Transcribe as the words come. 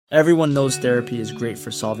Everyone knows therapy is great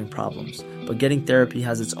for solving problems, but getting therapy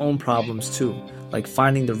has its own problems too, like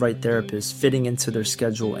finding the right therapist, fitting into their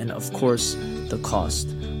schedule, and of course, the cost.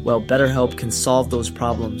 Well, BetterHelp can solve those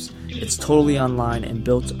problems. It's totally online and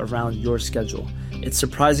built around your schedule. It's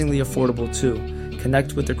surprisingly affordable too.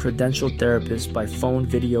 Connect with a credentialed therapist by phone,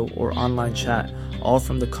 video, or online chat, all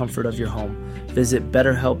from the comfort of your home. Visit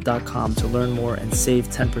BetterHelp.com to learn more and save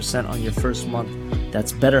 10% on your first month.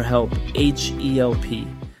 That's BetterHelp, H-E-L-P.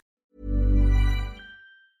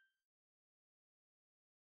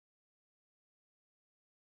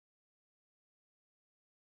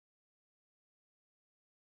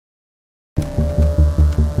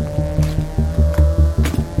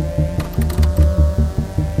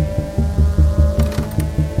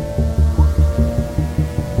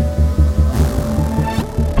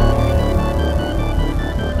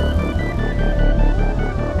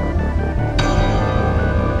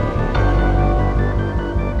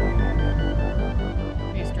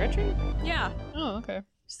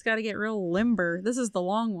 Just got to get real limber. This is the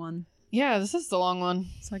long one. Yeah, this is the long one.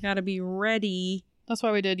 So I got to be ready. That's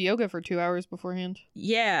why we did yoga for 2 hours beforehand.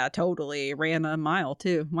 Yeah, totally. Ran a mile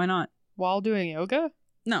too. Why not? While doing yoga?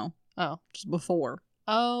 No. Oh. Just before.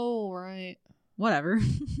 Oh, right. Whatever.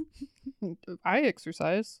 I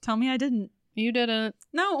exercise. Tell me I didn't. You didn't.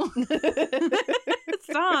 No.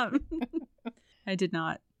 Stop. I did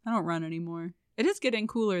not. I don't run anymore. It is getting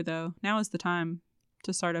cooler though. Now is the time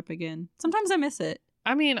to start up again. Sometimes I miss it.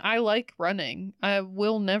 I mean, I like running. I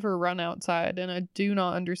will never run outside, and I do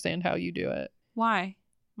not understand how you do it. Why?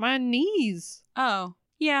 My knees. Oh,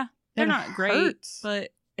 yeah. They're not great, hurts. but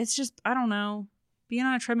it's just, I don't know. Being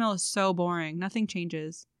on a treadmill is so boring. Nothing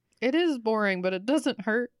changes. It is boring, but it doesn't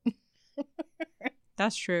hurt.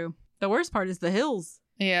 That's true. The worst part is the hills.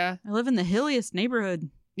 Yeah. I live in the hilliest neighborhood.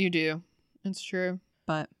 You do. It's true.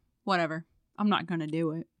 But whatever. I'm not going to do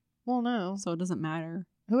it. Well, no. So it doesn't matter.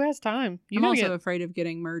 Who has time? I'm also afraid of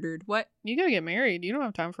getting murdered. What? You gotta get married. You don't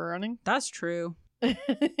have time for running. That's true.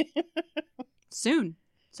 Soon.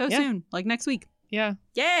 Soon. Like next week. Yeah.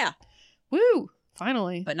 Yeah. Woo.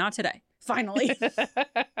 Finally. But not today. Finally.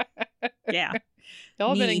 Yeah. Y'all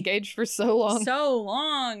have been engaged for so long. So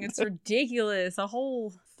long. It's ridiculous. A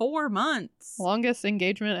whole 4 months. Longest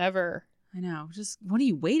engagement ever. I know. Just what are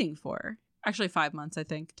you waiting for? Actually, 5 months, I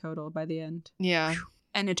think, total by the end. Yeah.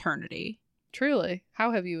 An eternity. Truly.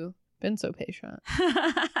 How have you been so patient?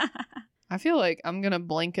 I feel like I'm going to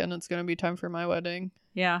blink and it's going to be time for my wedding.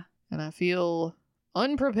 Yeah. And I feel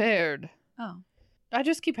unprepared. Oh. I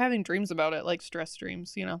just keep having dreams about it, like stress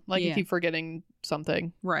dreams, you know? Like you keep forgetting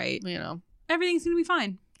something. Right. You know? Everything's going to be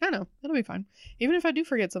fine. I know. It'll be fine. Even if I do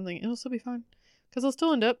forget something, it'll still be fine. Because I'll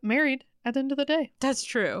still end up married at the end of the day. That's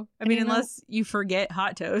true. I mean, unless you forget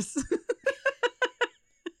hot toast.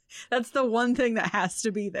 That's the one thing that has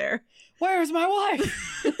to be there. Where's my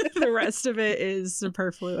wife? The rest of it is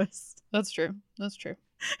superfluous. That's true. That's true.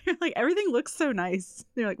 You're like, everything looks so nice.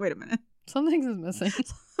 You're like, wait a minute. Something is missing.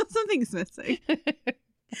 Something's missing.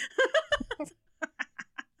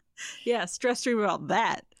 Yeah, stress dream about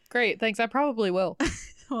that. Great. Thanks. I probably will.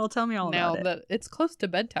 Well, tell me all about it. Now that it's close to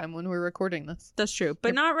bedtime when we're recording this. That's true.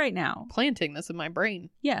 But not right now. Planting this in my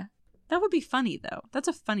brain. Yeah. That would be funny, though. That's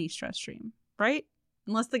a funny stress dream, right?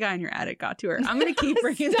 Unless the guy in your attic got to her. I'm going to keep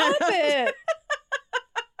bringing that up. Stop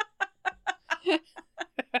it!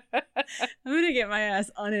 I'm going to get my ass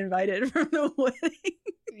uninvited from the wedding.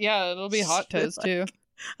 Yeah, it'll be hot toast, too.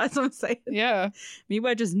 That's what I'm saying. Yeah.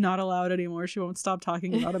 Meatwedge is not allowed anymore. She won't stop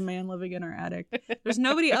talking about a man living in her attic. There's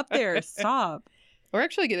nobody up there. Stop. We're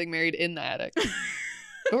actually getting married in the attic.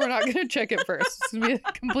 But we're not going to check it first. It's going to be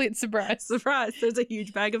a complete surprise. Surprise. There's a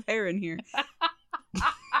huge bag of hair in here.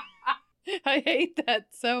 I hate that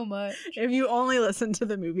so much. If you only listen to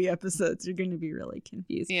the movie episodes, you're going to be really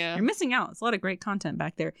confused. Yeah. You're missing out. It's a lot of great content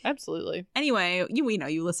back there. Absolutely. Anyway, we know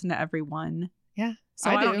you listen to every one. Yeah.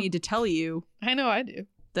 So I don't need to tell you. I know I do.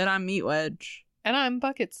 That I'm Meatwedge. And I'm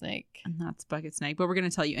Bucket Snake. And that's Bucket Snake. But we're going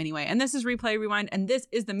to tell you anyway. And this is Replay Rewind. And this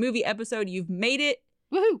is the movie episode. You've made it.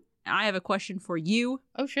 Woohoo. I have a question for you.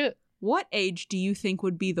 Oh, shit. What age do you think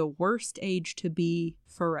would be the worst age to be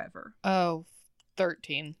forever? Oh,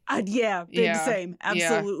 13. Yeah, same.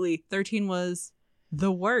 Absolutely. Yeah. 13 was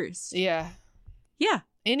the worst. Yeah. Yeah.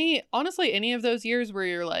 Honestly, any of those years where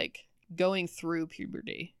you're like going through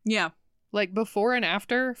puberty. Yeah. Like before and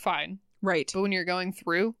after, fine. Right. But when you're going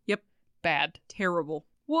through, yep. Bad. Terrible.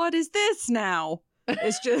 What is this now?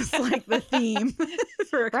 It's just like the theme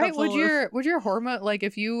for a couple would your hormone, like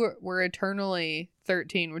if you were eternally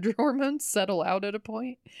 13, would your hormones settle out at a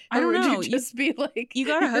point? I don't know. Would you just be like, you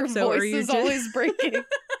gotta hope so. Voice is always breaking.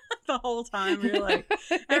 the whole time. You're like,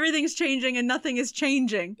 everything's changing and nothing is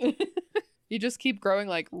changing. You just keep growing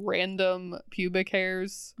like random pubic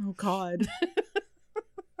hairs. Oh, God.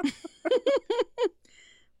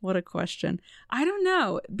 What a question. I don't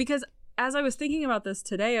know, because as I was thinking about this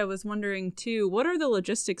today, I was wondering too, what are the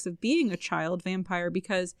logistics of being a child vampire?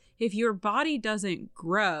 Because if your body doesn't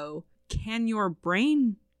grow, can your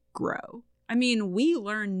brain grow? I mean, we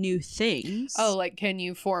learn new things. Oh, like, can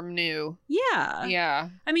you form new? Yeah. Yeah.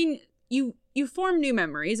 I mean, you form new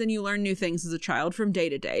memories and you learn new things as a child from day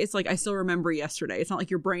to day. It's like, I still remember yesterday. It's not like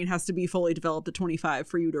your brain has to be fully developed at 25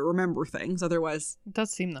 for you to remember things. Otherwise, It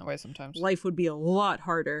does seem that way sometimes. life would be a lot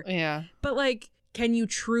harder. Yeah. But like, can you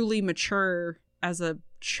truly mature as a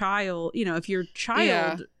child? You know, if your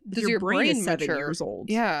child, if Does your brain is 7 mature? years old,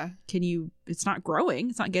 Yeah. can you, it's not growing.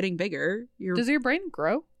 It's not getting bigger. Does your brain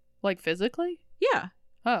grow? Like physically? Yeah.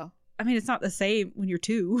 Oh. I mean, it's not the same when you're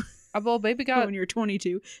 2. Well, baby or got... when you're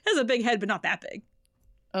 22. It has a big head, but not that big.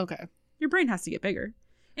 Okay. Your brain has to get bigger.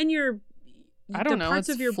 And I don't know. Parts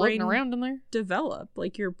It's of your floating brain around in there. develop.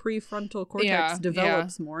 Like your prefrontal cortex Yeah,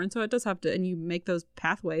 develops more. And so it does have to, and you make those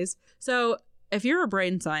pathways. So if you're a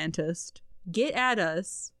brain scientist, get at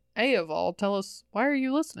us. A of all, tell us, why are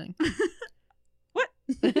you listening? What?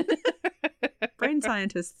 Brain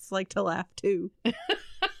scientists like to laugh too.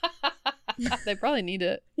 They probably need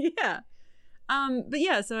it. Yeah. But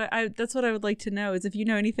yeah, so that's what I would like to know is if you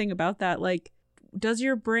know anything about that, like, does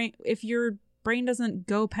your brain, if your brain doesn't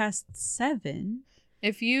go past 7,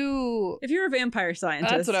 If you're a vampire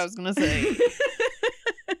scientist. That's what I was going to say.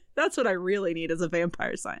 That's what I really need as a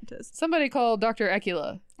vampire scientist. Somebody call Dr.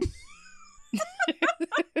 Ekula.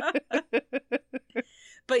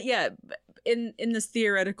 But yeah, in this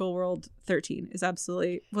theoretical world, 13 is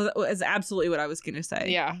absolutely what I was going to say.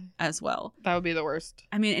 Yeah. As well. That would be the worst.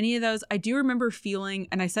 I mean, any of those, I do remember feeling,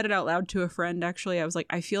 and I said it out loud to a friend, actually. I was like,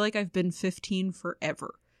 I feel like I've been 15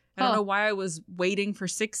 forever. I don't know why I was waiting for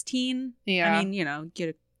 16. Yeah. I mean, you know, get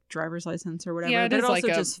a driver's license or whatever. Yeah, but it also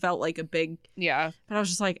like just felt like a big, Yeah. but I was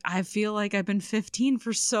just like, I feel like I've been 15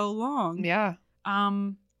 for so long. Yeah.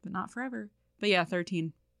 But not forever. But yeah,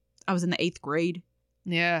 13. I was in the 8th grade.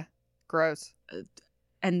 Yeah. Gross.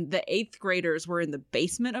 And the 8th graders were in the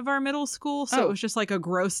basement of our middle school. So Oh. it was just like a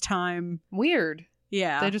gross time. Weird.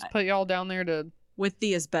 Yeah. They just put y'all down there to... With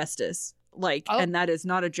the asbestos. Like, Oh. and that is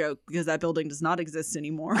not a joke because that building does not exist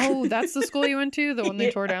anymore. Oh, that's the school you went to? The one they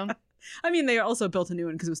Yeah. tore down? I mean, they also built a new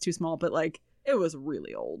one because it was too small, but like, it was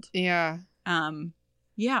really old. Yeah.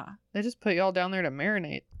 Yeah. They just put y'all down there to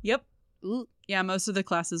marinate. Yep. Ooh. Yeah, most of the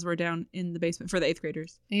classes were down in the basement for the 8th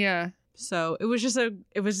graders. Yeah. So it was just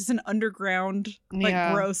an underground, like,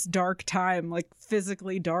 Yeah. gross, dark time, like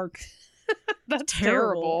physically dark. That's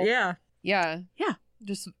Terrible. terrible. Yeah. Yeah. Yeah.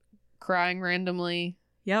 Just crying randomly.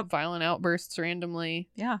 Yep. Violent outbursts randomly.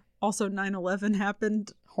 Yeah. Also, 9/11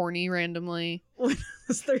 happened Horny randomly. when I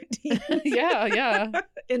was 13. Yeah, yeah. I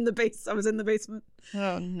was in the basement.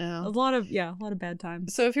 Oh, A no. lot of bad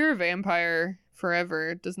times. So if you're a vampire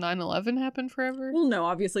forever, does 9/11 happen forever? Well, no,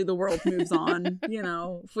 obviously the world moves on, you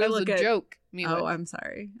know. If we That was look a at joke. Mila. Oh, I'm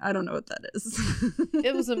sorry. I don't know what that is.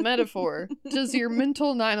 It was a metaphor. Does your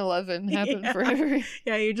mental 9/11 happen Yeah. forever?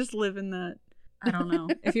 Yeah, you just live in that. I don't know.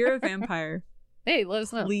 If you're a vampire, Hey, let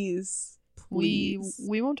us know. please We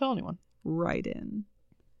won't tell anyone. write in.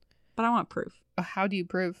 But I want proof. How do you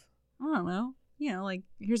prove? I don't know. You know, like,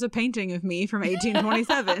 here's a painting of me from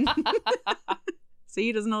 1827.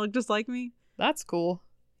 See, doesn't it look just like me? That's cool.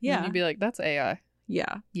 Yeah. And you'd be like, that's AI.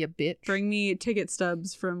 Yeah. You bitch. Bring me ticket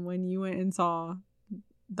stubs from when you went and saw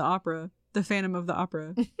the opera, the Phantom of the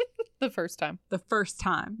Opera, The first time. the first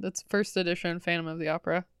time. That's first edition Phantom of the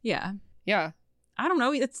Opera. Yeah. Yeah. I don't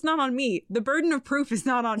know. It's not on me. The burden of proof is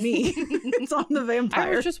not on me. It's on the I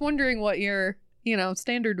vampire. was just wondering what your,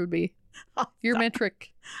 standard would be. Your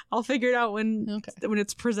metric. I'll figure it out when Okay.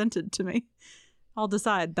 it's presented to me. I'll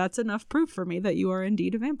decide that's enough proof for me that you are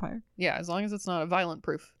indeed a vampire. Yeah, as long as it's not a violent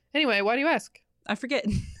proof. Anyway, why do you ask? I forget.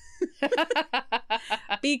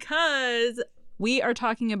 Because we are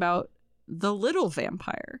talking about The Little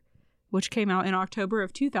Vampire, which came out in October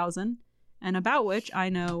of 2000, and about which I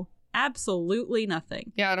know absolutely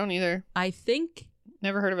nothing. Yeah, I don't either. I think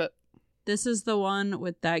Never heard of it. this is the one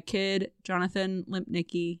with that kid, Jonathan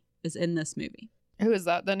Limpnicki, is in this movie. Who is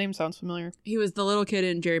that? That name sounds familiar. He was the little kid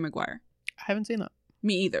in Jerry Maguire. I haven't seen that.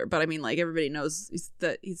 Me either, but I mean, like, everybody knows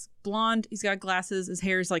he's blonde, he's got glasses, his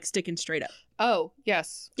hair's like sticking straight up. Oh,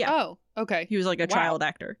 yes. Yeah. Oh, okay. He was like a Wow. child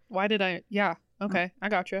actor. Why did I? Yeah. Okay. I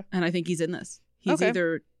gotcha. And I think he's in this. He's Okay.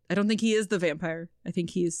 either, I don't think he is the vampire. I think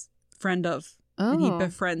he's friend of, and he Oh.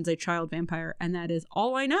 befriends a child vampire, and that is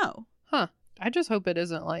all I know. Huh. I just hope it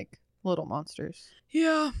isn't like Little Monsters.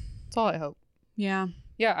 Yeah. That's all I hope. Yeah.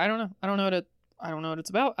 Yeah, I don't know. I don't know what it's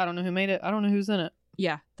about. I don't know who made it. I don't know who's in it.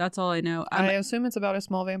 Yeah, that's all I know. I assume it's about a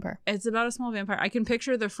small vampire. It's about a small vampire. I can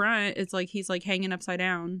picture the front. It's like he's like hanging upside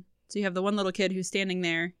down. So you have the one little kid who's standing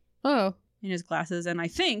there. Oh. In his glasses. And I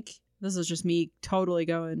think, this is just me totally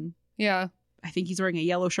going. Yeah. I think he's wearing a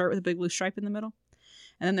yellow shirt with a big blue stripe in the middle.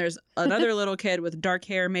 And then there's another little kid with dark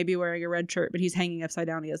hair, maybe wearing a red shirt, but he's hanging upside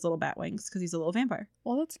down. He has little bat wings because he's a little vampire.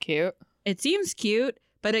 Well, that's cute. It seems cute.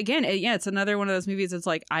 But again, it's another one of those movies that's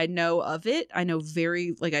like, I know of it. I know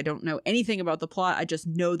I don't know anything about the plot. I just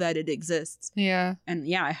know that it exists. Yeah. And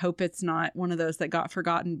yeah, I hope it's not one of those that got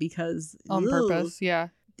forgotten because... On purpose, yeah.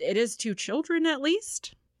 It is 2 children at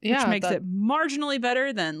least. Yeah. Which makes it marginally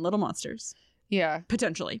better than Little Monsters. Yeah.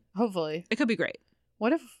 Potentially. Hopefully. It could be great.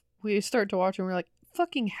 What if we start to watch and we're like,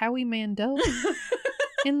 fucking Howie Mandel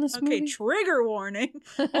in this movie? Okay, trigger warning.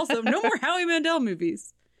 Also, no more Howie Mandel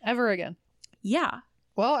movies. Ever again. Yeah.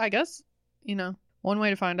 Well, I guess, one way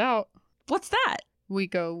to find out. What's that? We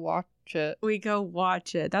go watch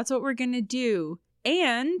it. That's what we're going to do.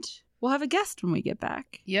 And we'll have a guest when we get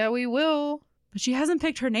back. Yeah, we will. But she hasn't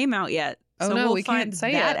picked her name out yet. Oh, so no, we'll we find can't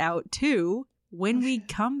say that it. out, too, when we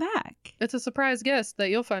come back. It's a surprise guest that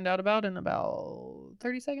you'll find out about in about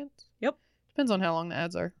 30 seconds. Yep. Depends on how long the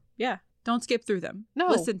ads are. Yeah. Don't skip through them. No.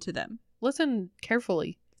 Listen to them. Listen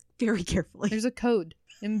carefully. Very carefully. There's a code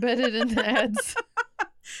embedded in the ads.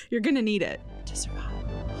 You're going to need it to survive.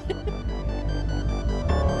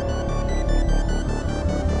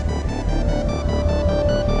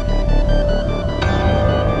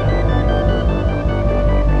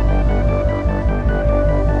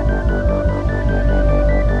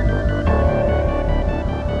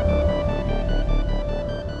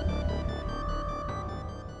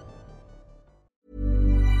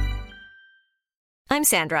 I'm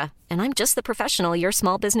Sandra, and I'm just the professional your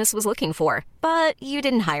small business was looking for. But you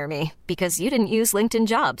didn't hire me because you didn't use LinkedIn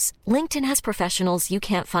Jobs. LinkedIn has professionals you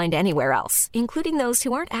can't find anywhere else, including those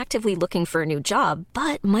who aren't actively looking for a new job,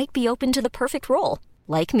 but might be open to the perfect role,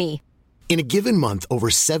 like me. In a given month, over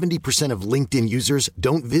 70% of LinkedIn users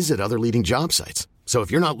don't visit other leading job sites. So if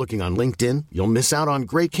you're not looking on LinkedIn, you'll miss out on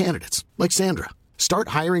great candidates like Sandra. Start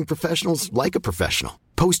hiring professionals like a professional.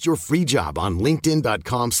 Post your free job on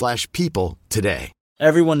linkedin.com/people today.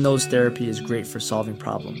 Everyone knows therapy is great for solving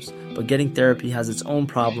problems, but getting therapy has its own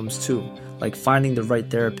problems too, like finding the right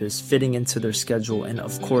therapist, fitting into their schedule, and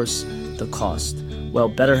of course, the cost. Well,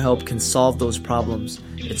 BetterHelp can solve those problems.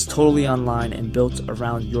 It's totally online and built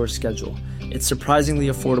around your schedule. It's surprisingly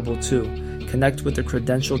affordable too. Connect with a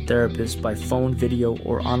credentialed therapist by phone, video,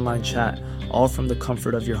 or online chat, all from the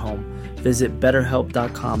comfort of your home. Visit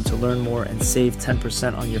BetterHelp.com to learn more and save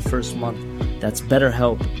 10% on your first month. That's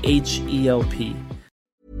BetterHelp, H-E-L-P.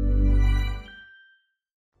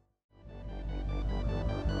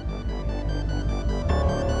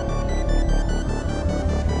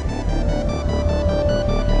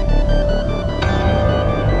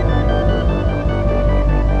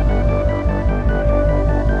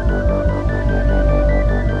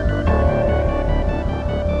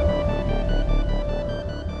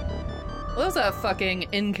 A fucking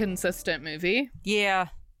inconsistent movie. Yeah.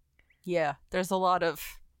 There's a lot of...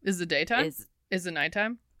 Is it daytime? Is it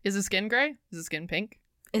nighttime? Is the skin gray? Is the skin pink?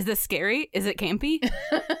 Is this scary? Is it campy?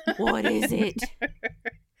 What is it?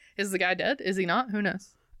 Is the guy dead? Is he not? Who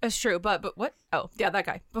knows? That's true, but what? Oh, yeah, that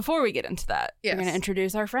guy. Before we get into that, yes. We're going to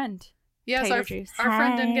introduce our friend. Yes, our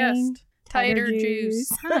friend and guest. Tighter juice.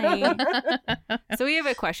 Hi. So we have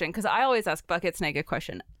a question, because I always ask Bucket Snake a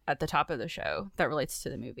question at the top of the show that relates to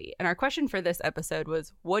the movie. And our question for this episode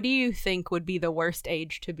was, what do you think would be the worst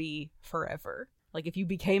age to be forever? Like, if you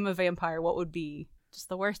became a vampire, what would be just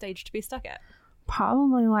the worst age to be stuck at?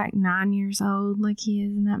 Probably like 9 years old, like he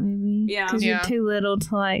is in that movie. Yeah. Because you're too little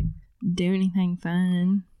to like do anything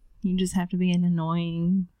fun. You just have to be an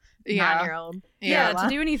annoying 9-year-old. Yeah, to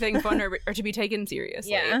do anything fun or to be taken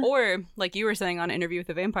seriously. Yeah. Or, like you were saying on Interview with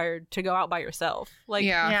a Vampire, to go out by yourself. Like,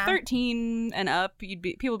 13 and up,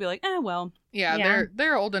 people would be like, well. Yeah,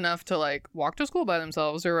 they're old enough to, like, walk to school by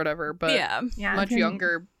themselves or whatever. But much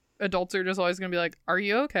younger adults are just always going to be like, are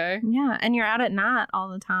you okay? Yeah, and you're out at night all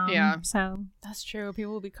the time. Yeah. So. That's true.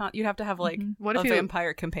 People will be... you'd have to have, like, what if a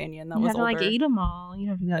vampire companion that you was have to, older. like, eat them all. You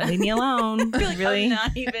have to be like, leave me alone. Like, really? I'm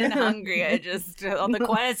not even hungry. I just... on the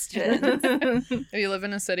questions. If you live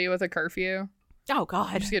in a city with a curfew. Oh,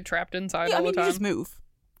 God. You just get trapped inside all the time. You just move.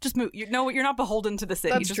 Just move. You're not beholden to the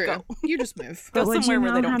city. That's just true. Go. You just move. But go would somewhere you where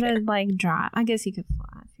know they don't how care. to, like, drive? I guess you could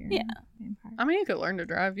fly if you're a vampire. I mean, you could learn to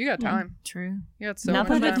drive. You got time. True. You got so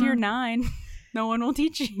Nothing much if time. you're 9. No one will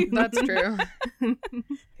teach you. That's true.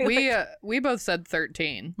 We both said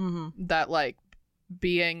 13. Mm-hmm. That, like,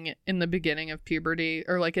 being in the beginning of puberty,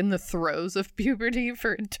 or like in the throes of puberty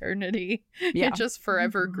for eternity. Yeah. Just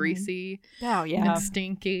forever greasy. Oh, yeah. And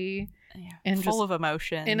stinky. Yeah. And full just of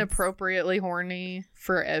emotion. Inappropriately horny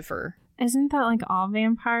forever. Isn't that like all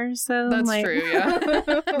vampires though? That's like... true, yeah.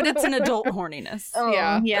 But it's an adult horniness. Oh,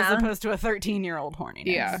 Yeah. yeah. As opposed to a 13-year-old horniness.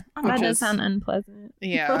 Yeah. That Which does is- sound unpleasant.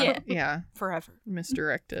 Yeah. Yeah. Forever.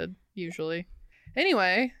 Misdirected, usually.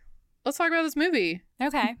 Anyway, let's talk about this movie.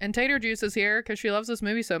 Okay. And Tater Juice is here because she loves this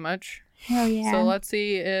movie so much. Hell yeah. So let's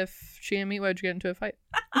see if she and Meat Wedge get into a fight.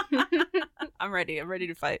 I'm ready. I'm ready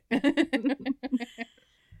to fight.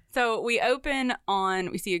 So we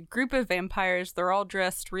see a group of vampires. They're all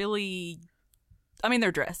dressed really... I mean,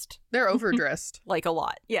 they're dressed. They're overdressed. Like a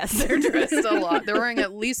lot. Yes. They're dressed a lot. They're wearing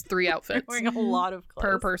at least 3 outfits Wearing a lot of clothes.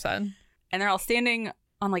 per person. And they're all standing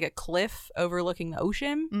on like a cliff overlooking the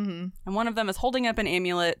ocean. Mm-hmm. And one of them is holding up an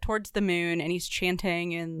amulet towards the moon, and he's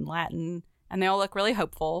chanting in Latin. And they all look really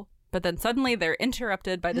hopeful. But then suddenly they're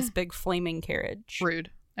interrupted by this big flaming carriage.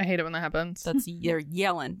 Rude. I hate it when that happens. They're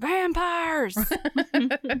yelling, vampires!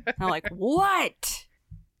 And I'm like, what?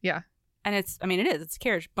 Yeah. And it's a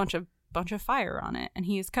carriage, bunch of fire on it. And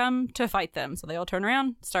he has come to fight them. So they all turn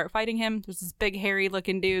around, start fighting him. There's this big hairy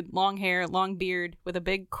looking dude, long hair, long beard, with a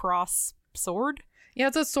big cross sword. Yeah,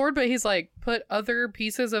 it's a sword, but he's like put other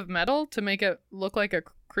pieces of metal to make it look like a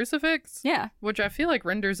crucifix. Yeah. Which I feel like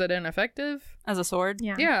renders it ineffective. As a sword.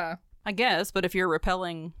 Yeah. Yeah. I guess, but if you're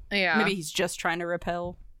repelling, Yeah. maybe he's just trying to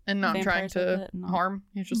repel. And not trying vampires with to it, no. harm.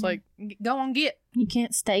 He's just like, go on, get. You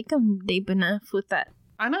can't stake them deep enough with that.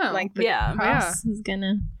 I know. Like the Yeah. cross is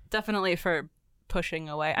gonna. Definitely for pushing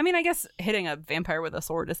away. I mean, I guess hitting a vampire with a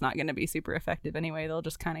sword is not going to be super effective anyway. They'll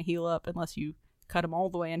just kind of heal up unless you cut them all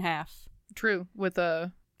the way in half True. With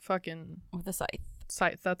a fucking with a scythe.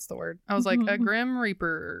 scythe. That's the word. I was like, a Grim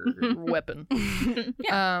Reaper weapon.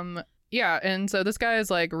 Yeah. And so this guy is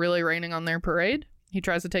like really raining on their parade. He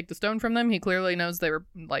tries to take the stone from them. He clearly knows they were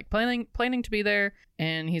like planning to be there,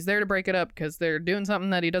 and he's there to break it up because they're doing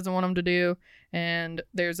something that he doesn't want them to do. And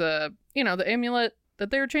there's the amulet that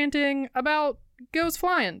they were chanting about goes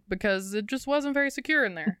flying because it just wasn't very secure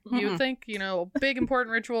in there. You'd think, big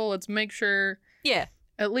important ritual. Let's make sure. Yeah.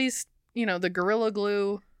 At least, the Gorilla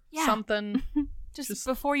Glue something. Just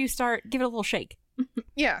before you start, give it a little shake.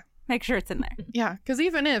 Yeah. Make sure it's in there. Yeah. Because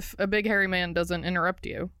even if a big hairy man doesn't interrupt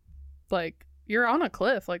you, like, you're on a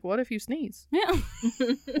cliff. Like, what if you sneeze? Yeah.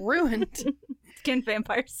 Ruined. Can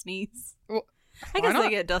vampires sneeze? Well, I guess not? they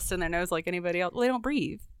get dust in their nose like anybody else. Well, they don't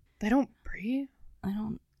breathe. They don't breathe? I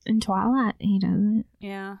don't. In Twilight, he doesn't.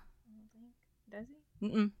 Yeah. Does he?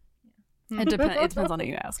 Mm-mm. It depends on who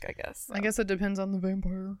you ask, I guess. So. I guess it depends on the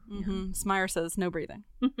vampire. Mm-hmm. Smire says no breathing.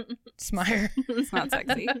 Smire. It's not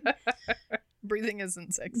sexy. Breathing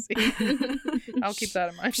isn't sexy. I'll keep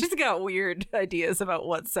that in mind. She's got weird ideas about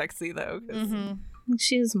what's sexy, though.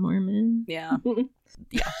 She's Mormon. Yeah.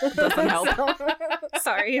 Yeah. Doesn't help.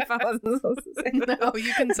 Sorry if I wasn't supposed to say that. No,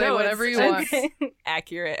 you can say No, whatever it's you want.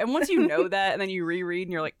 accurate. And once you know that, and then you reread,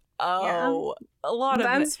 and you're like, oh, a lot of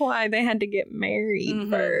That's why they had to get married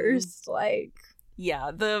first. Like,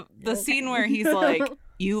 yeah, the scene where he's like,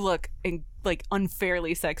 you look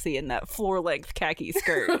unfairly sexy in that floor length khaki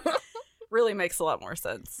skirt really makes a lot more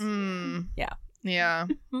sense. Yeah. Yeah.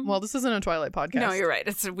 Well, this isn't a Twilight podcast. No, you're right.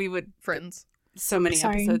 We would Friends. so many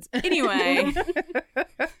Sorry. episodes. Anyway,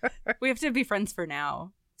 we have to be friends for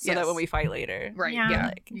now, so that Yes. when we fight later, Right. Yeah. Yeah.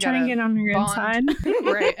 Like, You trying to gotta get on your good bond. side.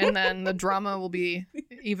 Right. And then the drama will be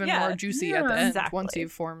even Yeah. more juicy at the end Exactly. once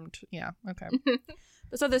you've formed. Yeah. Okay.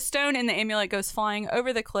 So the stone in the amulet goes flying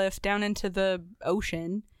over the cliff down into the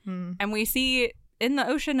ocean, and we see in the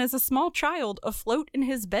ocean is a small child afloat in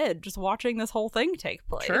his bed, just watching this whole thing take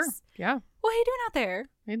place. Sure. Yeah. What are you doing out there?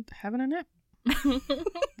 He'd having a nap.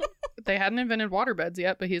 They hadn't invented waterbeds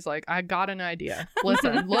yet, but he's like, I got an idea.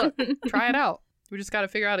 Listen, look, try it out. We just got to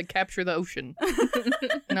figure out how to capture the ocean.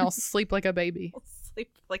 And I'll sleep like a baby.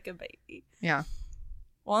 Sleep like a baby. Yeah.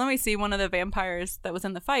 Well, then we see one of the vampires that was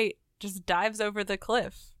in the fight just dives over the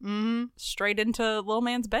cliff straight into little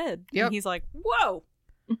man's bed. Yep. And he's like, whoa,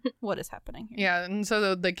 what is happening here? Yeah. And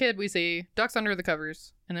so the kid we see ducks under the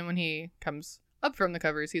covers. And then when he comes up from the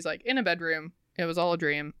covers, he's like in a bedroom. It was all a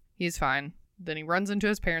dream. He's fine. Then he runs into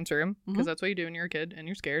his parents' room because that's what you do when you're a kid and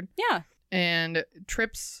you're scared. Yeah. And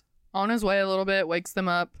trips on his way a little bit, wakes them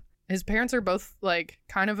up. His parents are both like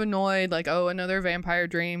kind of annoyed, like, oh, another vampire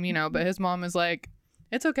dream, but his mom is like,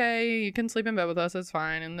 it's okay, you can sleep in bed with us, it's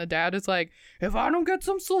fine. And the dad is like, if I don't get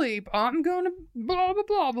some sleep, I'm gonna blah blah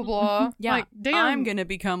blah blah blah. Yeah. Like, damn, I'm gonna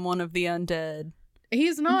become one of the undead.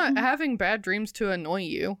 he's not having bad dreams to annoy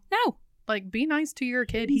you. No. Like, be nice to your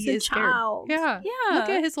kid. He's he a is scared. child. Yeah. Yeah. Look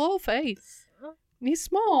at his little face. He's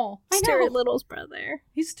small. Stuart Little's brother.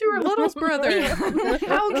 He's Stuart Little's brother.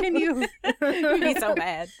 How can you? He'd be so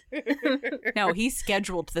mad. No, he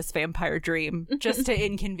scheduled this vampire dream just to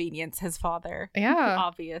inconvenience his father. Yeah.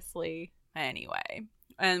 Obviously. Anyway.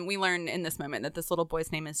 And we learn in this moment that this little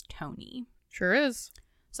boy's name is Tony. Sure is.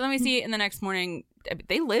 So then we see in the next morning,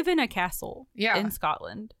 they live in a castle in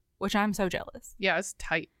Scotland, which I'm so jealous. Yeah, it's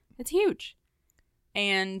tight. It's huge.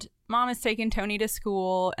 And Mom is taking Tony to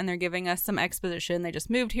school, and they're giving us some exposition. They just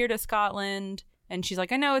moved here to Scotland. And she's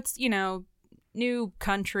like, I know it's, new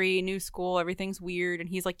country, new school, everything's weird. And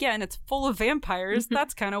he's like, yeah, and it's full of vampires.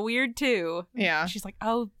 That's kind of weird, too. Yeah. She's like,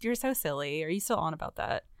 oh, you're so silly. Are you still on about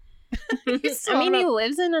that? He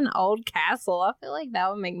lives in an old castle. I feel like that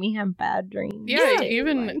would make me have bad dreams. Yeah,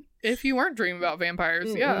 even if you weren't dreaming about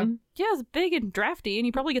vampires, yeah. Yeah, it's big and drafty, and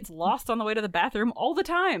he probably gets lost on the way to the bathroom all the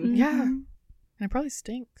time. Yeah. And it probably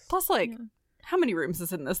stinks. Plus, how many rooms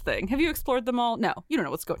is in this thing? Have you explored them all? No, you don't know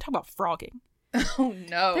what's going on. Talk about frogging. Oh,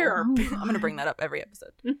 no. I'm going to bring that up every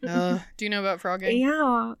episode. Do you know about frogging?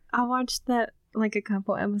 Yeah, I watched that a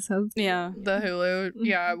couple episodes. Yeah. The Hulu.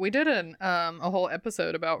 Yeah, we did a whole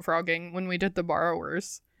episode about frogging when we did the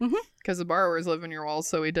borrowers. Because the borrowers live in your walls,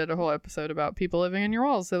 so we did a whole episode about people living in your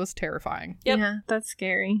walls. It was terrifying. Yep. Yeah, that's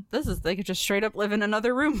scary. They could just straight up live in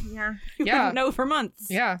another room. Yeah. Yeah. No, for months.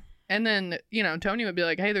 Yeah. And then, Tony would be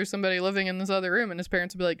like, hey, there's somebody living in this other room. And his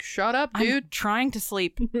parents would be like, shut up, dude. I'm trying to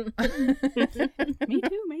sleep. Me too,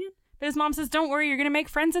 man. But his mom says, don't worry, you're going to make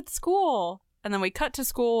friends at school. And then we cut to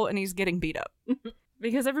school and he's getting beat up.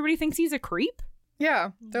 Because everybody thinks he's a creep.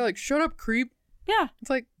 Yeah. They're like, shut up, creep. Yeah. It's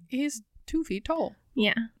like, he's 2 feet tall.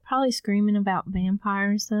 Yeah. Probably screaming about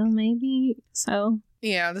vampires, though, maybe. So.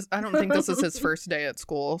 Yeah. I don't think this is his first day at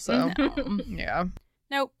school. So, yeah.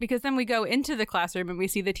 Nope, because then we go into the classroom and we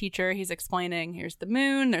see the teacher. He's explaining, here's the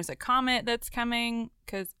moon, there's a comet that's coming.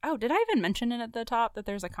 Because, did I even mention it at the top that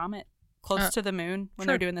there's a comet close to the moon when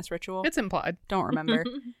they're doing this ritual? It's implied. Don't remember.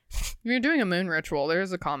 If you're doing a moon ritual,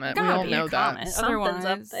 there's a comet. We all know that. Otherwise,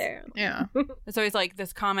 up there. Yeah. So he's like,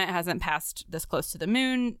 this comet hasn't passed this close to the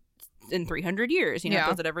moon in 300 years. It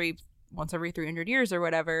does it once every 300 years or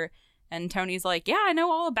whatever. And Tony's like, yeah, I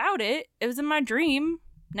know all about it. It was in my dream.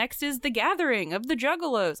 Next is the gathering of the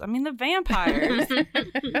juggalos. I mean, the vampires.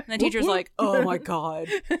 And the teacher's like, oh my God.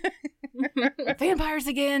 Vampires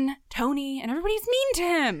again, Tony, and everybody's mean to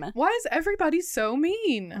him. Why is everybody so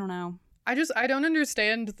mean? I don't know. I don't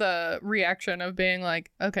understand the reaction of being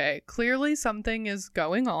like, okay, clearly something is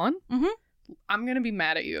going on. I'm going to be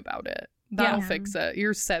mad at you about it. That'll fix it.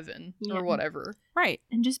 You're 7 or whatever. Right.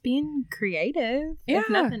 And just being creative, if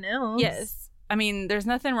nothing else. Yes. I mean, there's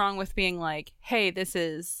nothing wrong with being like, hey, this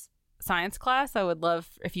is science class. I would love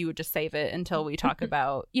if you would just save it until we talk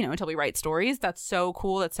about, until we write stories. That's so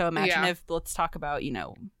cool. That's so imaginative. Yeah. Let's talk about,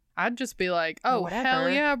 I'd just be like, oh, whatever. Hell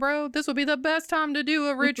yeah, bro. This will be the best time to do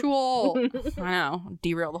a ritual. I know.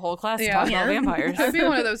 Derail the whole class to talk about vampires. I'd be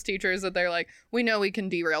one of those teachers that they're like, we know we can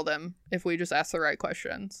derail them if we just ask the right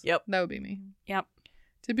questions. Yep. That would be me. Yep.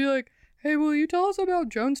 To be like, hey, will you tell us about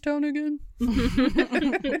Jonestown again?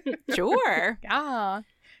 Sure. Yeah.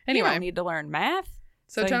 Anyway. You don't need to learn math.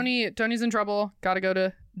 So Tony's in trouble. Got to go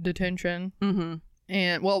to detention.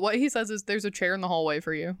 And, well, what he says is there's a chair in the hallway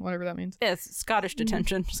for you, whatever that means. Yes, Scottish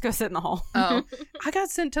detention. Just go sit in the hall. Oh. I got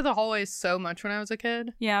sent to the hallway so much when I was a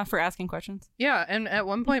kid. Yeah, for asking questions. Yeah, and at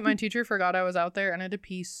one point my teacher forgot I was out there and I had to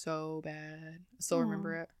pee so bad. I still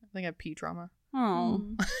remember it. I think I have pee trauma. Oh.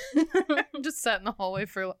 Just sat in the hallway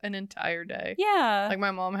for an entire day. Yeah. Like,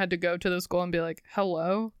 my mom had to go to the school and be like,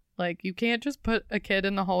 hello? Like, you can't just put a kid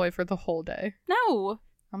in the hallway for the whole day. No.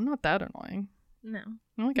 I'm not that annoying. No.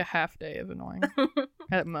 I'm like a half day of annoying.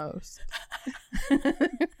 At most. I'm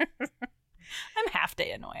half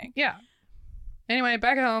day annoying. Yeah. Anyway,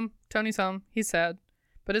 back at home. Tony's home. He's sad.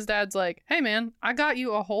 But his dad's like, hey, man, I got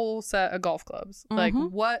you a whole set of golf clubs. Like,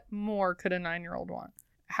 what more could a 9-year-old want?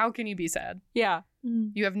 How can you be sad? Yeah.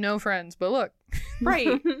 You have no friends, but look.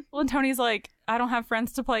 Right. Well, and Tony's like, I don't have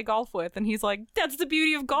friends to play golf with. And he's like, that's the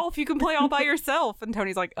beauty of golf. You can play all by yourself. And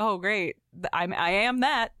Tony's like, oh, great. I am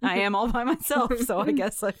that. I am all by myself. So I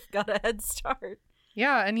guess I've got a head start.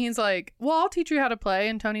 Yeah. And he's like, well, I'll teach you how to play.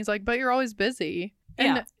 And Tony's like, but you're always busy.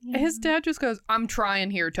 And his dad just goes, I'm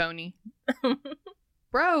trying here, Tony.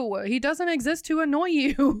 Bro, he doesn't exist to annoy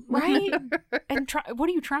you. Right? And what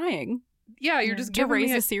are you trying? Yeah, you're just to giving raise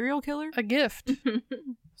me a serial killer? A gift.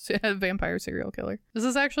 A vampire serial killer. This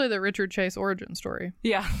is actually the Richard Chase origin story.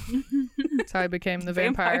 Yeah. That's how I became the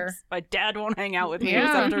vampire. My dad won't hang out with me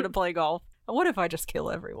except for to play golf. What if I just kill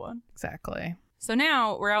everyone? Exactly. So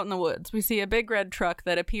now we're out in the woods. We see a big red truck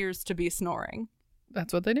that appears to be snoring.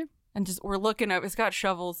 That's what they do. And just we're looking up. It's got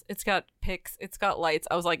shovels. It's got picks. It's got lights.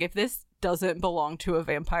 I was like, if this doesn't belong to a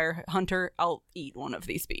vampire hunter, I'll eat one of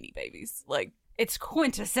these Beanie Babies. Like, it's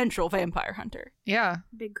quintessential vampire hunter. Yeah.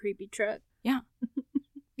 Big creepy truck. Yeah.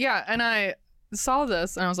 Yeah, and I saw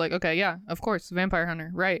this and I was like, okay, yeah, of course, vampire hunter,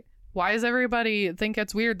 right. Why does everybody think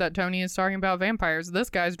it's weird that Tony is talking about vampires? This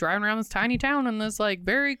guy's driving around this tiny town in this, like,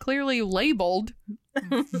 very clearly labeled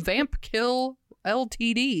Vamp Kill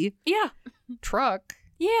LTD truck.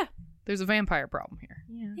 Yeah. There's a vampire problem here.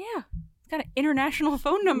 Yeah. Yeah. He's got an international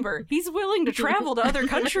phone number. He's willing to travel to other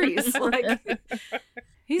countries. Like,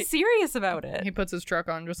 he's serious about it. He puts his truck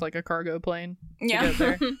on just like a cargo plane to Yeah. get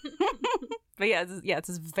there. But it's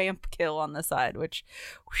his Vamp Kill on the side, which,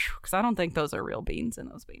 because I don't think those are real beans in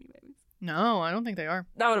those Beanie Babies. No, I don't think they are.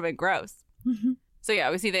 That would have been gross. So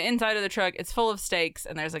yeah, we see the inside of the truck. It's full of stakes,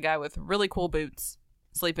 and there's a guy with really cool boots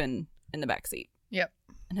sleeping in the back seat. Yep.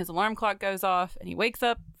 And his alarm clock goes off, and he wakes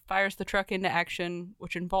up, fires the truck into action,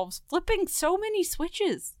 which involves flipping so many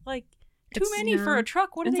switches. Like, too many for a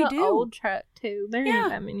truck. What do they It's do? an old truck, too. There ain't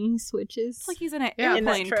that many switches. It's like he's in an Yeah. In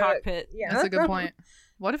that airplane truck. cockpit. Yeah. That's a good point.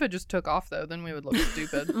 What if it just took off, though? Then we would look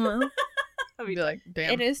stupid. Well, I'd be like,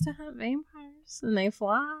 damn. it is to hunt vampires, and they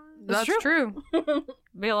fly. That's true.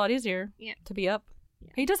 Be a lot easier to be up.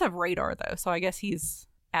 Yeah. He does have radar, though, so I guess he's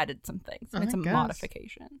added some things. I Made some guess.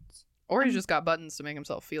 modifications. Or he's just got buttons to make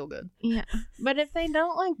himself feel good. Yeah. But if they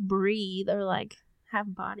don't, like, breathe or, like,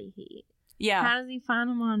 have body heat, Yeah. how does he find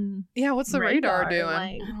them on Yeah, what's the radar doing?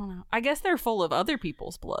 Like, I don't know. I guess they're full of other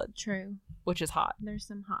people's blood, true. which is hot. There's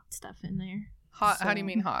some hot stuff in there. Hot? How do you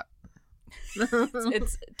mean hot?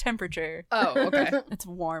 It's temperature. Oh, okay. It's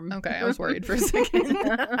warm. Okay, I was worried for a second.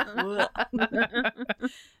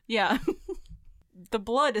 Yeah. The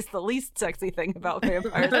blood is the least sexy thing about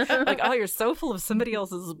vampires. Like, oh, you're so full of somebody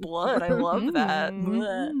else's blood. I love that.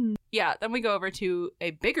 Blech. Yeah, then we go over to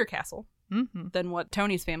a bigger castle than what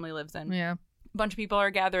Tony's family lives in. Yeah. A bunch of people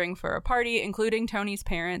are gathering for a party, including Tony's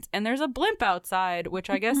parents, and there's a blimp outside, which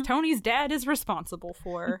I guess Tony's dad is responsible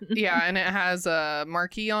for. Yeah, and it has a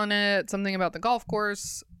marquee on it, something about the golf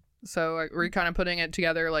course. So we're kind of putting it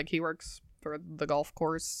together like he works for the golf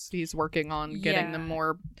course. He's working on getting them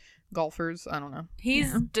more golfers. I don't know.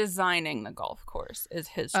 He's designing the golf course is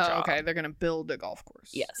his job. Oh, okay. They're going to build a golf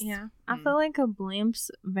course. Yes. Yeah. I feel like a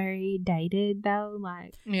blimp's very dated, though.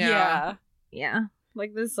 Like, Yeah. yeah.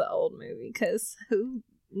 Like, this is an old movie, because who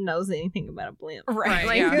knows anything about a blimp? Right. Right,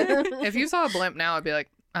 Like, yeah. If you saw a blimp now, I'd be like,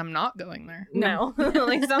 I'm not going there. No.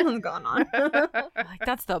 Like, something's going on. Like,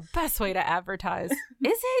 that's the best way to advertise. Is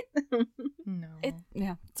it? No.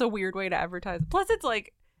 It's a weird way to advertise. Plus, it's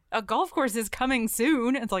like, a golf course is coming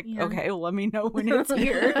soon. It's like, okay, well, let me know when it's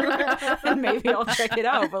here. And maybe I'll check it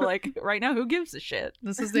out. But, like, right now, who gives a shit?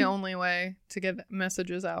 This is the only way to get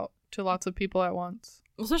messages out to lots of people at once.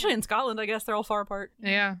 Especially in Scotland, I guess they're all far apart.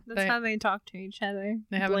 Yeah. That's how they talk to each other.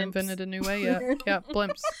 They haven't Blimps. invented a new way yet. Yeah,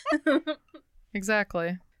 blimps.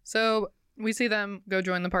 Exactly. So we see them go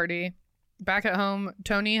join the party. Back at home,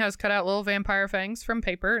 Tony has cut out little vampire fangs from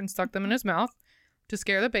paper and stuck them in his mouth to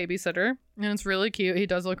scare the babysitter. And it's really cute. He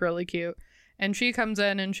does look really cute. And she comes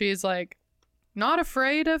in and she's like, not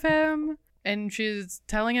afraid of him. And she's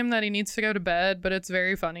telling him that he needs to go to bed, but it's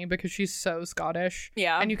very funny because she's so Scottish.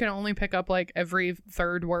 Yeah. And you can only pick up like every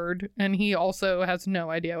third word. And he also has no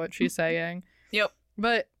idea what she's saying. Yep.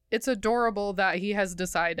 But it's adorable that he has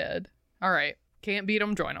decided, all right, can't beat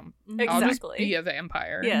him, join him. Exactly. I'll just be a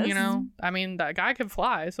vampire. Yes. You know? I mean, that guy can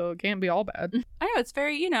fly, so it can't be all bad. I know, it's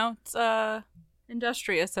very, it's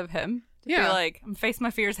industrious of him to be like, I'm face my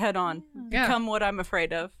fears head on. Yeah. Become what I'm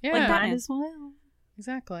afraid of. Yeah. Like Might Batman. as well.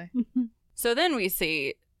 Exactly. So then we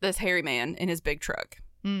see this hairy man in his big truck.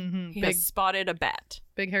 Mm-hmm. He Big, has spotted a bat.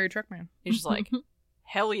 big hairy truck man. He's just like,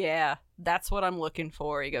 hell yeah, that's what I'm looking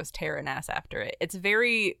for. He goes tearing ass after it. It's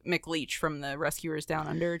very McLeach from the Rescuers Down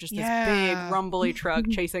Under. Just this big rumbly truck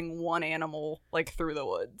chasing one animal like through the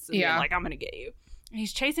woods. And being like, I'm going to get you. And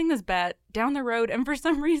he's chasing this bat down the road. And for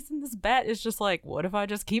some reason, this bat is just like, what if I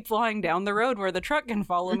just keep flying down the road where the truck can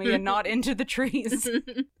follow me and not into the trees?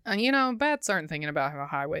 And bats aren't thinking about how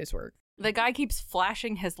highways work. The guy keeps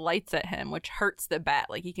flashing his lights at him, which hurts the bat.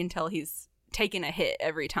 Like, you can tell he's taking a hit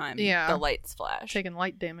every time the lights flash. Taking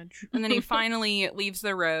light damage. And then he finally leaves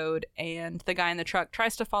the road, and the guy in the truck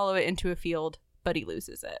tries to follow it into a field, but he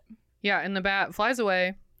loses it. Yeah, and the bat flies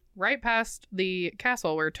away right past the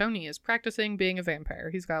castle where Tony is practicing being a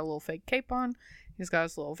vampire. He's got a little fake cape on. He's got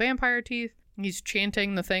his little vampire teeth. He's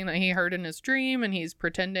chanting the thing that he heard in his dream, and he's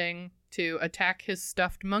pretending to attack his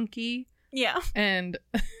stuffed monkey. Yeah. And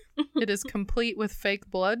it is complete with fake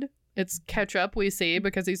blood It's ketchup we see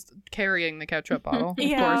because he's carrying the ketchup bottle.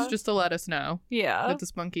 Yeah. Of course, just to let us know Yeah. that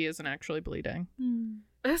this monkey isn't actually bleeding.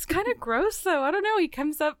 It's kind of gross, though. I don't know. He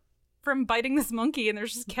comes up from biting this monkey, and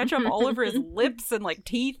there's just ketchup all over his lips and, like,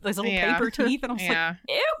 teeth, those little paper teeth. And I was like,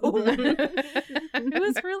 ew. It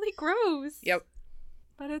was really gross. Yep.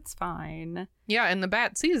 But it's fine. Yeah, and the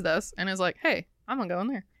bat sees this and is like, hey, I'm going to go in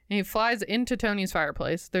there. And he flies into Tony's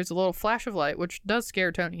fireplace. There's a little flash of light, which does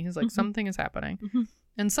scare Tony. He's like, something is happening.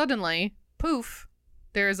 And suddenly, poof,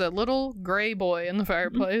 there's a little gray boy in the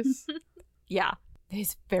fireplace. Yeah.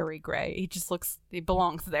 He's very gray. He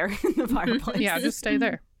belongs there in the fireplace. Yeah, just stay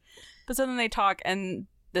there. But so then they talk, and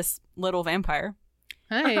this little vampire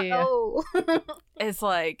Hey. is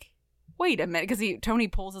like, wait a minute, because Tony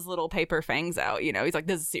pulls his little paper fangs out. You know, he's like,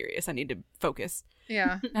 this is serious. I need to focus.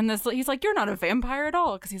 Yeah. And he's like, you're not a vampire at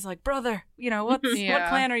all, because he's like, brother, you know, what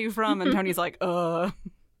clan are you from? And Tony's like,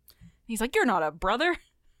 He's like, you're not a brother.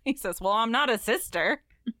 He says, well, I'm not a sister.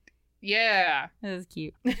 Yeah. It was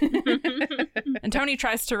cute. And Tony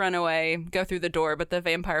tries to run away, go through the door, but the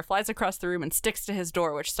vampire flies across the room and sticks to his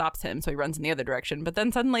door, which stops him, so he runs in the other direction. But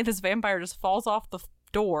then suddenly this vampire just falls off the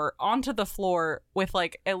door onto the floor with,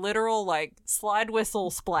 like, a literal, like, slide whistle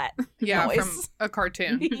splat Yeah, noise. from a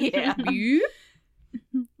cartoon. Yeah.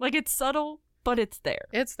 Like, it's subtle, but it's there.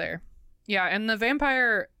 It's there. Yeah, and the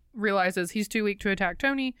vampire realizes he's too weak to attack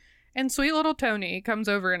Tony, and sweet little Tony comes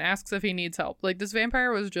over and asks if he needs help. Like, this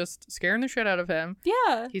vampire was just scaring the shit out of him.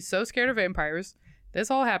 Yeah. He's so scared of vampires. This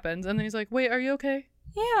all happens, and then he's like, wait, are you okay?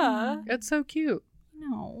 Yeah. It's so cute.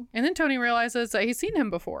 No. And then Tony realizes that he's seen him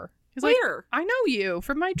before. He's like, Where? I know you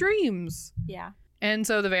from my dreams. Yeah. And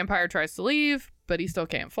so the vampire tries to leave, but he still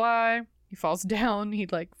can't fly. He falls down. He,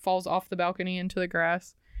 like, falls off the balcony into the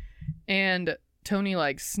grass. And Tony,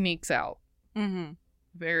 like, sneaks out. Mm-hmm.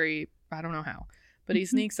 I don't know how, but he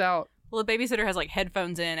sneaks out. Well, the babysitter has, like,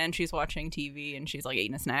 headphones in, and she's watching TV, and she's, like,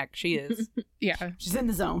 eating a snack. She is. Yeah. She's in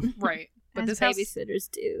the zone. Right. But As this house, babysitters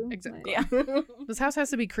do. exactly. Yeah. This house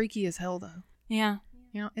has to be creaky as hell, though. Yeah.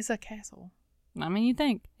 You know, it's a castle. I mean, you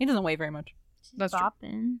think. He doesn't weigh very much. That's true.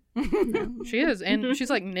 Bopping. She is, and she's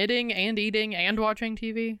like knitting and eating and watching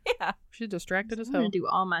TV. Yeah. She's distracted as I'm hell. gonna do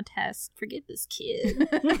all my tasks. Forget this kid.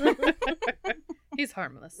 He's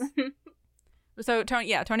harmless. So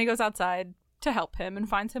Tony goes outside to help him and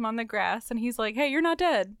finds him on the grass, and he's like, hey, you're not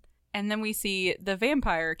dead. And then we see the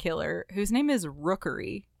vampire killer, whose name is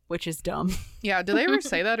Rookery, which is dumb. Yeah, did they ever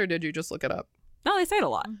say that, or did you just look it up? No, they say it a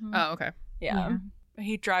lot. Oh, okay. Yeah.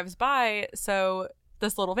 He drives by, so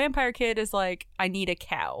this little vampire kid is like, I need a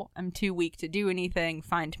cow. I'm too weak to do anything.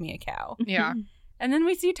 Find me a cow. Yeah. And then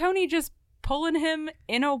we see Tony just pulling him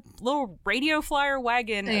in a little radio flyer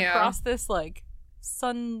wagon across this, like,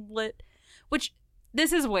 sunlit, which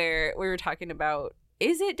this is where we were talking about,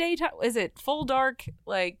 is it daytime? Is it full dark?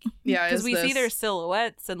 Like, Yeah, because we see this- their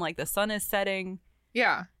silhouettes and, like, the sun is setting,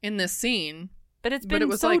 Yeah, in this scene. but it's But been it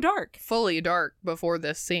was so like dark. fully dark before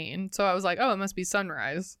this scene. So I was like, oh, it must be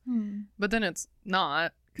sunrise. But then it's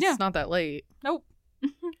not. 'Cause Yeah. It's not that late. Nope.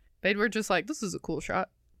 They were just like, this is a cool shot.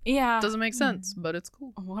 Yeah. Doesn't make sense, but it's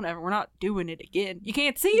cool. Whatever. We're not doing it again. You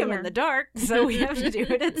can't see him in the dark, so we have to do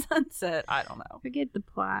it at sunset. I don't know. Forget the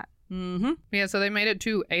plot. Mm-hmm. Yeah, so they made it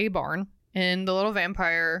to a barn, and the little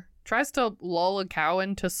vampire tries to lull a cow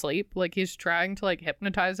into sleep. Like, he's trying to, like,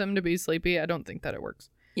 hypnotize him to be sleepy. I don't think that it works.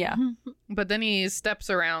 Yeah. But then he steps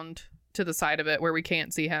around to the side of it where we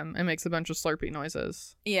can't see him and makes a bunch of slurpy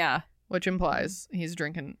noises, Yeah. which implies he's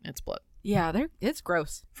drinking its blood. Yeah, it's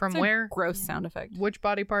gross. From It's a where? gross sound effect. Which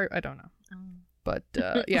body part? I don't know. But,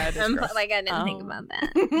 yeah, it is gross. Like, I didn't think about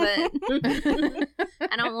that. But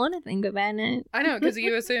I don't want to think about it. I know, because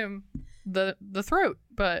you assume the throat,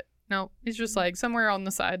 but no, he's just, like, somewhere on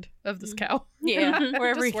the side of this cow. Yeah,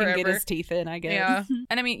 wherever he Just can get wherever. his teeth in, I guess. Yeah.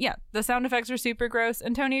 And I mean, yeah, the sound effects are super gross,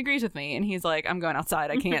 and Tony agrees with me, and he's like, I'm going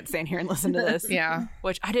outside. I can't stand here and listen to this. Yeah.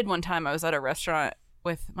 Which I did one time. I was at a restaurant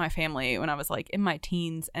with my family when I was, like, in my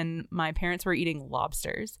teens, and my parents were eating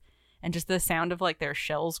lobsters. And just the sound of, like, their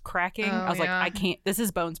shells cracking. Oh, I was like, yeah. I can't. This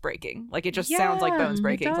is bones breaking. Like, it just sounds like bones it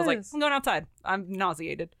breaking. So I was like, does. I'm going outside. I'm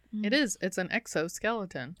nauseated. It is. It's an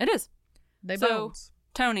exoskeleton. It is. They So- bones.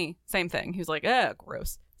 Tony, same thing. He's like, ugh,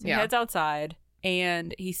 gross. So he Yeah. heads outside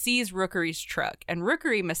and he sees Rookery's truck. And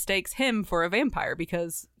Rookery mistakes him for a vampire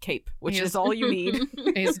because cape, which He is- is all you need.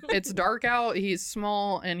 It's dark out, he's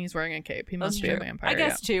small, and he's wearing a cape. He must That's be a true. vampire. I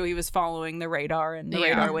guess, too, he was following the radar and the Yeah.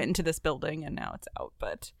 radar went into this building and now it's out.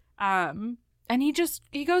 But, and he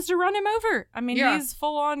goes to run him over. I mean, Yeah. he's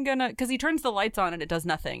full on gonna, because he turns the lights on and it does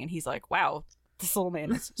nothing. And he's like, wow, this little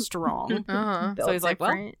man is strong. Uh-huh. So he's like,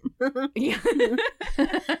 well, Different. yeah.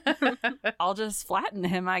 I'll just flatten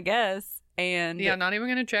him, I guess. And Yeah, not even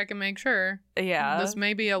going to check and make sure. yeah. This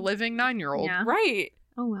may be a living 9-year-old. Yeah. Right.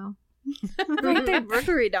 Oh, well.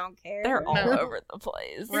 Rookery don't care. They're all No. over the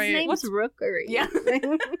place. His Right. name's Rookery. Yeah.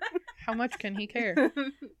 How much can he care?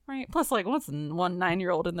 Right. Plus, like, what's one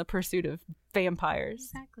 9-year-old in the pursuit of vampires?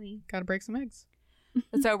 Exactly. Gotta break some eggs.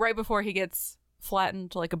 And so right before he gets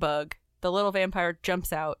flattened like a bug, the little vampire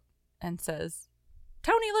jumps out and says,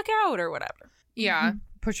 "Tony, look out," or whatever. Yeah,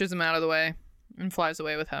 pushes him out of the way and flies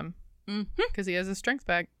away with him. Mm-hmm. Because he has his strength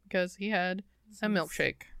back because he had a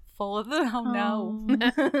milkshake. Full of the, oh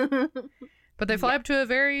no. But they fly up to a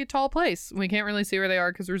very tall place. We can't really see where they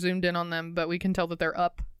are because we're zoomed in on them, but we can tell that they're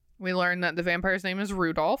up. We learn that the vampire's name is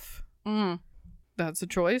Rudolph. Mm. That's a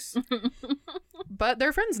choice. But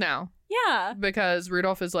they're friends now Yeah. because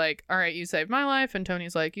Rudolph is like, all right, you saved my life. And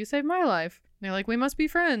Tony's like, you saved my life. And they're like, we must be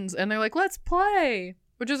friends. And they're like, let's play,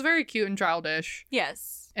 which is very cute and childish.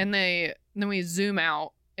 Yes. And then we zoom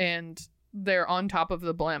out and they're on top of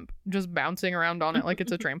the blimp, just bouncing around on it like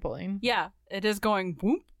it's a trampoline. Yeah. It is going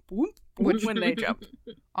whoop, whoop, whoop when they jump.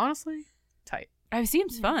 Honestly, tight. It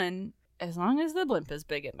seems fun as long as the blimp is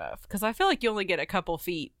big enough. Because I feel like you only get a couple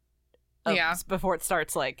feet before it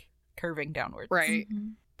starts like curving downwards. Right.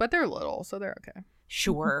 But they're little, so they're okay.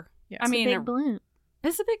 Sure. Yeah. I mean, big blimp.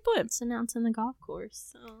 it's a big blimp. It's announcing the golf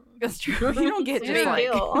course. So. That's true. You don't get It's just a like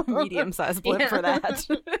big deal. medium-sized blimp for Yeah. that.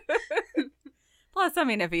 Plus, I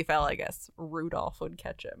mean, if he fell, I guess Rudolph would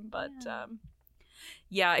catch him. But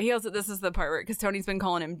yeah, he also, this is the part where, because Tony's been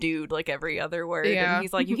calling him dude like every other word. Yeah. And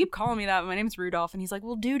he's like, you keep calling me that. My name's Rudolph. And he's like,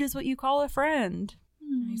 well, dude is what you call a friend.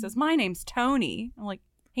 And he says, my name's Tony. I'm like,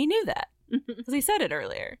 he knew that because he said it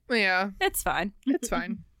earlier. Yeah, It's fine. it's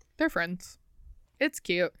fine. They're friends. It's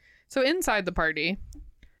cute. So inside the party,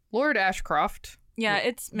 Lord Ashcroft, Yeah,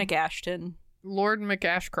 it's McAshton. Lord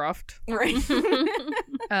McAshcroft,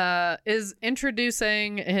 Right. is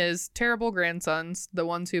introducing his terrible grandsons. The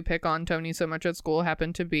ones who pick on Tony so much at school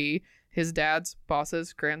happen to be his dad's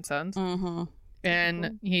boss's grandsons. Mm-hmm.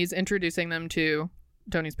 And he's introducing them to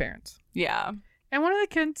Tony's parents. Yeah. And one of the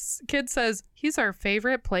kids says, he's our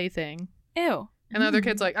favorite plaything. Ew. And the other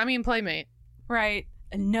kid's like, I mean, playmate. Right.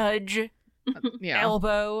 A nudge. Yeah.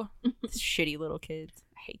 Elbow. Shitty little kids.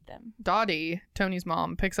 I hate them. Dottie, Tony's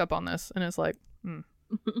mom, picks up on this and is like,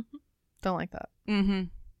 don't like that. Mm-hmm.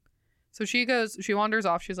 So she wanders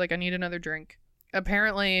off. She's like, I need another drink.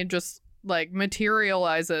 Apparently just like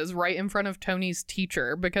materializes right in front of Tony's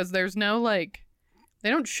teacher because there's no like, they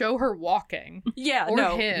don't show her walking Yeah, or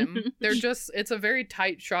no. him. They're just, it's a very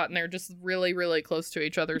tight shot and they're just really, really close to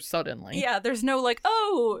each other suddenly. Yeah, there's no like,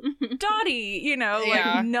 oh, Dottie, like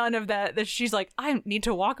Yeah. none of that. That she's like, I need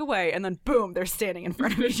to walk away, and then boom, they're standing in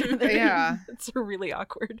front of each other. Yeah. It's really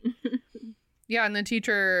awkward. Yeah, and the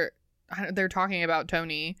teacher, they're talking about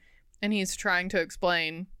Tony, and he's trying to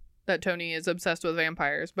explain that Tony is obsessed with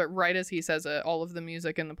vampires, but right as he says it, all of the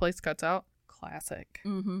music in the place cuts out. Classic.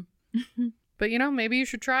 Mm-hmm. But, maybe you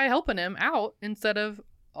should try helping him out instead of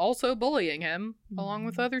also bullying him along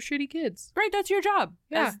with other shitty kids. Right, that's your job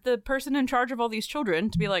Yeah. as the person in charge of all these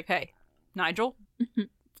children to be like, hey, Nigel,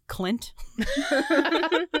 Clint,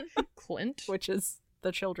 Clint? which is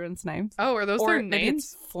the children's names. Oh, are those Or their maybe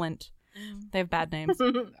names? it's Flint. They have bad names.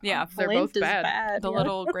 Yeah, They're Flint both is bad. the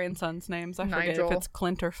little grandson's names. I forget Nigel. if it's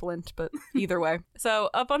Clint or Flint, but either way. So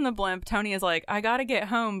up on the blimp, Tony is like, I gotta get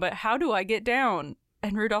home, but how do I get down?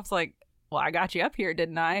 And Rudolph's like, well, I got you up here,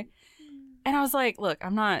 didn't I? And I was like, look, I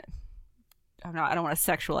don't want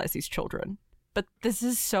to sexualize these children, but this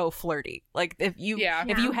is so flirty. Like if you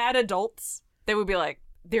had adults, they would be like,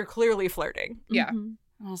 they're clearly flirting. Yeah. And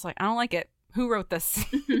I was like, I don't like it. Who wrote this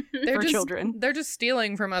They're for just, children? They're just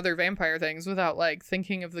stealing from other vampire things without, like,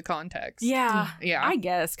 thinking of the context. Yeah. Yeah. I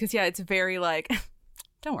guess. Because, it's very like,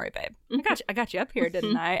 don't worry, babe. I got you up here,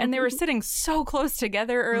 didn't I? And they were sitting so close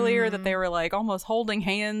together earlier that they were like almost holding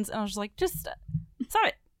hands. And I was just like, just stop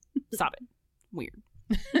it. Stop it. Weird.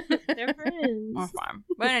 They're friends. Oh, fine.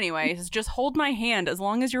 But anyways, just hold my hand. As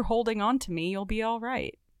long as you're holding on to me, you'll be all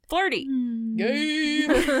right. Flirty. Yay!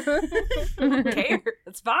 I don't care.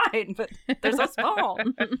 It's fine, but they're so small.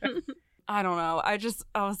 I don't know. I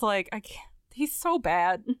was like, I can't. He's so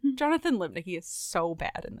bad. Jonathan Lipnicki is so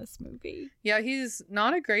bad in this movie. Yeah, he's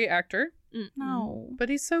not a great actor, No. but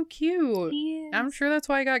he's so cute. He is. I'm sure that's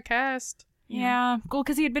why he got cast. Yeah. Cool,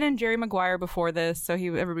 because he had been in Jerry Maguire before this, so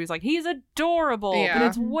everybody's like, he's adorable. Yeah. But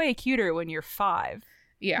it's way cuter when you're 5.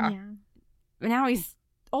 Yeah. But now he's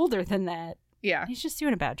older than that. Yeah. He's just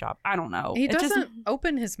doing a bad job. I don't know. He It just- doesn't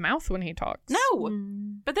open his mouth when he talks. No.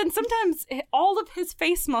 But then sometimes all of his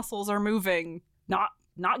face muscles are moving, not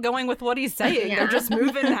going with what he's saying. Yeah. They're just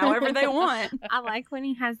moving however they want. I like when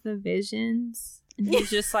he has the visions and he's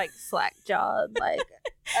just like slack jawed, like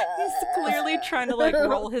He's clearly trying to like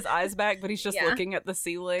roll his eyes back, but he's just looking at the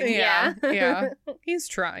ceiling. Yeah. He's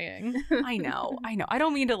trying. I know. I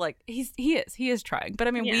don't mean to like. He is trying. But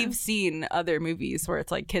I mean, we've seen other movies where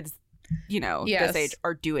it's like kids, this age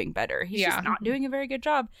are doing better. He's just not doing a very good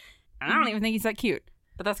job. And I don't even think he's that cute.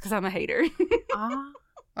 But that's because I'm a hater.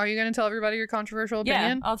 Are you going to tell everybody your controversial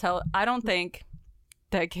opinion? Yeah, I'll tell. I don't think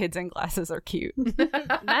that kids in glasses are cute.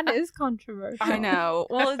 that is controversial. I know.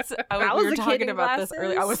 Well, we were talking about this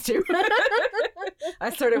earlier. I was too. I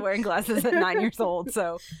started wearing glasses at 9 years old,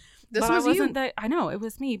 so this was you. I know it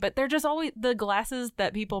was me, but they're just always the glasses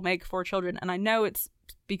that people make for children, and I know it's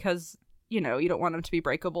because you don't want them to be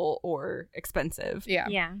breakable or expensive.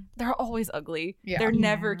 Yeah. They're always ugly. Yeah. They're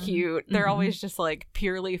never cute. They're always just like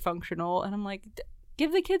purely functional, and I'm like,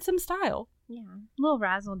 give the kids some style. Yeah. A little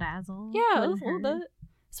razzle dazzle. Yeah, a little bit.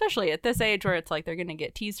 Especially at this age where it's like they're going to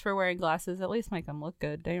get teased for wearing glasses. At least make them look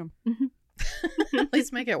good. Damn. At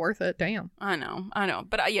least make it worth it. Damn. I know.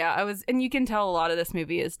 But I was, and you can tell a lot of this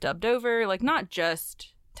movie is dubbed over, like not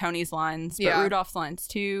just Tony's lines, but Rudolph's lines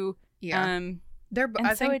too. Yeah.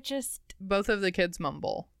 I think it just both of the kids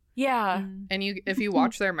mumble. Yeah. And if you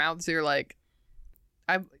watch their mouths, you're like,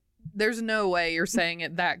 there's no way you're saying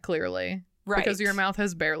it that clearly. Right. Because your mouth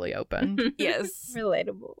has barely opened. Yes.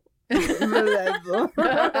 Relatable.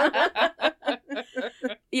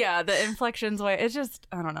 Yeah, the inflections way, it's just,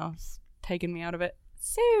 I don't know, it's taking me out of it.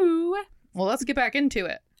 So, well, let's get back into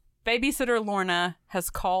it. Babysitter Lorna has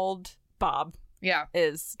called Bob. Yeah.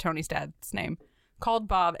 Is Tony's dad's name. Called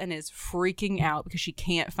Bob and is freaking out because she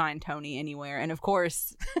can't find Tony anywhere. And of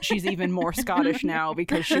course, she's even more Scottish now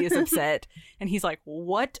because she is upset. And he's like,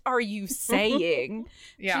 what are you saying?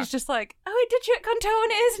 Yeah. She's just like, oh, I did check on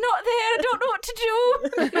Tony. He's not there. I don't know what to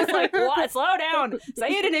do. He's like, what? Slow down. Say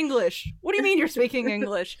it in English. What do you mean you're speaking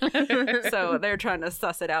English? So they're trying to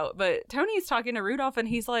suss it out. But Tony's talking to Rudolph and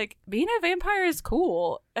he's like, being a vampire is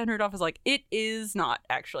cool. And Rudolph is like, it is not,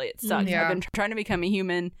 actually. It sucks. Yeah. I've been trying to become a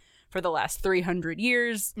human for the last 300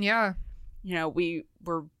 years. Yeah.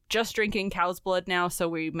 We're just drinking cow's blood now, so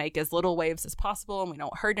we make as little waves as possible and we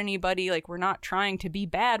don't hurt anybody. Like, we're not trying to be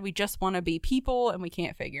bad. We just want to be people and we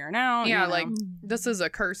can't figure it out. Yeah, like, this is a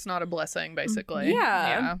curse, not a blessing, basically.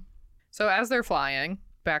 Yeah. So as they're flying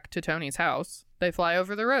back to Tony's house, they fly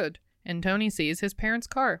over the road and Tony sees his parents'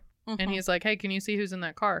 car. And he's like, hey, can you see who's in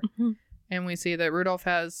that car? And we see that Rudolph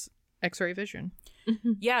has X-ray vision.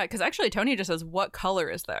 Yeah, because actually Tony just says, what color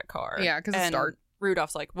is that car? Yeah, because it's dark.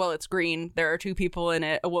 Rudolph's like, well, it's green. There are two people in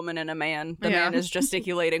it, a woman and a man. The man is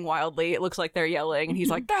gesticulating wildly. It looks like they're yelling. And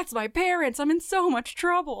he's like, that's my parents. I'm in so much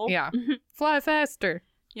trouble. Yeah. Fly faster.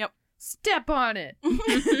 Yep. Step on it.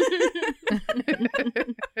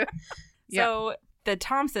 So the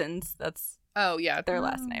Thompsons, that's their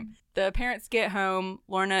last name. The parents get home.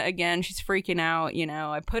 Lorna, again, she's freaking out.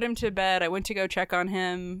 I put him to bed. I went to go check on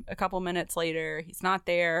him a couple minutes later. He's not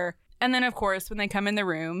there. And then, of course, when they come in the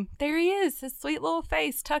room, there he is, his sweet little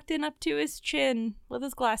face tucked in up to his chin with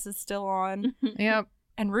his glasses still on. Yep.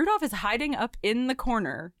 And Rudolph is hiding up in the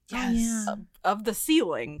corner of the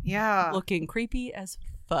ceiling. Yeah. Looking creepy as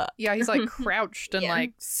fuck. Yeah, he's like crouched and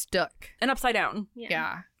like stuck. And upside down.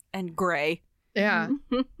 Yeah. And gray. Yeah.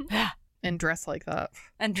 And dressed like that.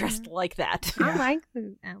 And dressed like that. I like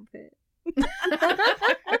the outfit.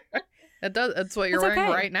 It does. That's what you're wearing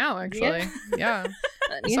right now, actually. Yeah.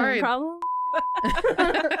 You Sorry. have a problem?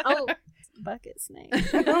 Oh, bucket snake.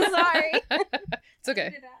 I'm sorry. It's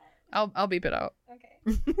okay. I'll beep it out.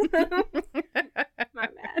 Okay. My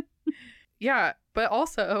bad. Yeah, but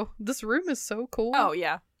also this room is so cool. Oh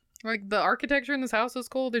yeah. Like the architecture in this house is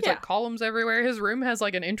cool. There's like columns everywhere. His room has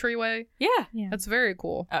like an entryway. Yeah. That's very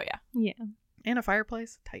cool. Oh yeah. Yeah. And a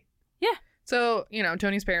fireplace. Tight. Yeah. So,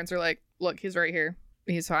 Tony's parents are like, look, he's right here.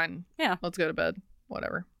 He's fine. Yeah. Let's go to bed.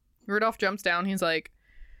 Whatever. Rudolph jumps down. He's like,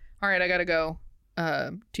 all right, I gotta go.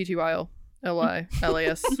 TTYLLILAS.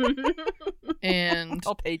 And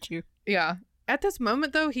I'll page you. Yeah. At this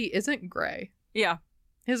moment, though, he isn't gray. Yeah.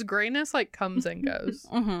 His grayness, like, comes and goes.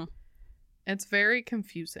 It's very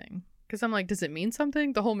confusing. Because I'm like, does it mean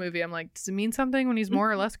something? The whole movie, I'm like, does it mean something when he's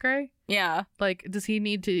more or less gray? Yeah. Like, does he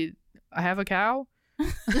need to have a cow?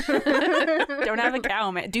 Don't have a cow,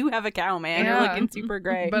 man. Do have a cow, man. Yeah. You're looking super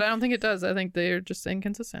gray. But I don't think it does. I think they're just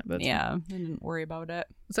inconsistent. But yeah, I didn't worry about it.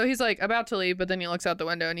 So he's like about to leave, but then he looks out the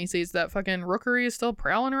window and he sees that fucking rookery is still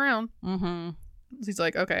prowling around. So he's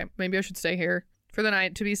like, okay, maybe I should stay here for the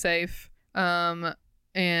night to be safe. And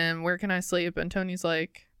where can I sleep? And Tony's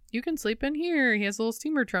like, you can sleep in here. He has a little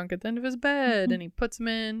steamer trunk at the end of his bed, and he puts him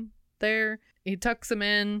in there. He tucks him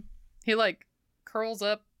in. He like curls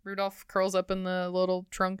up. Rudolph curls up in the little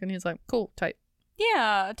trunk, and he's like, cool, tight.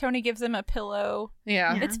 Yeah, Tony gives him a pillow.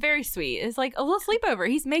 Yeah. It's very sweet. It's like a little sleepover.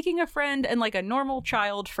 He's making a friend and like a normal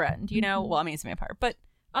child friend, you know? Well, I mean, he's a vampire, but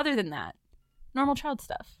other than that, normal child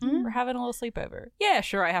stuff. We're having a little sleepover. Yeah,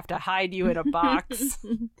 sure, I have to hide you in a box,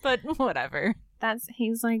 but whatever. That's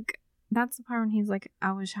the part when he's like,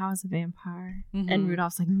 I wish I was a vampire. Mhm. And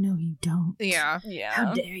Rudolph's like, no, you don't. Yeah.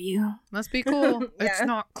 How dare you? Must be cool. It's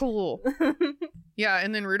not cool. Yeah,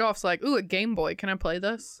 and then Rudolph's like, ooh, a Game Boy. Can I play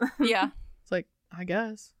this? Yeah. It's like, I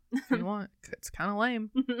guess. If you want. It's kind of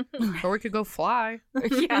lame. Or we could go fly.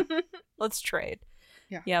 Yeah. Let's trade.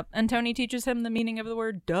 Yeah. Yep. And Tony teaches him the meaning of the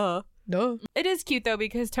word duh. Duh. It is cute though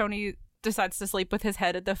because Tony decides to sleep with his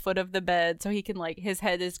head at the foot of the bed so he can like his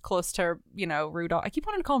head is close to, you know, Rudolph. I keep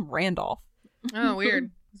wanting to call him Randolph. Oh,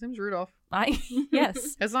 weird. His name's Rudolph.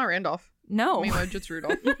 Yes. It's not Randolph. No. I mean, it's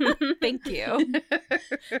Rudolph. Thank you.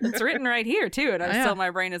 It's written right here too, and still my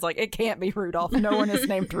brain is like, it can't be Rudolph. No one is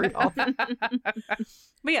named Rudolph.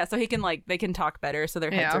 But yeah, so he can like they can talk better, so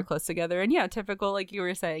their heads are close together. And yeah, typical like you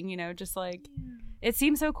were saying, you know, just like it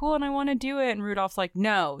seems so cool and I want to do it. And Rudolph's like,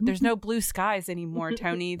 no, there's no blue skies anymore,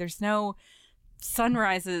 Tony. There's no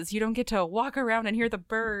sunrises. You don't get to walk around and hear the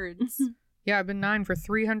birds. Yeah, I've been 9 for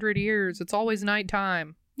 300 years. It's always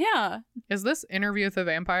nighttime. Yeah. Is this Interview with a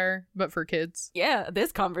Vampire, but for kids? Yeah,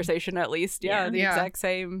 this conversation at least. Yeah, the exact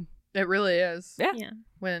same. It really is. Yeah.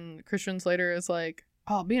 When Christian Slater is like,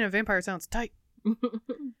 oh, being a vampire sounds tight.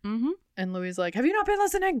 Mm-hmm. And Louis like, have you not been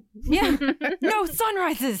listening? Yeah. No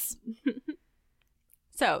sunrises.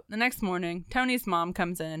 So the next morning, Tony's mom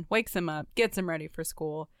comes in, wakes him up, gets him ready for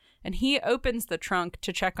school, and he opens the trunk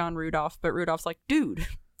to check on Rudolph, but Rudolph's like, dude,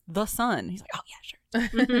 the sun. He's like, oh, yeah,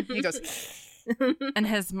 sure. He goes, and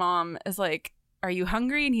his mom is like, are you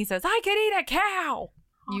hungry? And he says, I could eat a cow.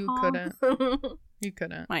 you couldn't. You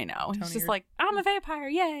couldn't. I know. Tony, He's just you're- like, I'm a vampire.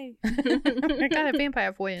 Yay. I got a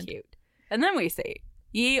vampire friend. Cute. And then we see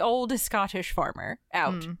ye old Scottish farmer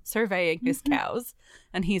out surveying his cows.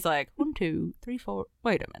 And he's like, 1, 2, 3, 4.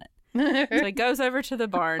 Wait a minute. So he goes over to the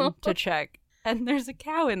barn to check. And there's a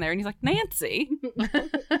cow in there. And he's like, Nancy.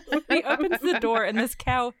 He opens the door and this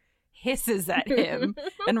cow hisses at him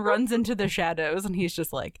and runs into the shadows. And he's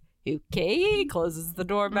just like, okay. Closes the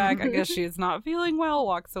door back. I guess she's not feeling well.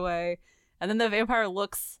 Walks away. And then the vampire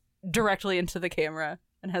looks directly into the camera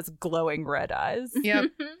and has glowing red eyes. Yep.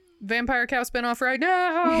 Vampire cow spinoff right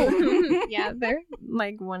now. Yeah, they're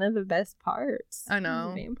like one of the best parts. I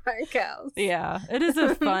know. Vampire cows. Yeah. It is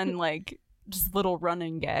a fun, like, just little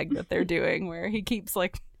running gag that they're doing where he keeps,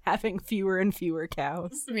 like, having fewer and fewer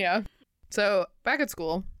cows. Yeah. So back at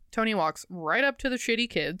school, Tony walks right up to the shitty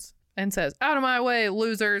kids and says, out of my way,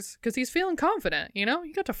 losers. Because he's feeling confident, you know?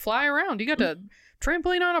 You got to fly around. You got to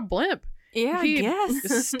trampoline on a blimp. Yeah, He I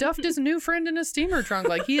guess. stuffed his new friend in a steamer trunk.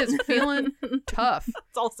 Like, he is feeling tough.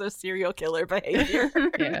 It's also serial killer behavior.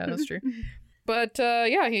 Yeah, that's true. But,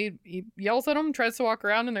 yeah, he yells at them, tries to walk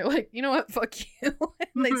around, and they're like, you know what? Fuck you.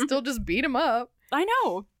 And they still just beat him up. I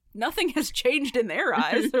know. Nothing has changed in their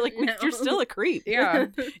eyes. They're like, No. you're still a creep. Yeah.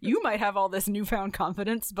 You might have all this newfound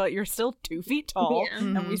confidence, but you're still 2 feet tall, Yeah.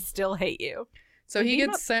 and we still hate you. So he beat him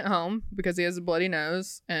gets sent home because he has a bloody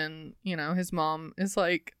nose, and, you know, his mom is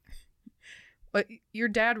like, but your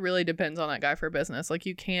dad really depends on that guy for business. Like,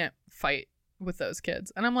 you can't fight with those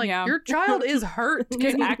kids. And I'm like, Yeah. your child is hurt. He's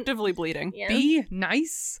Can you actively bleeding. Yeah. be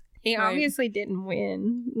nice? He Right. obviously didn't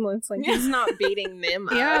win. Looks like he's not beating them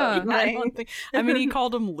up. Yeah. I mean, he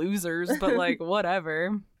called them losers, but like,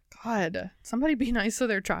 whatever. God, somebody be nice to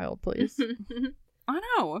their child, please. I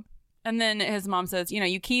know. And then his mom says, you know,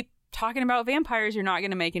 you keep talking about vampires, you're not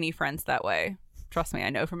going to make any friends that way. Trust me, I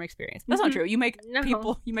know from experience. That's not true. You make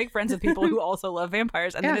you make friends with people who also love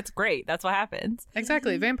vampires, and then it's great. That's what happens.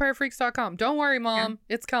 Exactly. Vampirefreaks.com. Don't worry, Mom.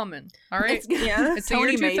 It's coming. All right. Yeah. It's the year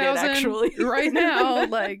Tony made it, 2000 actually. right now.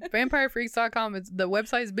 Like, vampirefreaks.com. The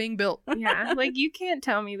website is being built. Yeah, like you can't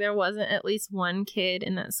tell me there wasn't at least one kid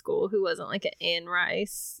in that school who wasn't like an Anne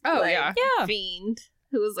Rice. Oh, like, yeah. Yeah. fiend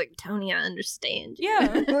who was like, Tony, I understand you.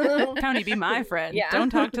 Yeah. Tony, be my friend. Yeah. Don't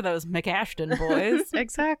talk to those McAshton boys.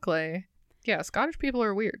 Exactly. Yeah, Scottish people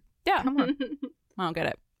are weird. Yeah. Come on. I don't get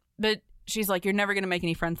it. But she's like, you're never going to make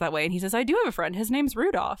any friends that way. And he says, I do have a friend. His name's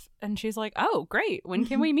Rudolph. And she's like, oh, great. When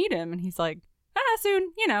can we meet him? And he's like,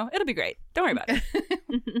 soon. You know, it'll be great. Don't worry about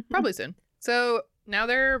it. Probably soon. So now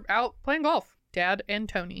they're out playing golf, Dad and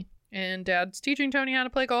Tony. And Dad's teaching Tony how to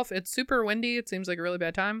play golf. It's super windy. It seems like a really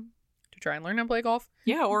bad time to try and learn how to play golf.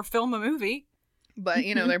 Yeah, or film a movie. But,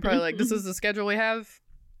 you know, they're probably like, this is the schedule we have.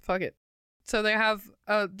 Fuck it. So they have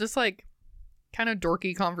this, like, kind of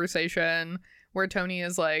dorky conversation where Tony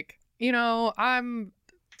is like, you know, I'm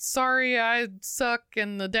sorry, I suck.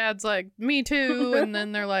 And the dad's like, me too. And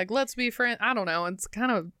then they're like, let's be friends. I don't know. It's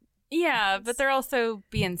kind of. Yeah, but they're also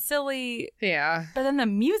being silly. Yeah. But then the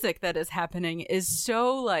music that is happening is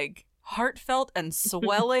so like heartfelt and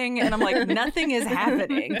swelling. And I'm like, nothing is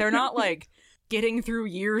happening. They're not like getting through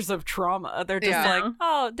years of trauma. They're just like,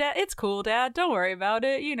 oh, Dad, it's cool, Dad. Don't worry about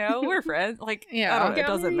it. You know, we're friends. Like, I don't know, it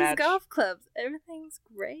doesn't match. Golf clubs. Everything's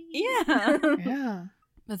great. Yeah. Yeah.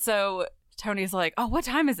 And so Tony's like, oh, what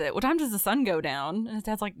time is it? What time does the sun go down? And his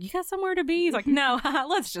dad's like, you got somewhere to be? He's like, no,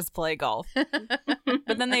 let's just play golf.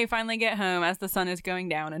 But then they finally get home as the sun is going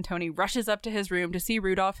down, and Tony rushes up to his room to see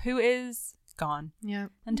Rudolph, who is gone. Yeah.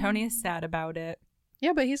 And Tony is sad about it.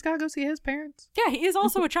 Yeah, but he's got to go see his parents. Yeah, he is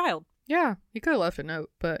also a child. Yeah, he could have left a note,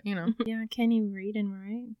 but, you know. Yeah, can he read and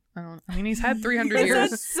write? I mean, he's had 300 He's years.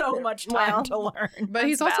 had so much time to learn. But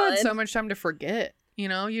he's That's also had valid. so much time to forget. You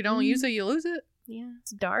know, you don't use it, you lose it. Yeah,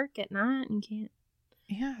 it's dark at night and can't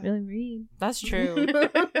Yeah. really read. That's true.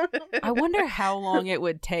 I wonder how long it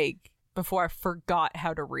would take before I forgot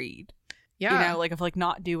how to read. Yeah. You know, like if like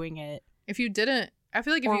not doing it. If you didn't, I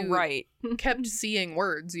feel like if Or you right. kept seeing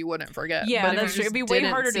words, you wouldn't forget. Yeah, But if that's you true. It'd be just way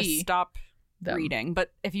didn't harder to see stop them. reading.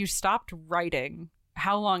 But if you stopped writing,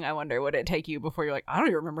 how long, I wonder, would it take you before you're like, I don't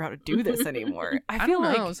even remember how to do this anymore? I feel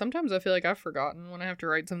don't know. like, Sometimes I feel like I've forgotten when I have to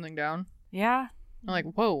write something down. yeah, I'm like,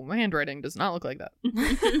 whoa, my handwriting does not look like that.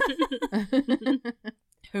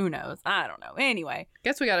 who knows? I don't know. Anyway,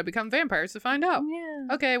 Guess we got to become vampires to find out.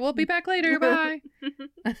 Yeah. Okay, we'll be back later. Bye.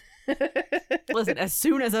 listen, as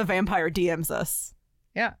soon as a vampire DMs us,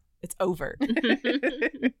 Yeah. it's over.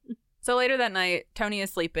 So later that night, Tony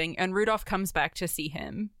is sleeping and Rudolph comes back to see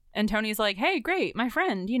him. And Tony's like, hey, great, my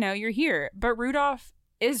friend, you know, you're here. But Rudolph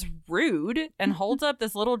is rude and holds up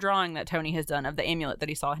this little drawing that Tony has done of the amulet that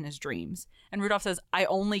he saw in his dreams. And Rudolph says, I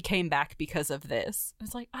only came back because of this.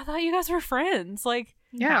 It's like, I thought you guys were friends. Like,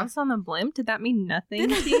 Yeah. House on the blimp? Did that mean nothing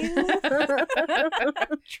to you?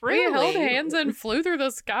 truly. We held hands and flew through the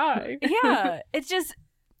sky. Yeah, it's just,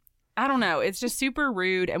 I don't know. It's just super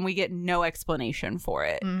rude and we get no explanation for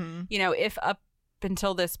it. Mhm. You know, if up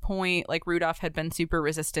until this point, like Rudolph had been super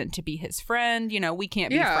resistant to be his friend, you know, we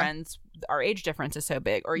can't be Yeah. friends. Our age difference is so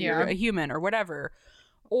big, or you're Yeah. a human or whatever.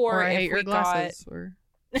 Or I if hate your we glasses. Or...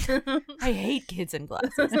 I hate kids in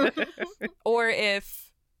glasses. Or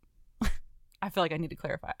if, I feel like I need to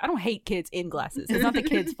clarify. I don't hate kids in glasses. It's not the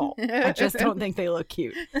kids' fault. I just don't think they look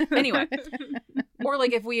cute. Anyway. Or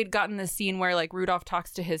like if we had gotten this scene where like Rudolph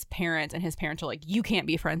talks to his parents and his parents are like, you can't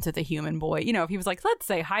be friends with a human boy. You know, if he was like, let's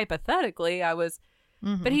say hypothetically I was,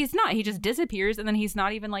 but he's not. He just disappears and then he's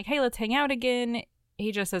not even like, hey, let's hang out again.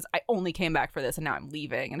 He just says, I only came back for this and now I'm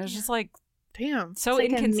leaving. And it's just like Damn. so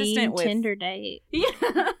It's like inconsistent a mean with Tinder date. Yeah.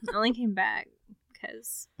 I only came back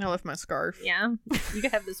because, I left my scarf. yeah, you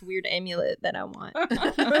could have this weird amulet that I want.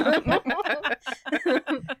 I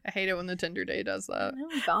hate it when the Tinder day does that.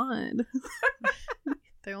 Oh, God.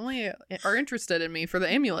 They only are interested in me for the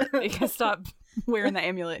amulet. You can stop wearing the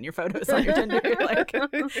amulet in your photos on your Tinder. Like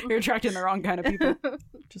you're attracting the wrong kind of people.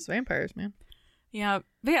 Just vampires, man. Yeah,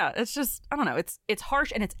 but yeah, it's just I don't know. It's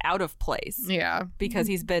harsh and it's out of place Yeah. because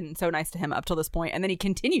he's been so nice to him up till this point, and then he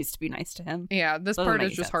continues to be nice to him. Yeah, this Doesn't part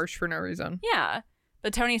make is just sense. harsh for no reason. Yeah,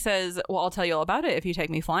 but Tony says, "Well, I'll tell you all about it if you take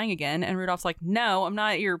me flying again." And Rudolph's like, "No, I'm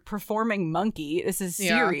not your performing monkey. This is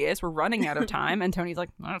Yeah. serious. We're running out of time." And Tony's like,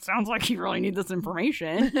 well, "It sounds like you really need this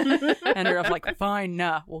information." And Rudolph's like, "Fine,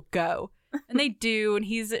 nah, we'll go." And they do, and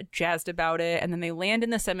he's jazzed about it. And then they land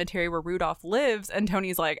in the cemetery where Rudolph lives. And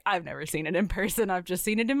Tony's like, I've never seen it in person. I've just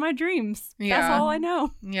seen it in my dreams. That's Yeah. all I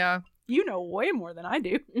know. Yeah. You know way more than I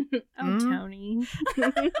do. Oh, Tony.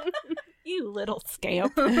 You little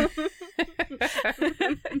scamp.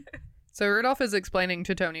 So Rudolph is explaining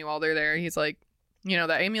to Tony while they're there. He's like, you know,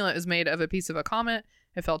 the amulet is made of a piece of a comet.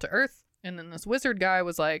 It fell to Earth. And then this wizard guy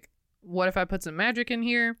was like, what if I put some magic in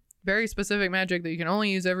here? Very specific magic that you can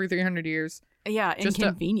only use every 300 years. Yeah, Just a-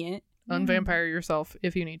 inconvenient. Unvampire yourself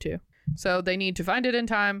if you need to. So they need to find it in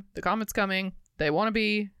time. The comet's coming. They want to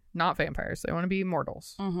be not vampires. They want to be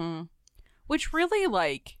mortals. Mm-hmm. Which really,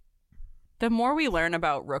 like, the more we learn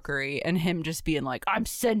about Rookery and him just being like, I'm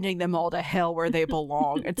sending them all to hell where they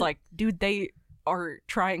belong. It's like, dude, they are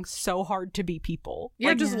trying so hard to be people. Yeah,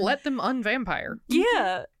 Like, just let them unvampire.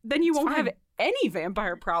 yeah. Then you It's won't fine. have any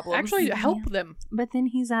vampire problems. Actually, help them. But then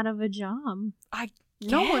he's out of a job.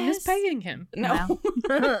 No one is Yes. paying him. No.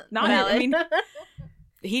 Not I mean,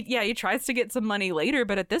 he tries to get some money later,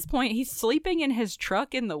 but at this point he's sleeping in his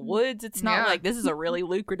truck in the woods. It's not Yeah. like this is a really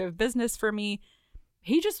lucrative business for me.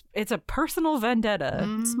 It's a personal vendetta.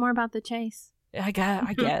 It's more about the chase. I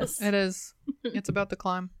guess. It is. It's about the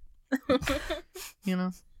climb. You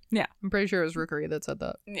know? Yeah. I'm pretty sure it was Rookery that said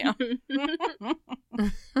that. Yeah.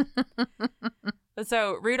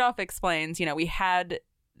 So Rudolph explains, we had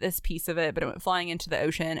this piece of it, but it went flying into the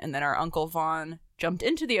ocean, and then our Uncle Vaughn jumped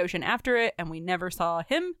into the ocean after it, and we never saw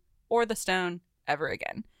him or the stone ever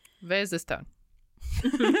again. Where's the stone?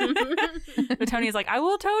 But Tony's like, I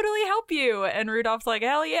will totally help you. And Rudolph's like,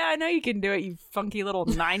 hell yeah, I know you can do it, you funky little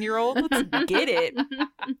 9-year-old. Let's get it.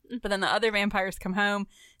 But then the other vampires come home,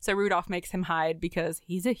 so Rudolph makes him hide because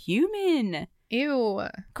he's a human. Ew.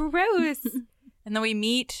 Gross. And then we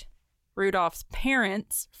meet Rudolph's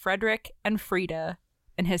parents, Frederick and Frida,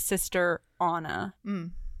 and his sister, Anna.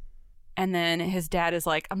 And then his dad is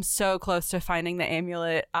like, I'm so close to finding the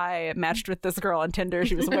amulet. I matched with this girl on Tinder.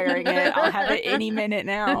 She was wearing it. I'll have it any minute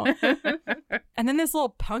now. And then this little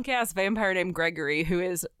punk-ass vampire named Gregory, who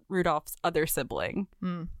is Rudolph's other sibling,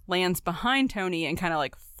 lands behind Tony and kind of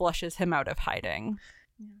like flushes him out of hiding.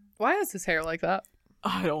 Why is his hair like that?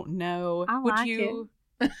 I don't know. I Would like you?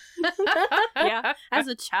 Yeah. As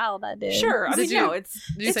a child, I did. Sure. I mean, Did you It's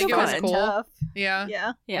think it was fun. cool? Tough. Yeah.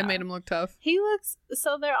 Yeah. Yeah. It made him look tough. He looks,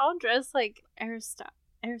 so they're all dressed like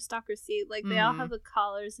aristocracy. Like they all have the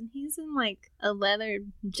collars, and he's in like a leather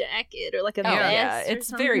jacket or like a vest. yeah. or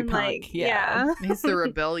It's very something, punk, like, yeah. He's the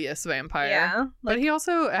rebellious vampire. Yeah. But he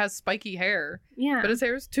also has spiky hair. Yeah. But his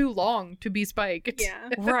hair is too long to be spiked. Yeah.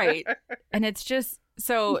 Right. And it's just,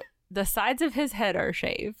 so the sides of his head are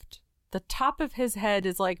shaved. The top of his head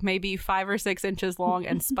is like maybe 5 or 6 inches long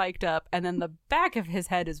and spiked up. And then the back of his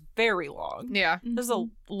head is very long. Yeah. There's a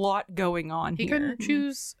lot going on He here. couldn't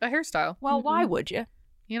choose a hairstyle. Well, why would you?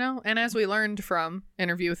 You know, and as we learned from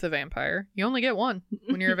Interview with the Vampire, you only get one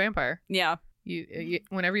when you're a vampire. Yeah. You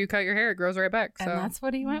whenever you cut your hair, it grows right back. So And that's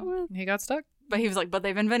what he went with. he got stuck. But he was like, but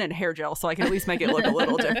they've invented hair gel, so I can at least make it look a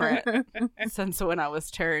little different since when I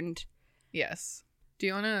was turned. Yes. Do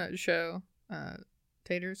you want to show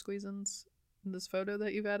Tater Squeezins this photo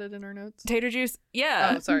that you've added in our notes? Tater juice?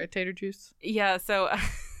 Yeah. Oh, sorry, Tater Juice. Yeah, so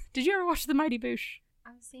did you ever watch The Mighty Boosh?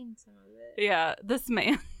 I've seen some of it. Yeah, this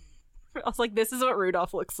man. I was like, this is what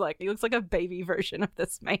Rudolph looks like. He looks like a baby version of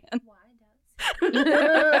this man. Why does?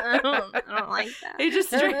 I don't like that. He just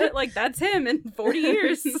straight like, that's him in 40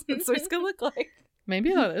 years. That's what he's gonna look like.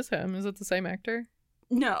 Maybe that is him. Is it the same actor?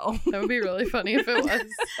 No. That would be really funny if it was.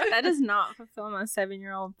 That does not fulfill my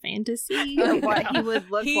 7-year-old fantasy of what he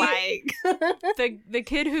would look like. The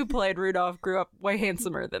kid who played Rudolph grew up way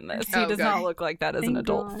handsomer than this. He Oh, does good. not look like that as an Thank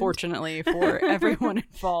adult, God. fortunately, for everyone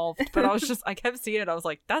involved. But I kept seeing it. I was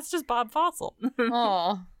like, that's just Bob Fossil.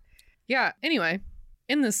 Aw. Yeah, anyway,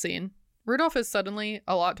 in this scene, Rudolph is suddenly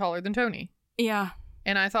a lot taller than Tony. Yeah.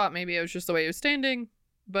 And I thought maybe it was just the way he was standing,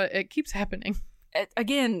 but it keeps happening.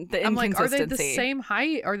 Again, the I'm like, inconsistency. are they the same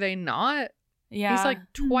height? Are they not? Yeah. He's like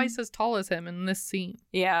twice as tall as him in this scene.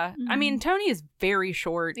 Yeah. I mean, Tony is very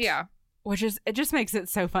short. Yeah. It just makes it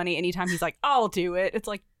so funny anytime he's like, I'll do it. It's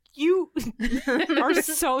like, you are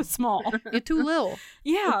so small. You're too little.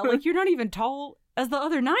 Yeah. Like, you're not even tall as the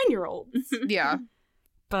other 9-year-olds. Yeah.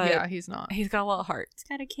 But Yeah, he's not. he's got a lot of heart. He's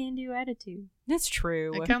got a can-do attitude. That's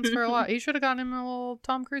true. It counts for a lot. He should have gotten him a little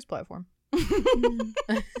Tom Cruise platform.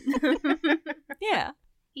 Yeah.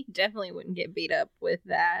 He definitely wouldn't get beat up with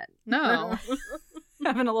that. No.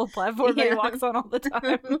 Having a little platform that he Yeah. walks on all the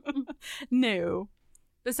time. No.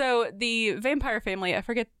 So the vampire family, I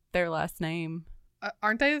forget their last name.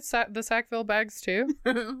 Aren't they the Sackville Bags too?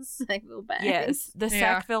 Sackville bags. Yes, the Yeah.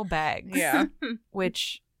 Sackville Bags. Yeah.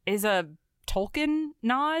 Which is a Tolkien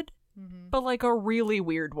nod, but like a really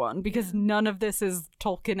weird one because none of this is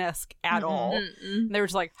Tolkien-esque at all. Mm-mm. They were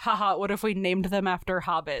just like, haha, what if we named them after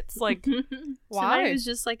hobbits? Like, Why? Somebody was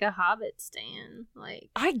just like a Hobbit stan. Like,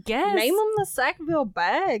 I guess. name them the Sackville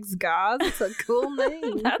Bags, guys. It's a cool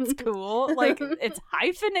name. That's cool. Like, it's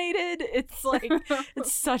hyphenated. It's like,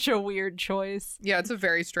 it's such a weird choice. Yeah, it's a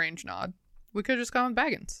very strange nod. We could have just gone with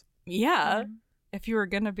Baggins. Yeah. If you were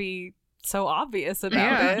going to be so obvious about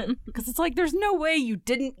Yeah. it. Because it's like, there's no way you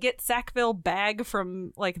didn't get Sackville Bag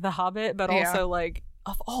from, like, The Hobbit, but Yeah. also, like,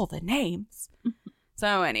 of all the names.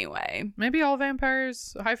 So, anyway, Maybe all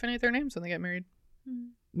vampires hyphenate their names when they get married.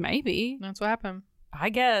 maybe. That's what happened. I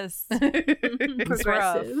guess.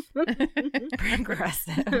 Progressive.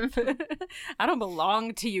 Progressive. I don't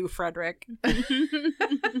belong to you, Frederick.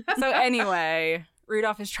 So anyway,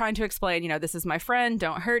 Rudolph is trying to explain, this is my friend.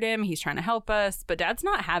 Don't hurt him. He's trying to help us. But Dad's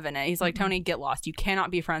not having it. He's like, Tony, get lost. You cannot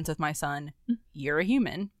be friends with my son. You're a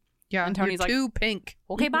human. Yeah, And Tony's you're like, too pink.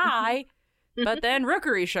 Okay, bye. But then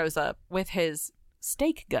Rookery shows up with his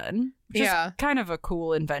steak gun. Which is kind of a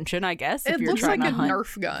cool invention, I guess. If It you're looks trying like to a hunt.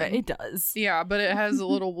 Nerf gun. It does. Yeah, but it has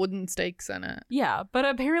little wooden stakes in it. Yeah, but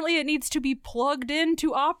apparently it needs to be plugged in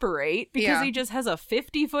to operate because he just has a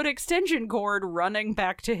 50-foot extension cord running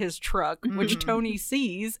back to his truck, which Tony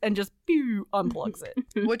sees and just unplugs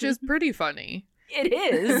it. Which is pretty funny. It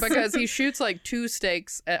is. Because he shoots like 2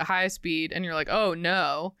 stakes at high speed and you're like, oh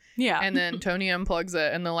no. Yeah. And then Tony unplugs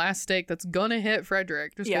it and the last stake that's gonna hit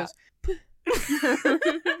Frederick just goes...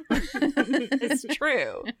 It's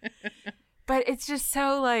true. But it's just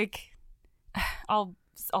so like I'll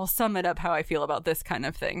sum it up how I feel about this kind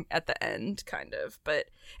of thing at the end, kind of. But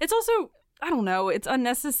it's also, I don't know, it's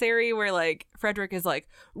unnecessary where like Frederick is like,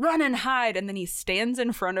 run and hide, and then he stands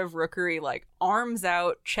in front of Rookery like arms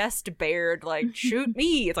out, chest bared, like shoot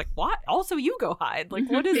me. It's like, what? Also you go hide. Like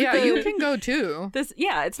what is you can go too. This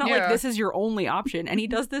it's not like this is your only option. And he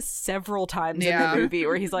does this several times in the movie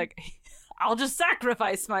where he's like, I'll just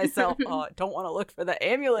sacrifice myself. Oh, I don't want to look for the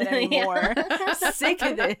amulet anymore. I'm sick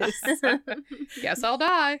of this. Guess I'll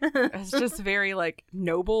die. It's just very like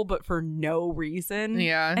noble, but for no reason.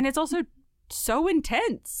 Yeah. And it's also so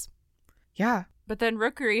intense. Yeah. But then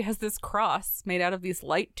Rookery has this cross made out of these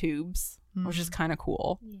light tubes, which is kind of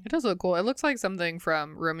cool. It does look cool. It looks like something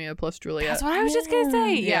from Romeo plus Juliet. That's what I was just going to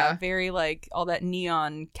say. Yeah. Very like all that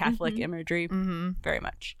neon Catholic imagery. Very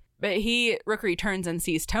much. But Rookery turns and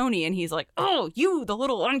sees Tony, and he's like, oh, you, the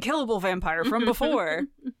little unkillable vampire from before.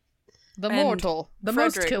 The And mortal. The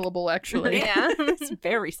Frederick. most killable, actually. Yeah. It's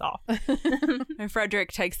very soft. And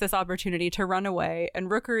Frederick takes this opportunity to run away,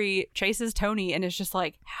 and Rookery chases Tony and is just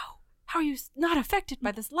like, how are you not affected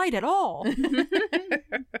by this light at all?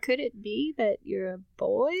 Could it be that you're a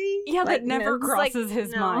boy? Yeah, Like, that never it's crosses like,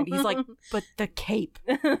 his no. mind. He's like, but the cape,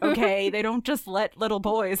 okay? They don't just let little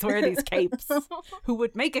boys wear these capes. Who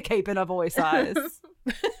would make a cape in a boy size?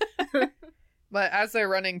 But as they're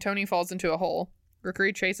running, Tony falls into a hole.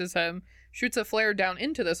 Rookery chases him, shoots a flare down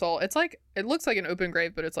into this hole. It looks like an open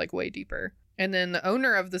grave, but it's like way deeper. And then the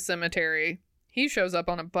owner of the cemetery, he shows up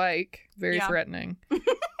on a bike, very threatening.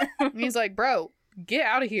 And he's like, bro, get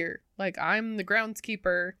out of here. Like, I'm the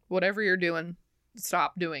groundskeeper. Whatever you're doing,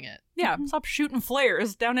 stop doing it. Yeah, stop shooting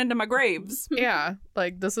flares down into my graves. Yeah,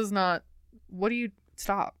 like, this is not... What do you...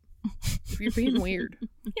 Stop. You're being weird.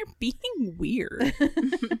 You're being weird.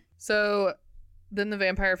 So... Then the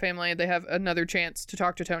vampire family, they have another chance to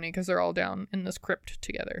talk to Tony because they're all down in this crypt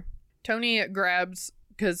together. Tony grabs,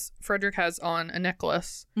 because Frederick has on a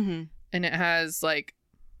necklace, and it has, like,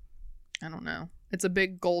 I don't know. It's a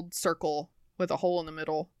big gold circle with a hole in the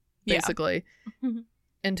middle, basically. Yeah.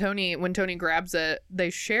 And when Tony grabs it, they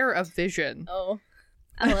share a vision. Oh,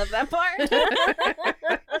 I love that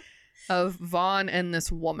part. Of Vaughn and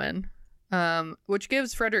this woman. Which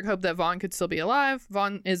gives Frederick hope that Vaughn could still be alive.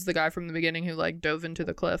 Vaughn is the guy from the beginning who like dove into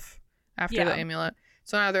the cliff after the amulet.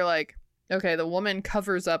 So now they're like, okay, the woman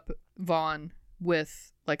covers up Vaughn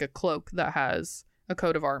with like a cloak that has a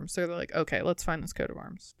coat of arms. So they're like, okay, let's find this coat of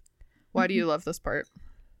arms. Why do you love this part?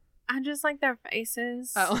 I just like their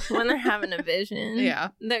faces Oh. when they're having a vision.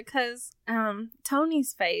 Yeah. Because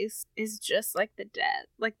Tony's face is just like the dead.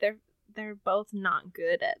 Like they're both not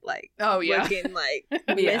good at like looking like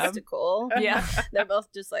mystical. Yeah. They're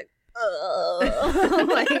both just like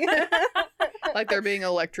like, like they're being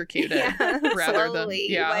electrocuted rather slowly,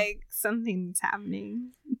 than like something's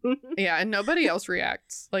happening. Yeah, and nobody else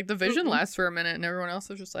reacts. Like the vision lasts for a minute and everyone else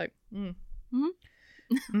is just like so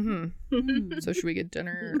should we get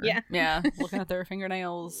dinner or... Yeah, looking at their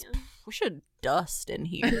fingernails. We should dust in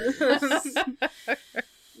here.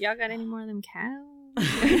 Y'all got any more of them cows?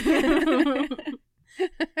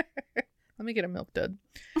 Let me get a milk dud.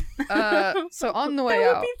 So on the way That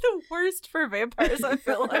would out, be the worst for vampires, I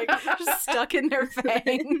feel like. Just stuck in their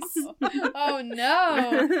fangs. oh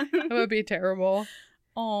no, that would be terrible.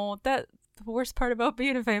 Oh, the worst part about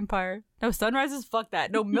being a vampire. No sunrises, fuck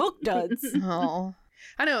that. No milk duds. Oh,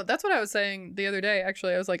 I know. That's what I was saying the other day.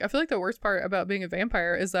 Actually, I was like, I feel like the worst part about being a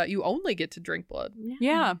vampire is that you only get to drink blood.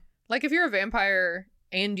 Yeah. Like if you're a vampire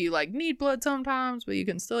and you like need blood sometimes, but you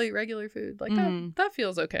can still eat regular food, like that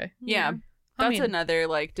feels okay. Yeah. That's another,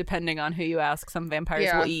 like, depending on who you ask, some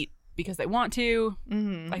vampires will eat because they want to.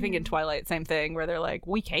 I think in Twilight, same thing, where they're like,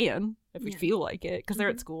 we can if we feel like it, because they're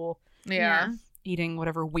at school. Yeah. Eating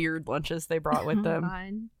whatever weird lunches they brought with them.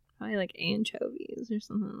 God. Probably like anchovies or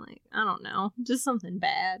something like, I don't know, just something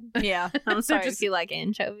bad. Yeah. I'm sorry if you like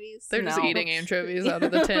anchovies. They're just eating anchovies out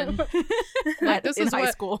of the tin. Like, this in is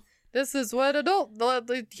high school. This is what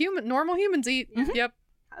normal humans eat. Yep.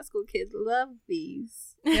 High school kids love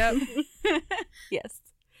these. Yep. Yes.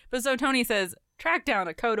 But so Tony says, track down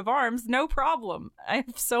a coat of arms, no problem. I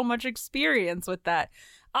have so much experience with that.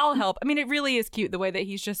 I'll help. I mean, it really is cute the way that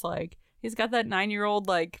he's just like, he's got that 9-year-old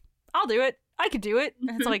like, I'll do it. I could do it.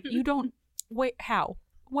 And it's like, you don't, wait, how?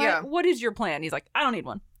 What? Yeah. What is your plan? He's like, I don't need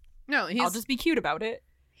one. No, I'll just be cute about it.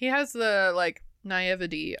 He has the like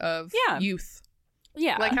naivety of youth.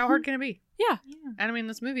 Yeah. Like, how hard can it be? Yeah. And I mean,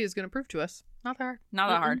 this movie is going to prove to us, not that hard. Not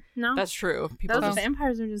that hard. No. That's true. Those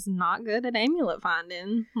vampires are just not good at amulet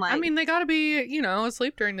finding. Like, I mean, they got to be, you know,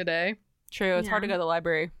 asleep during the day. True. It's hard to go to the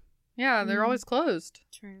library. Yeah, they're always closed.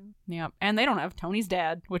 True. Yeah. And they don't have Tony's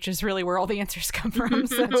dad, which is really where all the answers come from.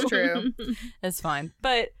 So That's true. It's fine.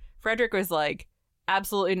 But Frederick was like,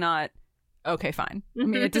 absolutely not. Okay, fine. I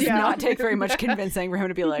mean, it does not take very much convincing for him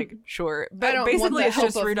to be like, sure. But basically, it's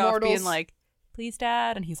just Rudolph being like, please,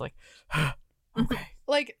 Dad. And he's like, okay.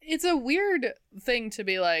 Like, it's a weird thing to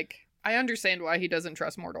be like, I understand why he doesn't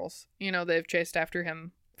trust mortals. You know, they've chased after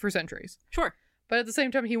him for centuries. Sure. But at the same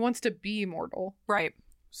time, he wants to be mortal. Right.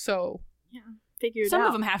 So. Yeah. Figure it out. Some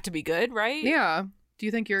of them have to be good, right? Yeah. Do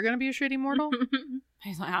you think you're going to be a shitty mortal?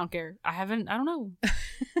 He's like, I don't care. I don't know.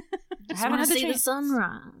 I haven't had to see the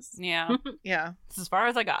sunrise. Yeah. Yeah. It's as far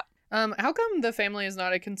as I got. How come the family is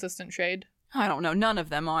not a consistent shade? I don't know. None of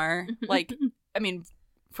them are. Like, I mean,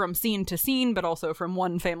 from scene to scene, but also from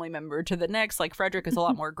one family member to the next. Like, Frederick is a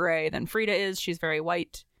lot more gray than Frida is. She's very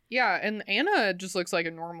white. Yeah, and Anna just looks like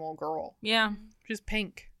a normal girl. Yeah. She's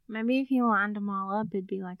pink. Maybe if you lined them all up, it'd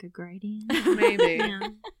be like a gradient. Maybe.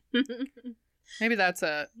 Yeah. Maybe that's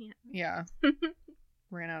it. Yeah.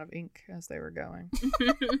 Ran out of ink as they were going.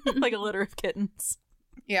 Like a litter of kittens.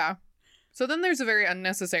 Yeah. So then there's a very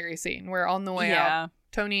unnecessary scene where on the way out,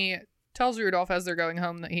 Tony tells Rudolph as they're going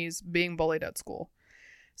home that he's being bullied at school.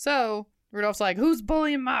 So Rudolph's like, who's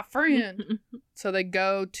bullying my friend? So they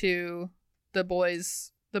go to the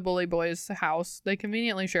bully boys' house. They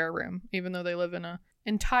conveniently share a room, even though they live in a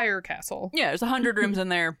entire castle. Yeah, there's 100 rooms in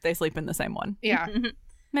there. They sleep in the same one. Yeah.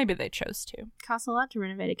 Maybe they chose to. Costs a lot to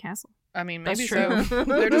renovate a castle. I mean, maybe That's true. so.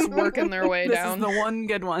 They're just working their way This down. is the one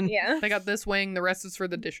good one. Yeah. They got this wing, the rest is for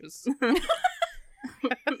the dishes.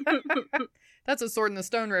 That's a Sword in the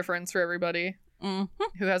Stone reference for everybody who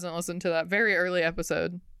hasn't listened to that very early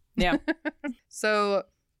episode. Yeah. So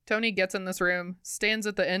Tony gets in this room, stands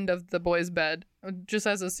at the end of the boy's bed, just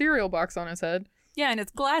has a cereal box on his head. Yeah, and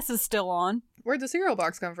its glass is still on. Where'd the cereal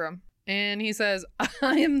box come from? And he says,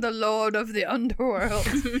 I am the Lord of the Underworld.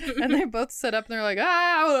 And they both sit up and they're like,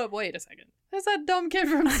 wait a second. That's that dumb kid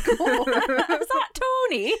from school. Is that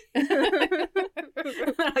Tony?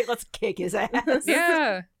 Like, let's kick his ass.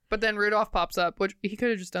 Yeah. But then Rudolph pops up, which he could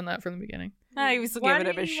have just done that from the beginning. He was giving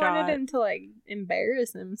him a shot. Wanted him to like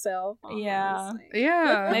embarrass himself. Yeah.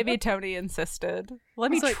 Yeah. Maybe Tony insisted.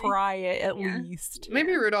 Let me It's like- try it at least.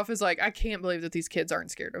 Maybe Rudolph is like, I can't believe that these kids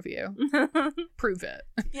aren't scared of you. Prove it.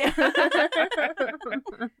 Yeah.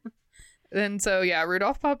 And so, yeah,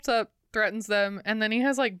 Rudolph pops up, threatens them, and then he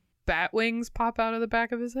has like bat wings pop out of the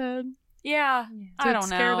back of his head. Yeah. I To don't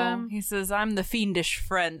scare know. them. He says, I'm the fiendish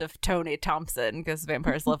friend of Tony Thompson, because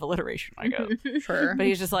vampires love alliteration, I guess. Sure. But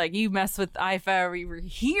he's just like, you mess with, if I ever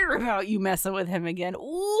hear about you messing with him again,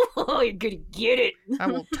 ooh, you're gonna get it. I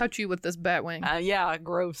will touch you with this bat wing. Yeah,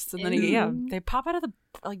 gross. And then they pop out of the,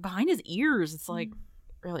 like, behind his ears. It's like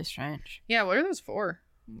really strange. Yeah, what are those for?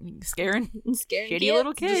 Scaring Scaring shitty kids.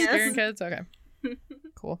 little kids. Yes. Scaring kids? Okay.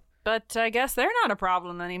 Cool. But I guess they're not a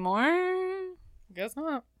problem anymore. Guess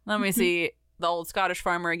not. Let me see. The old Scottish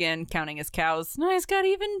farmer again, counting his cows. No, he's got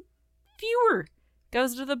even fewer.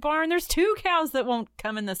 Goes to the barn. There's 2 cows that won't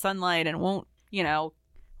come in the sunlight and won't,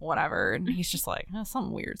 whatever. And he's just like,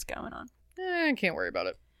 something weird's going on. I can't worry about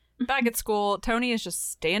it. Back at school, Tony is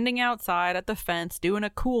just standing outside at the fence doing a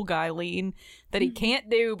cool guy lean that he can't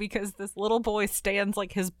do because this little boy stands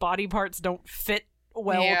like his body parts don't fit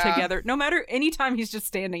well together. No matter, anytime he's just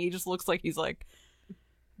standing, he just looks like he's like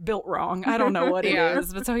built wrong. I don't know what it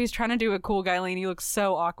is. But so he's trying to do a cool guy lean. He looks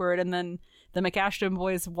so awkward. And then the McAshton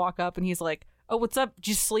boys walk up and he's like, oh, what's up? Did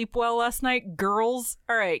you sleep well last night, girls?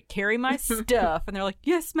 All right, carry my stuff. And they're like,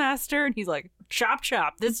 yes, master. And he's like, chop,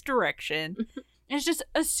 chop, this direction. And it's just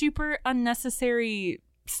a super unnecessary,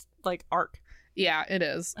 like, arc. Yeah, it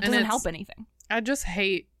is. It doesn't help anything. I just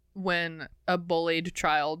hate when a bullied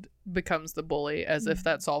child becomes the bully as if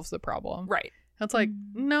that solves the problem. Right. It's like,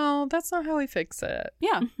 no, that's not how we fix it.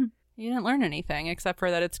 Yeah. You didn't learn anything except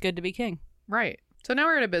for that it's good to be king. Right. So now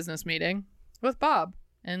we're at a business meeting with Bob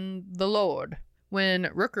and the Lord when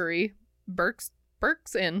Rookery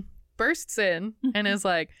bursts in and is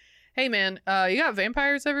like, hey, man, you got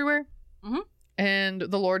vampires everywhere? Mm-hmm. And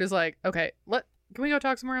the Lord is like, okay, can we go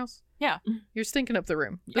talk somewhere else? Yeah. You're stinking up the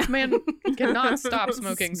room. This man cannot stop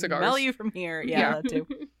smoking cigars. Smell you from here. Yeah, that too.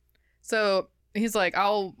 So he's like,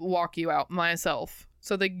 I'll walk you out myself.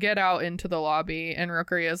 So they get out into the lobby, and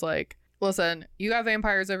Rookery is like, listen, you got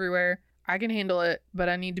vampires everywhere. I can handle it, but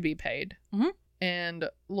I need to be paid. Mm-hmm. And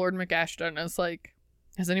Lord McAshton is like,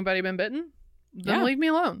 has anybody been bitten? Then leave me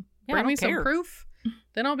alone. Bring me some proof.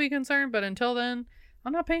 Then I'll be concerned. But until then,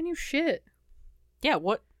 I'm not paying you shit. Yeah,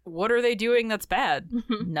 what are they doing that's bad?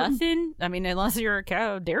 Nothing. I mean, unless you're a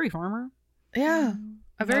cow dairy farmer. Yeah.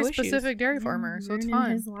 A very No specific issues. dairy farmer, so it's Ruining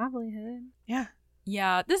fine. his livelihood. Yeah.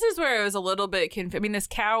 Yeah, this is where I was a little bit confused. I mean, this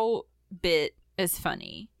cow bit is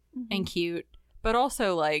funny and cute, but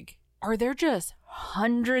also, like, are there just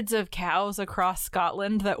hundreds of cows across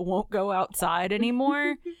Scotland that won't go outside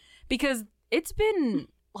anymore? Because it's been,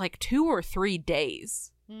 like, 2 or 3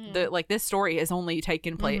 days that, like, this story has only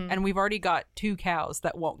taken place, and we've already got 2 cows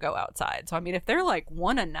that won't go outside. So, I mean, if they're, like,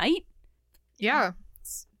 1 a night... Yeah.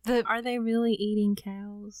 Are they really eating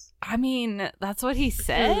cows? I mean, that's what he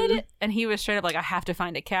said. And he was straight up like, I have to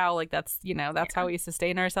find a cow. Like, that's, you know, that's how we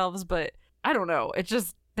sustain ourselves. But I don't know. It's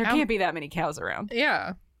just, there can't be that many cows around.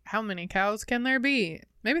 Yeah. How many cows can there be?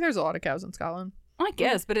 Maybe there's a lot of cows in Scotland. I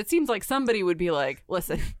guess, but it seems like somebody would be like,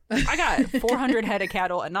 listen, I got 400 head of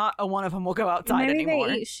cattle and not a one of them will go outside Maybe anymore.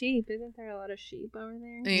 they eat sheep. Isn't there a lot of sheep over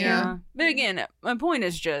there? Yeah. But again, my point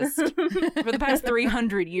is just, for the past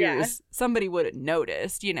 300 years, somebody would have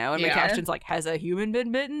noticed, you know, and McAshton's like, has a human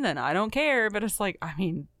been bitten? Then I don't care. But it's like, I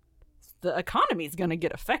mean, the economy's going to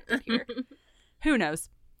get affected here. Who knows?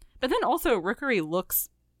 But then also, Rookery looks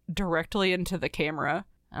directly into the camera.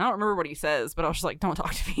 I don't remember what he says, but I was just like, don't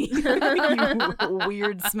talk to me. You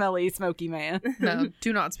weird, smelly, smoky man. No,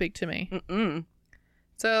 do not speak to me. Mm-mm.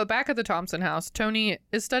 So back at the Thompson house, Tony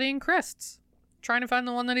is studying crests, trying to find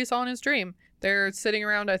the one that he saw in his dream. They're sitting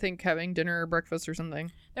around, I think, having dinner or breakfast or something.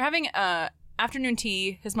 They're having afternoon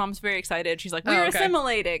tea. His mom's very excited. She's like, we're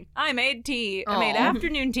assimilating. I made tea. I made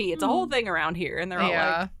afternoon tea. It's a whole thing around here. And they're all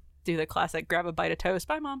like, do the classic grab a bite of toast.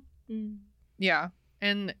 Bye, Mom. Yeah.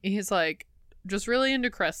 And he's like, just really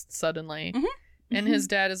into crests suddenly. And his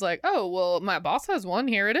dad is like, oh, well, my boss has one.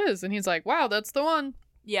 Here it is. And he's like, wow, that's the one.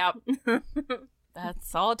 Yep.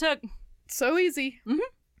 That's all it took. So easy.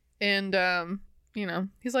 And, you know,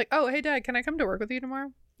 he's like, oh, hey, Dad, can I come to work with you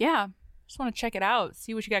tomorrow? Yeah. Just want to check it out.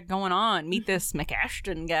 See what you got going on. Meet this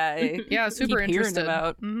McAshton guy. Yeah, super Keep hearing interested.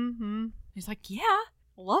 about. He's like, yeah,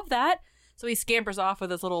 love that. So he scampers off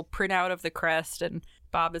with his little printout of the crest. And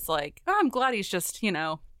Bob is like, oh, I'm glad he's just, you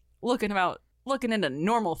know, looking into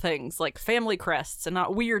normal things like family crests and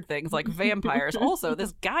not weird things like vampires. Also,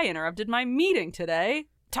 this guy interrupted my meeting today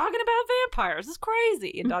talking about vampires. It's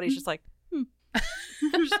crazy. And Dottie's just like,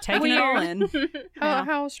 just taking it all in.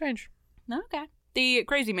 How strange. Okay. The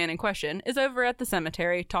crazy man in question is over at the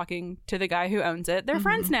cemetery talking to the guy who owns it. They're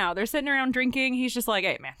friends now. They're sitting around drinking. He's just like,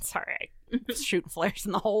 hey, man, sorry. I was shooting flares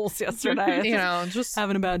in the holes yesterday. You know, just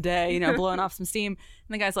having a bad day, you know, blowing off some steam.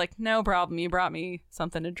 And the guy's like, no problem. You brought me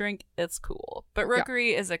something to drink. It's cool. But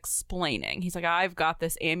Rookery is explaining. He's like, I've got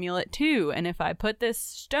this amulet too. And if I put this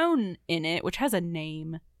stone in it, which has a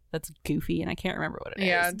name that's goofy and I can't remember what it is.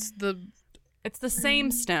 Yeah, it's the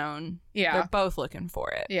same stone. Yeah. They're both looking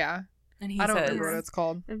for it. Yeah. And he I don't says, remember what it's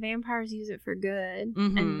called. The vampires use it for good,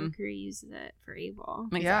 and Rookery uses it for evil.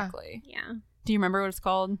 Exactly. Yeah. Do you remember what it's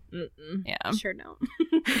called? Yeah. I sure don't.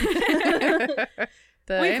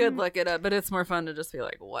 We could look it up, but it's more fun to just be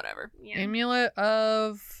like, whatever. Yeah. Amulet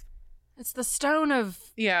of... It's the stone of...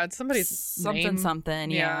 Yeah, it's somebody's something name.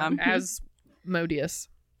 something, yeah. Asmodeus.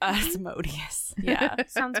 Asmodeus. Yeah.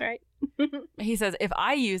 Sounds right. He says, if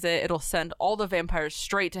I use it, it'll send all the vampires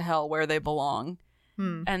straight to hell where they belong.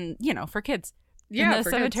 And, you know, for kids. Yeah, and the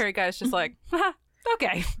cemetery guy's just like,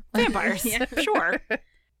 okay, vampires, sure.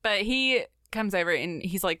 But he comes over and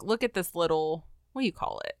he's like, look at this little, what do you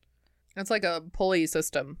call it? It's like a pulley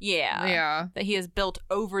system. Yeah. Yeah. That he has built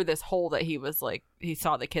over this hole that he was like, he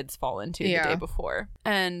saw the kids fall into the day before.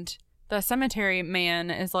 And the cemetery man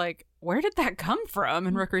is like, where did that come from?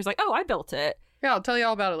 And Rookery's like, oh, I built it. Yeah, I'll tell you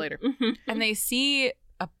all about it later. And they see,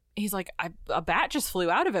 he's like, a bat just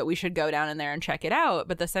flew out of it. We should go down in there and check it out.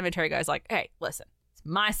 But the cemetery guy's like, hey, listen, it's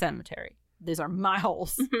my cemetery. These are my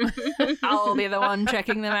holes. I'll be the one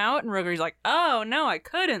checking them out. And Rookery's like, oh, no, I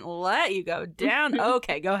couldn't let you go down.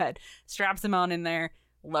 Okay, go ahead. Straps him on in there,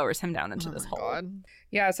 lowers him down into this hole. God.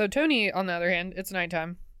 Yeah, so Tony, on the other hand, it's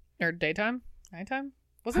nighttime. Or daytime? Nighttime?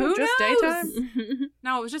 Wasn't Who it just knows? daytime?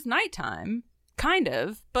 No, it was just nighttime. Kind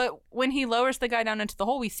of. But when he lowers the guy down into the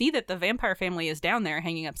hole, we see that the vampire family is down there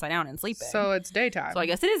hanging upside down and sleeping. So it's daytime. So I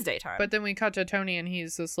guess it is daytime. But then we cut to Tony and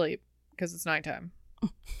he's asleep because it's nighttime.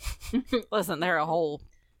 Listen, they're a whole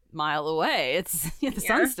mile away. It's the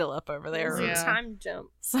sun's still up over there. It's a time jump.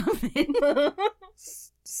 Something.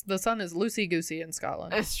 The sun is loosey-goosey in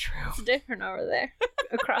Scotland. It's true. It's different over there,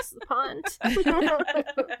 across the pond.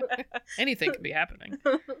 Anything could be happening.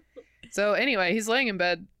 So anyway, he's laying in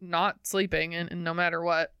bed, not sleeping, and no matter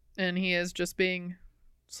what, and he is just being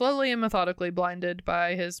slowly and methodically blinded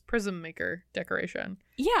by his prism maker decoration.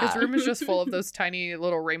 Yeah. His room is just full of those tiny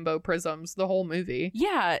little rainbow prisms the whole movie.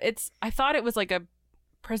 Yeah, I thought it was like a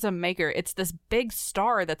prism maker. It's this big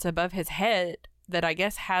star that's above his head that I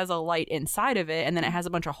guess has a light inside of it, and then it has a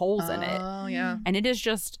bunch of holes in it. Oh, yeah. And it is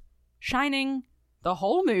just shining the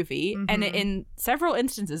whole movie. Mm-hmm. And in several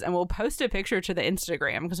instances, and we'll post a picture to the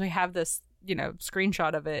Instagram because we have this,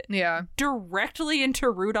 screenshot of it. Yeah. Directly into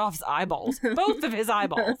Rudolph's eyeballs. Both of his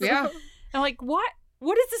eyeballs. Yeah. I'm like, what?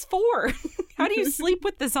 What is this for? How do you sleep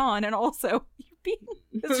with this on? And also,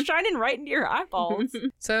 it's shining right into your eyeballs.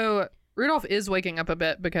 So Rudolph is waking up a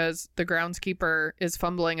bit because the groundskeeper is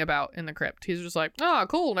fumbling about in the crypt. He's just like, oh,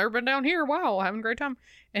 cool, never been down here. Wow, having a great time.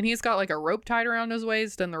 And he's got like a rope tied around his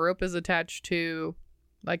waist, and the rope is attached to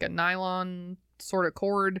like a nylon sort of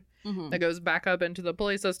cord that goes back up into the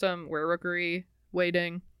pulley system where Rookery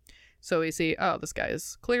waiting. So we see, oh, this guy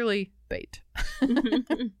is clearly bait.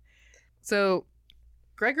 So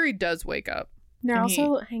Gregory does wake up. They're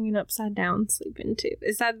also hanging upside down, sleeping too.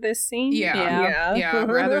 Is that this scene? Yeah.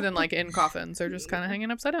 Rather than like in coffins, they're just kind of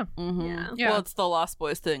hanging upside down. Mm-hmm. Yeah. Well, it's the Lost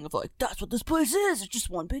Boys thing of like, that's what this place is. It's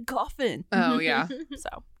just one big coffin. Oh, yeah.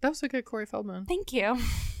 So that was a good Corey Feldman. Thank you.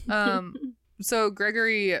 So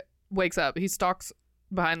Gregory wakes up. He stalks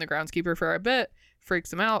behind the groundskeeper for a bit,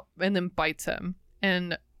 freaks him out, and then bites him.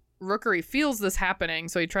 And Rookery feels this happening,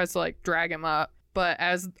 so he tries to like drag him up. But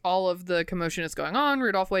as all of the commotion is going on,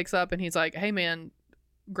 Rudolph wakes up and he's like, hey man,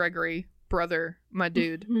 Gregory, brother, my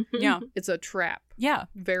dude. Yeah. It's a trap. Yeah.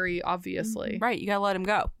 Very obviously. Right. You gotta let him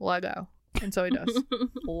go. Let go. And so he does.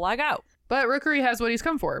 Let go. But Rookery has what he's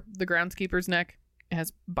come for. The groundskeeper's neck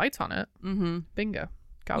has bites on it. Mm-hmm. Bingo.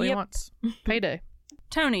 Got what he wants. Payday.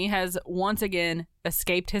 Tony has once again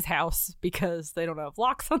escaped his house because they don't have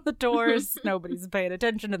locks on the doors. Nobody's paying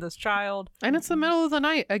attention to this child. And it's the middle of the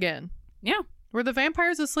night again. Yeah. Were the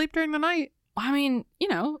vampires asleep during the night? I mean,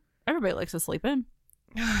 everybody likes to sleep in.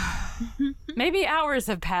 Maybe hours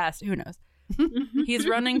have passed. Who knows? He's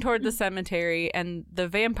running toward the cemetery, and the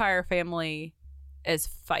vampire family is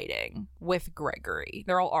fighting with Gregory.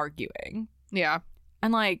 They're all arguing. Yeah.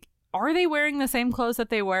 And like, are they wearing the same clothes that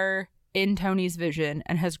they were in Tony's vision?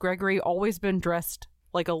 And has Gregory always been dressed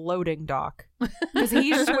like a loading dock? Because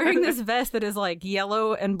he's just wearing this vest that is like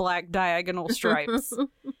yellow and black diagonal stripes.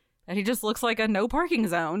 And he just looks like a no parking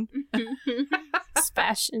zone. It's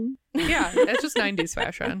fashion. Yeah, it's just 90s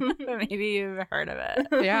fashion. Maybe you've heard of it.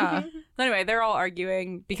 Yeah. Anyway, they're all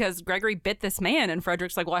arguing because Gregory bit this man, and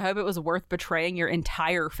Frederick's like, well, I hope it was worth betraying your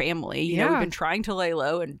entire family. You know, we've been trying to lay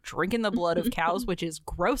low and drinking the blood of cows, which is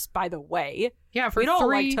gross, by the way. Yeah, for we don't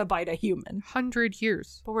like to bite a human. 100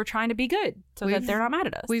 years. But we're trying to be good so that they're not mad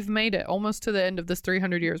at us. We've made it almost to the end of this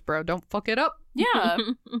 300 years, bro. Don't fuck it up. Yeah.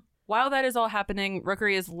 While that is all happening,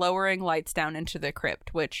 Rookery is lowering lights down into the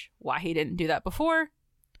crypt, which, why he didn't do that before,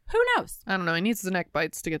 who knows? I don't know. He needs the neck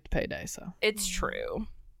bites to get the payday, so. It's true.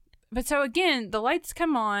 But so again, the lights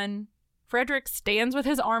come on. Frederick stands with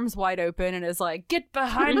his arms wide open and is like, get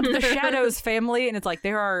behind the shadows, family. And it's like,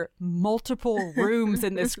 there are multiple rooms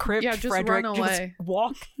in this crypt, yeah, just Frederick. run away. Just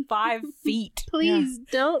walk 5 feet. Please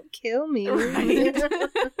don't kill me. Right?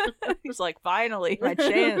 It's like, finally, my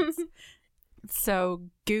chance. So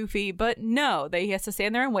goofy, but no, he has to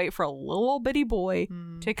stand there and wait for a little old bitty boy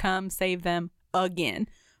to come save them again.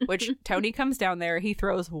 Which Tony comes down there, he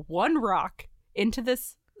throws one rock into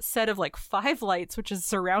this set of like 5 lights, which is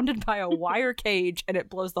surrounded by a wire cage, and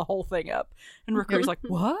it blows the whole thing up. And Rookery's like,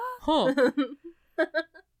 what? Huh.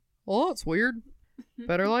 Well, that's weird.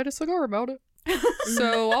 Better light a cigar about it.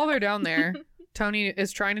 So while they're down there, Tony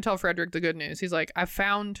is trying to tell Frederick the good news. He's like, I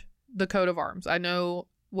found the coat of arms. I know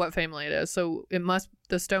what family it is, so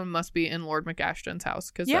the stone must be in Lord McAshton's house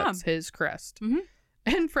because that's his crest. Mm-hmm.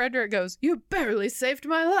 And Frederick goes, you barely saved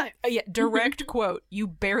my life. Yeah, direct quote, you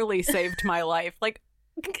barely saved my life. Like,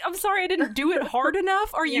 I'm sorry I didn't do it hard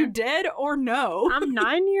enough. Are you dead or no? I'm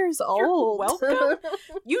 9 years old. Welcome.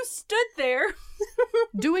 You stood there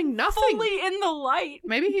doing nothing, fully in the light.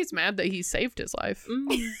 Maybe he's mad that he saved his life.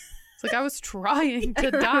 It's like, I was trying to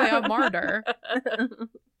die a martyr.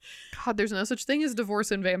 God, there's no such thing as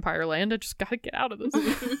divorce in Vampire Land. I just gotta get out of this.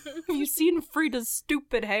 Have you seen Frida's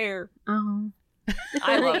stupid hair? Oh.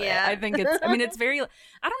 I love it. I think it's very,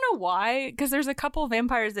 I don't know why, because there's a couple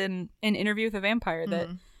vampires in Interview with a Vampire that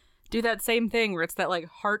do that same thing where it's that like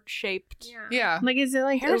heart-shaped Yeah. Like, is it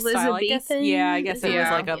like hairstyle. Elizabethan? I guess it was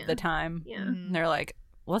like of Yeah. the time. Yeah. And they're like,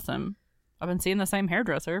 listen, I've been seeing the same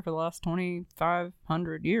hairdresser for the last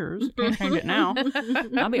 2,500 years. Can't change it now.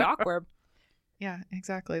 That'll be awkward. Yeah,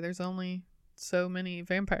 exactly. There's only so many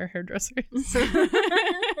vampire hairdressers.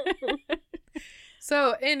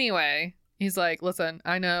 So anyway, he's like, listen,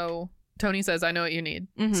 I know. Tony says, I know what you need.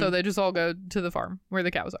 Mhm. So they just all go to the farm where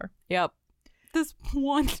the cows are. Yep. This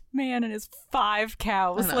one man and his 5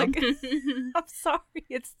 cows. I know. Like, I'm sorry.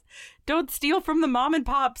 Don't steal from the mom and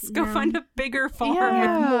pops. Go No. find a bigger farm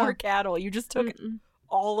Yeah. with more cattle. You just took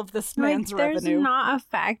all of this Like, man's there's revenue. not a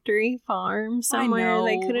factory farm somewhere.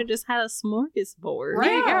 They know. could have just had a smorgasbord.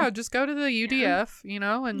 Right? Yeah. Just go to the UDF,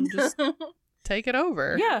 and just take it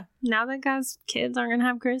over. Yeah. Now that guy's kids aren't gonna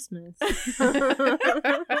have Christmas.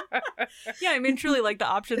 Yeah, I mean, truly, like, the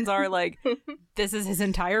options are, like, this is his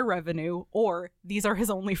entire revenue, or these are his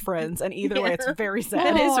only friends, and either way, it's very sad.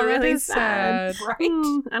 That is Oh, really is sad. Right?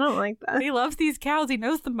 I don't like that. He loves these cows. He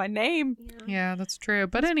knows them by name. Yeah, that's true.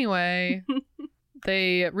 But anyway,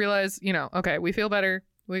 they realize, okay, we feel better.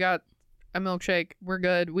 We got a milkshake. We're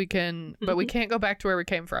good. But we can't go back to where we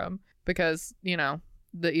came from because,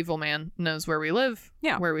 the evil man knows where we live,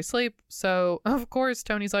 where we sleep. So, of course,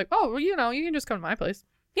 Tony's like, oh, well, you can just come to my place.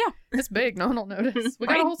 Yeah. It's big. No one will notice. We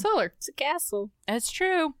got a whole cellar. It's a castle. It's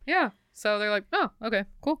true. Yeah. So they're like, oh, okay,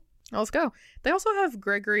 cool. Let's go. They also have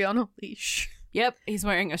Gregory on a leash. Yep, he's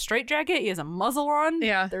wearing a straitjacket. He has a muzzle on.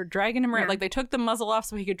 Yeah. They're dragging him around. Yeah. Like, they took the muzzle off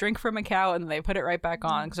so he could drink from a cow, and then they put it right back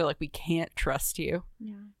on because they're like, we can't trust you.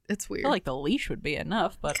 Yeah. It's I weird. feel like the leash would be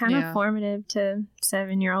enough, but Kind of Yeah. formative to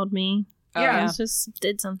 7-year-old me. Oh, yeah. It just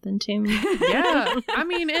did something to me. Yeah. I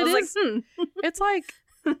mean, it I was is. like, It's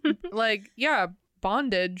like,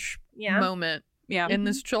 bondage Yeah. moment yeah. in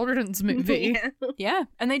this children's movie. Yeah.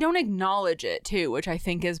 And they don't acknowledge it, too, which I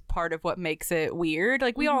think is part of what makes it weird.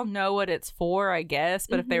 Like, we all know what it's for, I guess,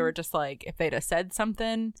 but if they were just like, if they'd have said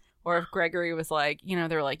something, or if Gregory was like, they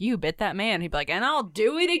were like, you bit that man, he'd be like, and I'll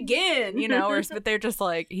do it again, but they're just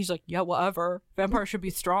like, he's like, yeah, whatever. Vampires should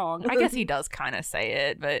be strong. I guess he does kind of say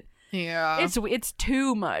it, but Yeah. it's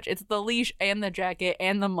too much. It's the leash and the jacket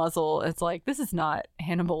and the muzzle. It's like, this is not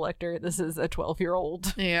Hannibal Lecter. This is a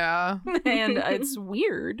 12-year-old. Yeah. And it's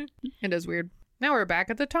weird. It is weird. Now we're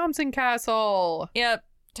back at the Thompson Castle. Yep.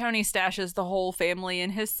 Tony stashes the whole family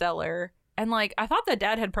in his cellar. And, like, I thought the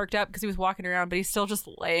dad had perked up because he was walking around, but he's still just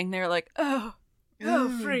laying there like, oh,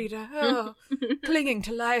 Frida, clinging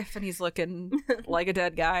to life. And he's looking like a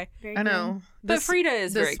dead guy. I know. But Frida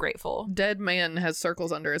is very this grateful. Dead man has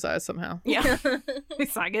circles under his eyes somehow. Yeah.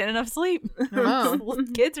 He's not getting enough sleep. know.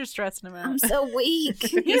 Kids are stressing him out. I'm so weak.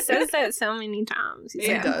 He says that so many times. He's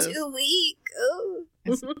He like, does. I'm too weak. Oh.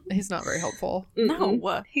 He's not very helpful.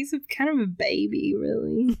 No. He's kind of a baby,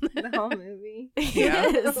 really. The whole movie. He Yeah.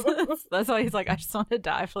 is. That's why he's like, I just want to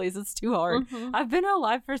die, please. It's too hard. I've been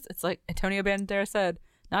alive for... It's like Antonio Banderas said,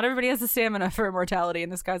 not everybody has the stamina for immortality.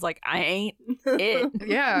 And this guy's like, I ain't it.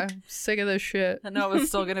 Yeah. Sick of this shit. I know I was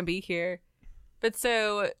still going to be here. But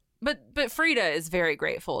Frida is very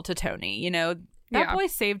grateful to Tony. That Yeah. boy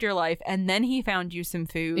saved your life, and then he found you some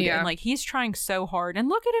food. Yeah. And, like, he's trying so hard. And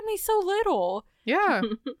look at him, he's so little. Yeah.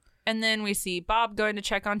 And then we see Bob going to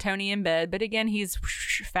check on Tony in bed. But again, he's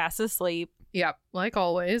fast asleep. Yep. Like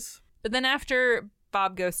always. But then after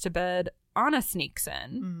Bob goes to bed, Anna sneaks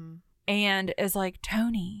in and is like,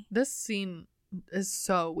 Tony. This scene is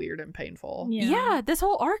so weird and painful. Yeah, this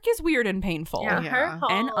whole arc is weird and painful. Yeah, Yeah. her whole,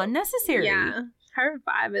 And unnecessary. Yeah, her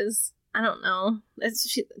vibe is, I don't know.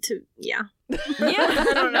 Yeah.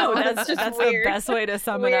 I don't know. That's That's the weird. best way to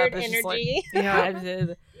sum it Weird up. It's just like, energy.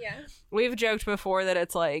 Yeah. Yeah. we've joked before that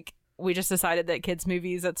it's like, we just decided that kids'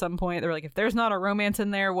 movies at some point, they're like, if there's not a romance in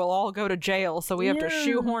there, we'll all go to jail. So we have to Yeah.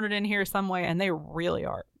 shoehorn it in here some way. And they really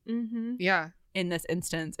are. Mm-hmm. Yeah. In this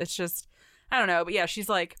instance, it's just, I don't know. But yeah, she's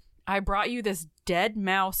like, I brought you this dead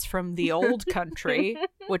mouse from the old country,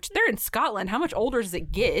 which they're in Scotland. How much older does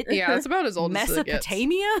it get? Yeah. It's about as old as it gets.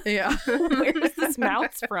 Mesopotamia? Yeah. Where is this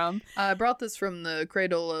mouse from? I brought this from the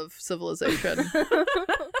cradle of civilization.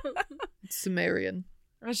 Sumerian.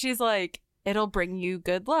 She's like, it'll bring you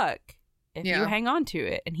good luck if you Yeah. hang on to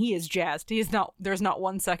it. And he is jazzed. There's not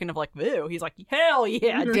 1 second of like, ew. He's like, hell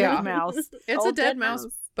yeah, dead Yeah. mouse. It's a Old dead dead mouse,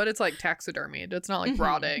 mouse. but it's like taxidermied. It's not like Mhm.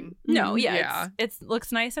 rotting. No, yeah. Yeah. It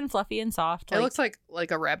looks nice and fluffy and soft. It looks like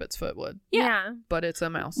a rabbit's foot would, Yeah. but it's a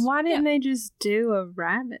mouse. Why didn't they just do a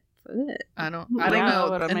rabbit foot? I don't Yeah,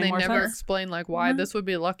 know. would've And made they more never sense. explain like why No. this would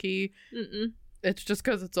be lucky. Mm-mm. It's just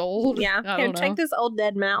because it's old. Yeah. I Here, don't know. take this old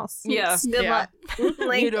dead mouse. Yeah. Good Yeah. luck.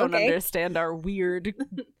 Like, you don't okay. understand our weird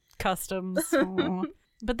customs. Aw.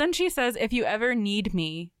 But then she says, if you ever need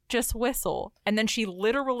me, just whistle. And then she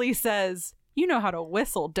literally says, you know how to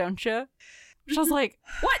whistle, don't you? Which I was like,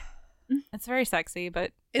 what? It's very sexy,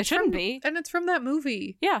 but it shouldn't be. And it's from that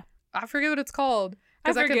movie. Yeah. I forget what it's called.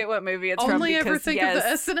 I forget what movie it's from. Only ever think of the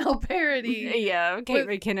SNL parody. Yeah, Kate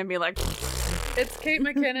McKinnon be like... It's Kate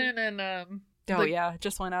McKinnon and...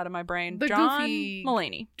 just went out of my brain. The John goofy...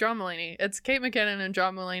 Mulaney. John Mulaney. It's Kate McKinnon and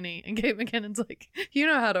John Mulaney. And Kate McKinnon's like, you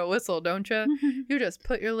know how to whistle, don't you? You just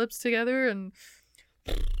put your lips together and...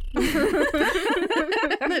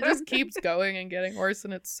 and it just keeps going and getting worse,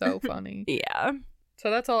 and it's so funny. Yeah. So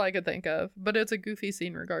that's all I could think of. But it's a goofy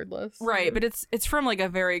scene regardless. Right, but it's from like a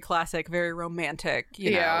very classic, very romantic,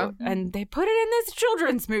 you Yeah. know. And they put it in this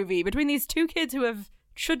children's movie between these two kids who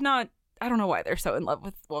should not... I don't know why they're so in love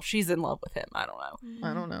with... Well, she's in love with him. I don't know.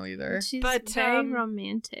 I don't know either. She's But, very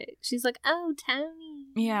romantic. She's like, oh, Tony.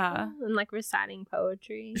 Yeah. And like reciting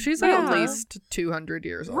poetry. She's Yeah. at least 200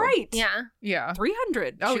 years old. Right. Yeah. Yeah.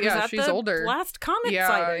 300. Oh, She yeah, was at she's the older. last comet Yeah,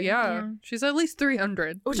 sighting. yeah. She's at least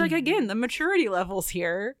 300. Which, like, again, the maturity levels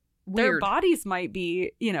here, their Weird. bodies might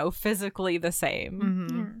be, you know, physically the same.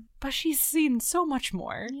 Mm-hmm. Yeah. But she's seen so much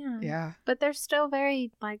more. Yeah. Yeah. But they're still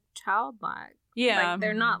very like childlike. Yeah. Like,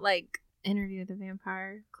 they're not like Interview with the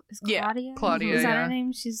Vampire. Is Yeah, Claudia? Claudia, Is that yeah. her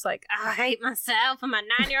name? She's like, I hate myself and my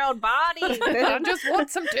 9-year-old body. I just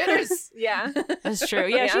want some dinners. Yeah. That's true.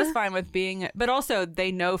 Yeah, Yeah. she's fine with being... But also,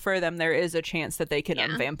 they know for them there is a chance that they can Yeah.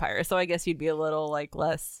 unvampire. So I guess you'd be a little, like,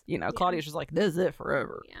 less... You know, Claudia's just like, this is it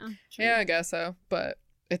forever. Yeah. Yeah, I guess so. But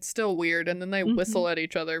it's still weird. And then they Mhm. whistle at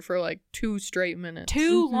each other for like 2 straight minutes.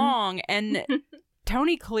 Too Mhm. long. And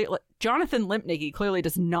Tony clearly... Jonathan Lipnicki clearly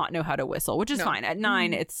does not know how to whistle, which is No. fine. At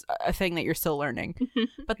 9, it's a thing that you're still learning.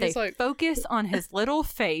 But they He's like- focus on his little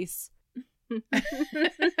face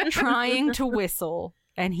trying to whistle,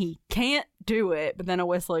 and he can't do it, but then a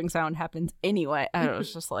whistling sound happens anyway. I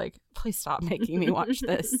was just like, please stop making me watch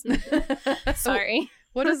this. Sorry.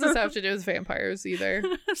 What does this have to do with vampires either?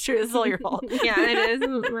 Sure, this is all your fault. Yeah, it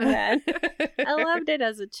is. My bad. I loved it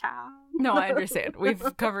as a child. No, I understand.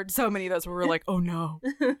 We've covered so many of those where we're like, oh no.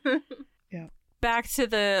 Yeah. Back to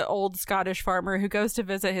the old Scottish farmer who goes to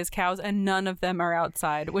visit his cows, and none of them are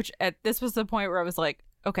outside, which this was the point where I was like,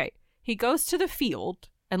 okay, he goes to the field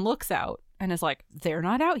and looks out and is like, they're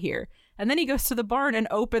not out here. And then he goes to the barn and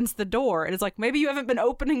opens the door and is like, maybe you haven't been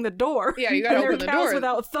opening the door. Yeah, you gotta And they're open the cows door.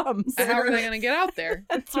 without thumbs. How are they going to get out there?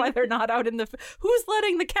 That's why they're not out in the... Who's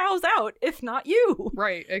letting the cows out if not you?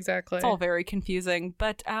 Right, exactly. It's all very confusing,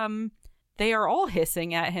 but they are all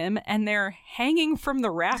hissing at him, and they're hanging from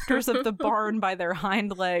the rafters of the barn by their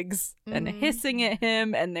hind legs and hissing at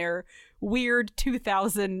him, and they're weird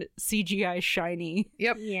 2000 CGI shiny.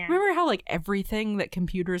 Yep. Yeah. Remember how like everything that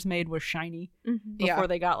computers made was shiny Mhm. before Yeah.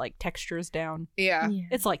 they got like textures down? Yeah.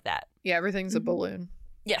 It's like that. Yeah, everything's a balloon.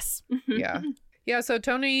 Yes. Yeah. Yeah, so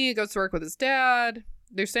Tony goes to work with his dad.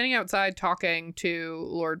 They're standing outside talking to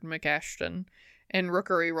Lord McAshton, and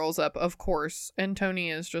Rookery rolls up, of course, and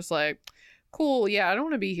Tony is just like, cool, yeah, I don't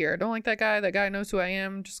want to be here. I don't like that guy. That guy knows who I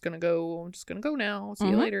am. I'm just gonna go now. See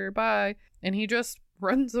you later. Bye. And he just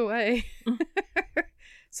runs away.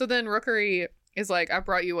 So then Rookery is like, I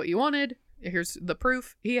brought you what you wanted. Here's the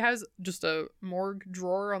proof. He has just a morgue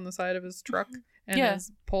drawer on the side of his truck and Yeah.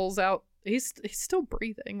 pulls out. He's still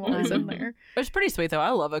breathing while he's in there. It's pretty sweet though.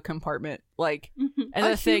 I love a compartment, like, and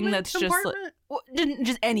A a thing human that's just like, compartment? well,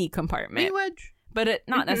 just any compartment. Meat-wedge? But it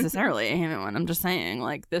not necessarily a human one. I'm just saying,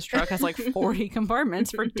 like, this truck has like 40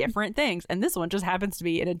 compartments for different things, and this one just happens to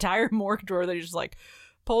be an entire morgue drawer that he just like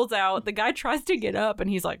pulls out. The guy tries to get up, and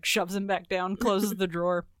he's like shoves him back down, closes the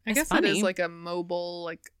drawer. I It's guess funny. it is like a mobile,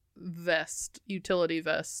 like, utility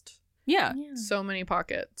vest. yeah, So many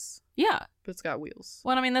pockets, yeah. but it's got wheels.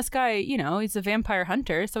 Well, I mean, this guy, you know, he's a vampire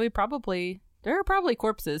hunter, so there are probably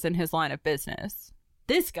corpses in his line of business.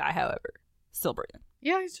 This guy, however, still breathing.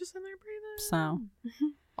 Yeah, he's just in there breathing. So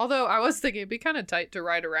Although I was thinking it'd be kind of tight to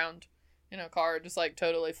ride around in a car just like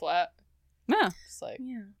totally flat. yeah, Just like,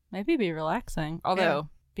 Yeah. maybe be relaxing. Although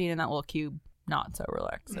being in that little cube, not so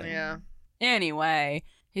relaxing. yeah. Anyway,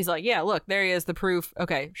 he's like, yeah, look, there he is, the proof.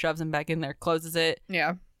 Okay, shoves him back in there, closes it.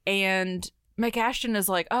 Yeah. And McAshton is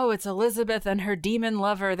like, oh, it's Elizabeth and her demon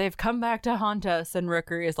lover. They've come back to haunt us. And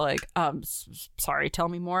Rookery is like, sorry, tell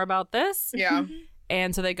me more about this. Yeah.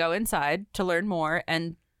 And so they go inside to learn more.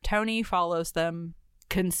 And Tony follows them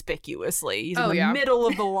conspicuously. He's in the middle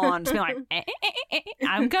of the lawn, just being like,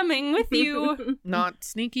 I'm coming with you. Not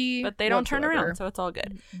sneaky. But they don't turn whatsoever. around, so it's all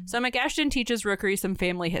good. So McAshton teaches Rookery some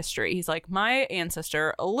family history. He's like, my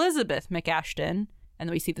ancestor, Elizabeth McAshton. And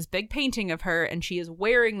then we see this big painting of her, and she is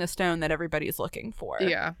wearing the stone that everybody is looking for.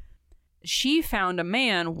 Yeah. she found a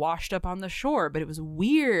man washed up on the shore, but it was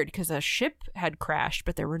weird because a ship had crashed,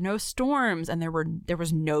 but there were no storms and there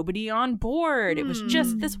was nobody on board. It was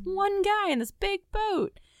just this one guy in this big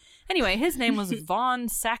boat. Anyway, his name was Vaughn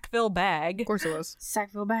Sackville Bagg. Of course it was.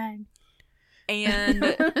 Sackville Bagg.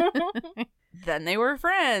 And then they were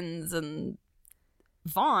friends, and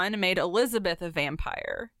Vaughn made Elizabeth a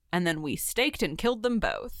vampire, and then we staked and killed them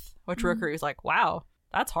both, which Rookery was like, wow,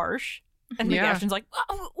 that's harsh. And McAshton's like,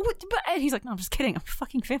 and he's like, no, I'm just kidding. I'm a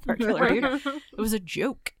fucking vampire killer, dude. It was a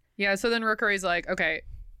joke. Yeah, so then Rookery's like, okay,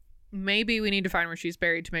 maybe we need to find where she's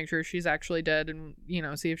buried to make sure she's actually dead and,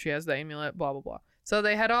 see if she has the amulet, blah, blah, blah. So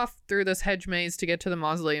they head off through this hedge maze to get to the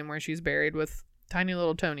mausoleum where she's buried with tiny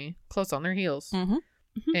little Tony close on their heels.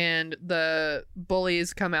 And the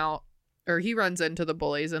bullies come out, or he runs into the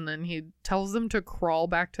bullies, and then he tells them to crawl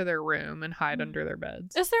back to their room and hide under their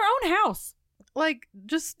beds. It's their own house. Like,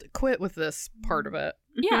 just quit with this part of it.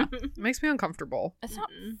 Yeah. It makes me uncomfortable. It's not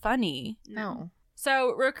funny. No.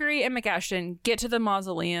 So Rookery and McAshton get to the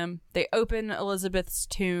mausoleum. They open Elizabeth's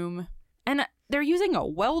tomb, and they're using a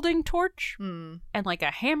welding torch and like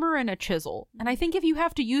a hammer and a chisel. And I think if you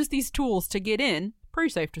have to use these tools to get in, pretty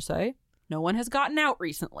safe to say, no one has gotten out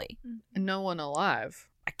recently. No one alive.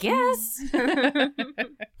 I guess.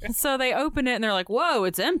 So they open it and they're like, whoa,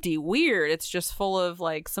 it's empty. Weird. It's just full of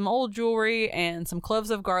like some old jewelry and some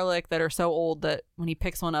cloves of garlic that are so old that when he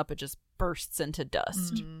picks one up, it just bursts into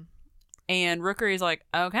dust. And Rookery's like,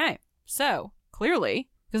 okay, so clearly,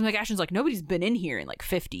 because McAshton's like, nobody's been in here in like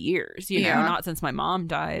 50 years, you know, not since my mom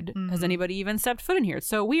died. Has anybody even stepped foot in here? It's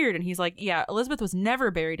so weird. And he's like, yeah, Elizabeth was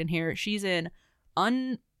never buried in here. She's in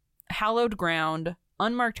unhallowed ground,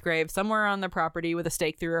 unmarked grave somewhere on the property with a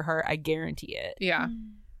stake through her heart. I guarantee it. Yeah.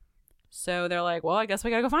 So they're like, well, I guess we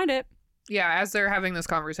gotta go find it. Yeah, as they're having this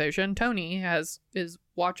conversation, Tony is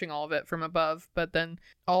watching all of it from above, but then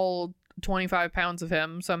all 25 pounds of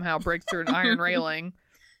him somehow breaks through an iron railing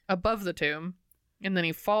above the tomb, and then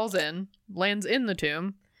he falls in, lands in the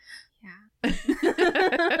tomb. Yeah.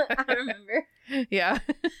 I remember. Yeah.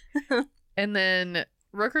 And then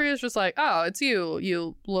Rookery is just like, oh, it's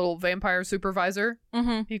you little vampire supervisor,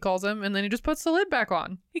 he calls him, and then he just puts the lid back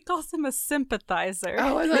on. He calls him a sympathizer.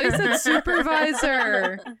 Oh, I thought he said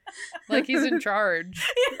supervisor. Like he's in charge.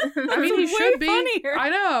 I mean, he should be. Funnier. I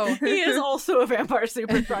know. He is also a vampire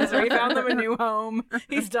supervisor. He found them a new home.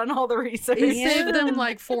 He's done all the research. He saved them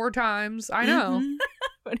like 4 times. I know.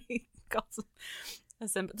 But he calls him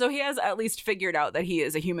so he has at least figured out that he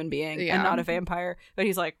is a human being and not a vampire. But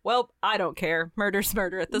he's like, well, I don't care. Murder's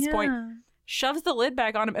murder at this point. Shoves the lid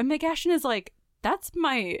back on him. And McAshton is like, that's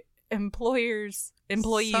my employee's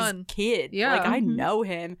son. kid. Yeah. Like, I know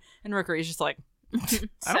him. And Rookery's just like,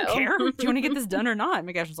 I don't care. Do you want to get this done or not?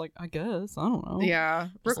 McAshton's like, I guess. I don't know. Yeah.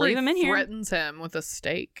 Just Rookery leave him in here. threatens him with a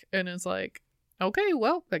stake and is like, okay,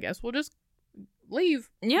 well, I guess we'll just leave.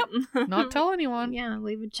 Yep. Not tell anyone. Yeah,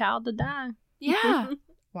 leave a child to die. Yeah.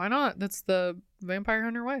 Why not? That's the vampire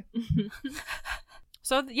hunter way.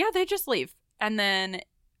 So, yeah, they just leave. And then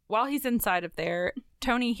while he's inside of there,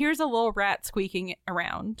 Tony hears a little rat squeaking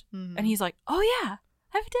around. And he's like, oh, yeah,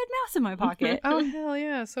 I have a dead mouse in my pocket. Oh, hell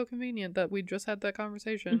yeah. So convenient that we just had that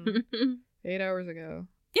conversation 8 hours ago.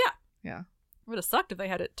 Yeah. Yeah. Would have sucked if they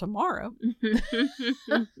had it tomorrow.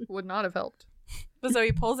 Would not have helped. But so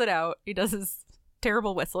he pulls it out. He does his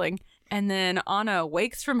terrible whistling. And then Anna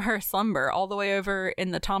wakes from her slumber all the way over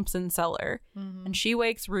in the Thompson cellar. And she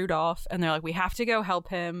wakes Rudolph. And they're like, we have to go help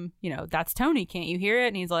him. You know, that's Tony. Can't you hear it?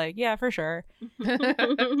 And he's like, yeah, for sure.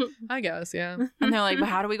 I guess, yeah. And they're like, but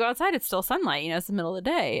how do we go outside? It's still sunlight. You know, it's the middle of the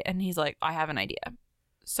day. And he's like, I have an idea.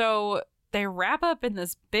 So they wrap up in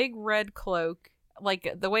this big red cloak,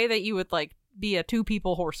 like the way that you would like be a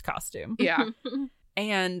 2-people horse costume. Yeah.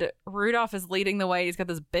 And Rudolph is leading the way. He's got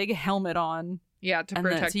this big helmet on. Yeah, to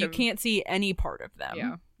protect so you him. can't see any part of them.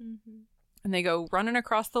 Yeah. And they go running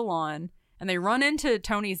across the lawn, and they run into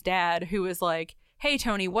Tony's dad, who is like, hey,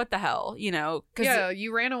 Tony, what the hell? You know? Yeah,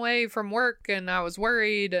 you ran away from work, and I was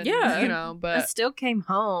worried, and, you know, but... I still came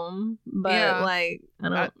home, but, like,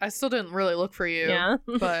 I still didn't really look for you. Yeah.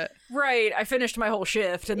 But... Right, I finished my whole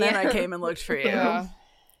shift, and then I came and looked for you. Yeah.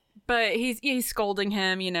 But he's scolding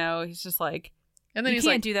him, you know? He's just like... And then he's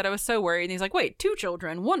can't do that. I was so worried. And he's like, wait, 2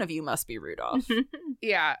 children. One of you must be Rudolph.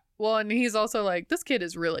 Yeah. Well, and he's also like, this kid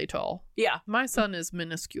is really tall. Yeah. My son is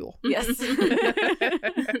minuscule. Yes.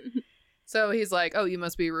 So he's like, oh, you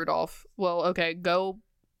must be Rudolph. Well, okay, go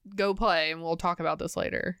play and we'll talk about this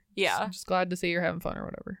later. Yeah. I'm just glad to see you're having fun or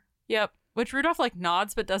whatever. Yep. Which Rudolph like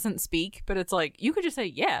nods but doesn't speak. But it's like, you could just say,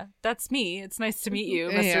 yeah, that's me. It's nice to meet you,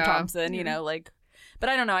 Mr. Thompson. You know, like, but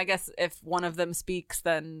I don't know. I guess if one of them speaks,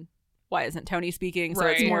 then... why isn't Tony speaking? So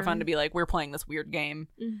it's more fun to be like, we're playing this weird game.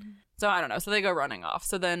 So I don't know. So they go running off.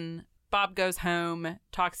 So then Bob goes home,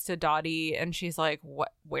 talks to Dottie, and she's like,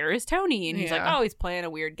 "What? Where is Tony?" And he's like, "Oh, he's playing a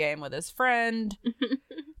weird game with his friend."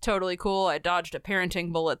 Totally cool. I dodged a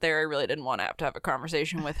parenting bullet there. I really didn't want to have a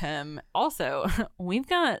conversation with him. Also, we've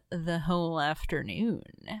got the whole afternoon.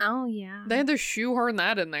 Oh, yeah. They had to shoehorn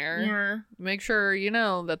that in there. Yeah. Make sure you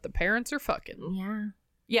know that the parents are fucking. Yeah.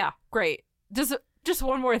 Yeah, great. Just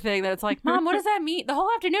one more thing that it's like, Mom, what does that mean? The whole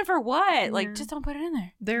afternoon for what? Yeah. Like, just don't put it in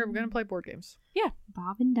there. They're going to play board games. Yeah.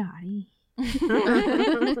 Bob and Dottie.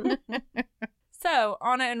 So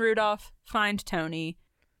Anna and Rudolph find Tony,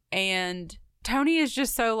 and Tony is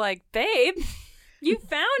just so like, babe, you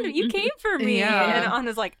came for me. Yeah. And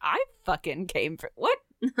Anna's like, I fucking came for what?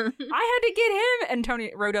 I had to get him.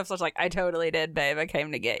 And Rudolph's just like, I totally did, babe. I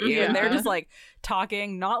came to get you. Yeah. And they're just like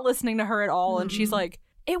talking, not listening to her at all. And she's like,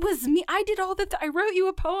 it was me. I did all that. I wrote you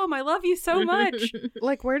a poem. I love you so much.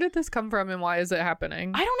 Like, where did this come from and why is it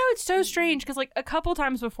happening? I don't know. It's so strange because, like, a couple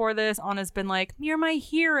times before this, Anna's been like, "You're my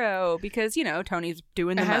hero," because Tony's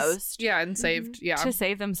doing the most. Yeah, and saved. Yeah, to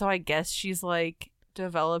save them. So I guess she's like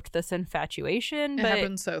developed this infatuation. It But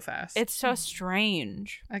happened so fast. it's so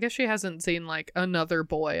strange. I guess she hasn't seen like another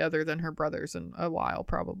boy other than her brothers in a while,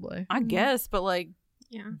 probably. I guess, but like,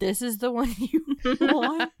 Yeah. this is the one you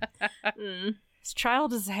want. This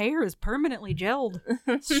child's hair is permanently gelled,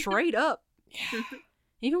 straight up.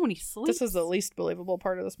 Even when he sleeps. This is the least believable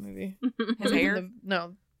part of this movie. His hair.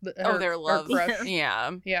 Their love. Crush. Yeah.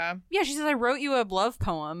 Yeah. Yeah. She says, "I wrote you a love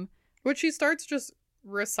poem." Which she starts just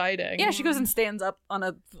reciting. Yeah, she goes and stands up on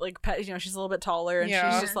a she's a little bit taller, and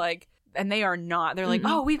Yeah. she's just like, and they are not. They're like,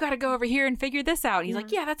 "Oh, we've got to go over here and figure this out." And he's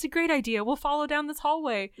like, "Yeah, that's a great idea. We'll follow down this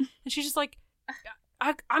hallway." And she's just like,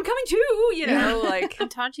 I'm coming too, like. I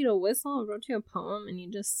taught you to whistle and wrote you a poem, and you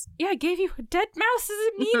just... Yeah, I gave you a dead mouse. Does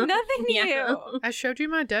it mean nothing to you? I showed you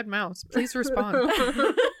my dead mouse. Please respond.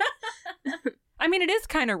 I mean, it is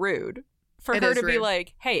kind of rude for It her is to be rude.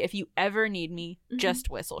 like, "Hey, if you ever need me, just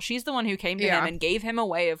whistle." She's the one who came to him and gave him a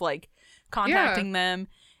way of like contacting them,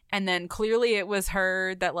 and then clearly it was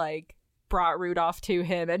her that like brought Rudolph to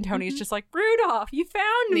him, and Tony's just like, "Rudolph, you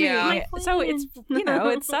found me." Yeah. So it's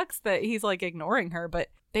it sucks that he's like ignoring her, but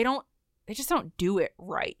they just don't do it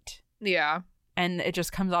right, Yeah. and it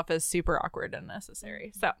just comes off as super awkward and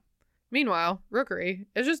unnecessary. So Meanwhile, Rookery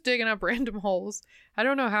is just digging up random holes. I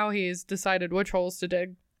don't know how he's decided which holes to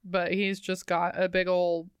dig, but he's just got a big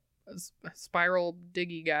old spiral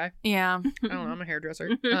diggy guy. yeah, I don't know. I'm a hairdresser.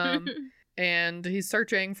 And he's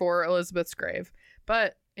searching for Elizabeth's grave.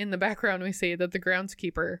 But in the background, we see that the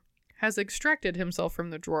groundskeeper has extracted himself from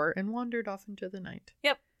the drawer and wandered off into the night.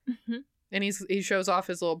 Yep. And he shows off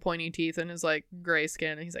his little pointy teeth and his like gray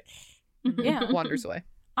skin, and he's like, Yeah. wanders away.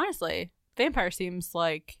 Honestly, vampire seems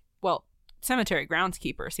like, well, cemetery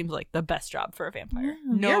groundskeeper seems like the best job for a vampire.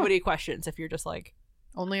 Nobody questions if you're just like,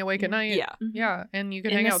 only awake at night. yeah. Yeah, and you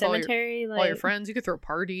can In hang the out with cemetery, all your friends. You could throw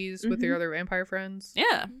parties with your other vampire friends.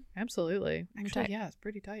 Yeah. Absolutely. Actually, tight. yeah, it's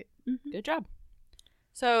pretty tight. Good job.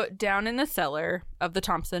 So, down in the cellar of the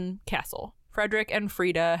Thompson Castle, Frederick and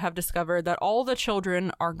Frida have discovered that all the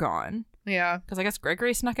children are gone. Yeah, Because I guess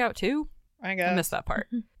Gregory snuck out too. I guess. I missed that part.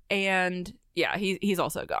 And yeah, he's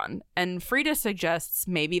also gone. And Frida suggests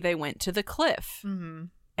maybe they went to the cliff. Mm-hmm.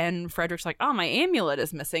 And Frederick's like, "Oh, my amulet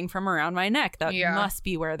is missing from around my neck. That must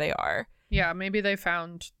be where they are." Yeah, maybe they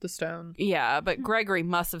found the stone. Yeah, but Gregory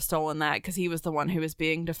must have stolen that because he was the one who was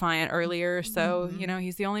being defiant earlier. So,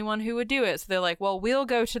 he's the only one who would do it. So they're like, well, we'll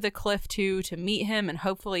go to the cliff too to meet him and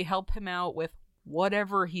hopefully help him out with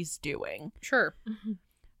whatever he's doing. Sure.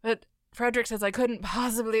 But Frederick says, "I couldn't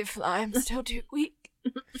possibly fly. I'm still too weak.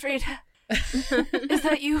 Frida, is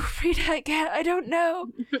that you, Frida, again? I don't know."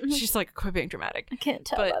 She's like, quit being dramatic. I can't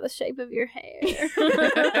tell But- by the shape of your hair.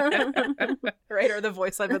 Right, or the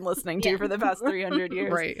voice I've been listening to for the past 300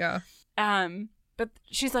 years. Right, yeah. But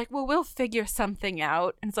she's like, well, we'll figure something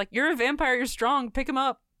out. And it's like, you're a vampire, you're strong, pick him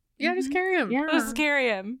up. Yeah, just carry him. Yeah. Let's carry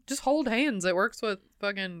him. Just hold hands. It works with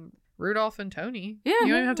fucking Rudolph and Tony. Yeah. You don't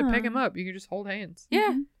even have to pick him up. You can just hold hands.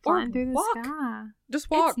 Yeah. Or Flying through the walk. sky.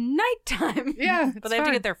 Just walk. It's nighttime. Yeah, But they have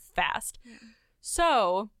to get there fast.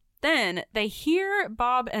 So then they hear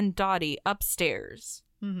Bob and Dottie upstairs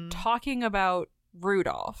talking about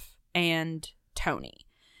Rudolph and Tony.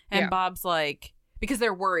 And Yeah. Bob's like, because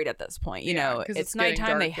they're worried at this point, you Yeah, know, 'cause it's it's getting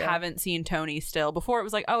nighttime. They dark, yeah. haven't seen Tony still. Before it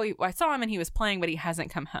was like, oh, I saw him and he was playing, but he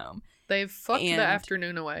hasn't come home. They've fucked And- the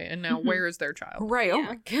afternoon away, and now where is their child? Right. Oh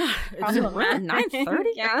my God. It's around 9:30.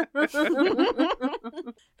 Yeah.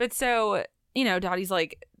 But so, Dottie's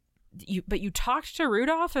like, you talked to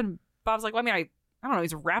Rudolph? And Bob's like, well, I mean, I don't know,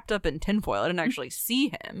 he's wrapped up in tinfoil. I didn't actually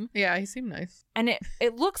see him. Yeah, he seemed nice. And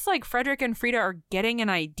it looks like Frederick and Frida are getting an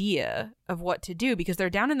idea of what to do because they're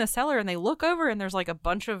down in the cellar and they look over and there's like a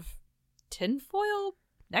bunch of tinfoil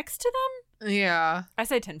next to them. Yeah. I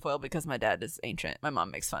say tinfoil because my dad is ancient. My mom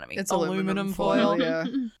makes fun of me. It's aluminum foil. Yeah.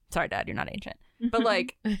 Sorry, Dad, you're not ancient. But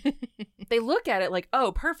like, they look at it like,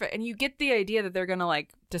 oh, perfect. And you get the idea that they're going to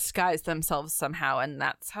like disguise themselves somehow and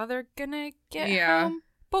that's how they're going to get home.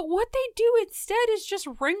 But what they do instead is just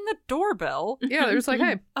ring the doorbell. Yeah, they're just like,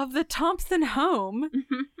 hey. Of the Thompson home.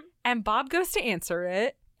 And Bob goes to answer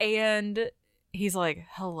it. And he's like,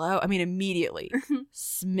 hello. I mean, immediately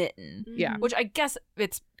smitten. Yeah. Which I guess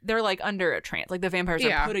they're like under a trance. Like the vampires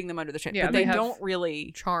are putting them under the trance. Yeah, but they don't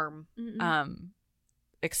really charm.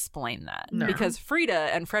 Explain that. No. Because Frida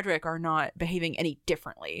and Frederick are not behaving any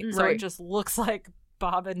differently. So it just looks like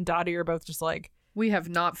Bob and Dottie are both just like, we have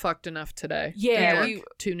not fucked enough today. Yeah, we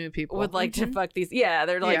two new people would like to fuck these. Yeah,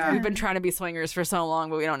 they're like, we've been trying to be swingers for so long,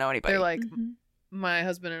 but we don't know anybody. They're like, my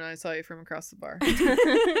husband and I saw you from across the bar.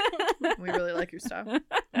 We really like your style.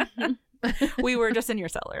 We were just in your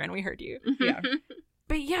cellar and we heard you. Yeah.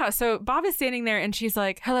 But yeah, so Bob is standing there and she's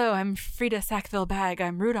like, hello, I'm Frida Sackville Bag.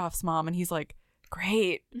 I'm Rudolph's mom. And he's like,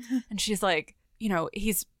 great. And she's like, you know,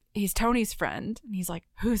 he's Tony's friend. And he's like,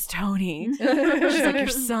 who's Tony? She's like, your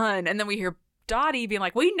son. And then we hear Dottie being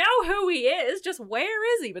like, we know who he is, just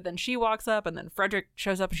where is he? But then she walks up and then Frederick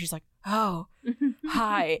shows up and she's like, oh,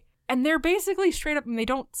 hi. And they're basically straight up, and they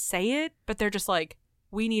don't say it, but they're just like,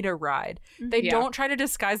 we need a ride. They don't try to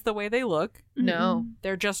disguise the way they look. No.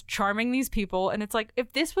 They're just charming these people. And it's like,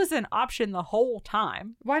 if this was an option the whole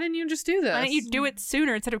time, why didn't you just do this? Why didn't you do it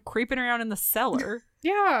sooner instead of creeping around in the cellar?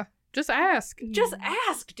 Yeah. Just ask. Just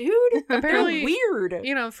ask, dude. Apparently, they're weird.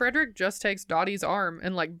 You know, Frederick just takes Dottie's arm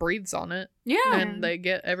and like breathes on it. Yeah. And they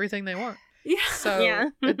get everything they want. Yeah. So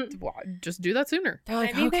just do that sooner. They're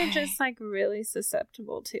like, maybe okay. they're just like really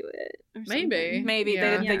susceptible to it. Or Maybe. something. Maybe Yeah. they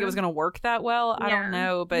didn't think it was going to work that well. I don't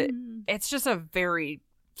know, but Mm-hmm. it's just a very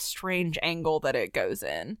strange angle that it goes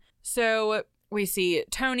in. So we see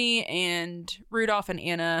Tony and Rudolph and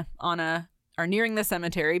Anna are nearing the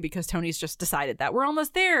cemetery because Tony's just decided that we're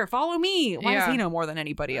almost there. Follow me. Why does he know more than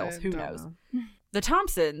anybody else? Who knows? The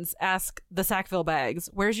Thompsons ask the Sackville Bags,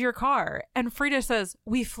 where's your car? And Frida says,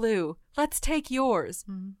 we flew. Let's take yours.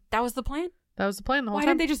 That was the plan? That was the plan the whole Why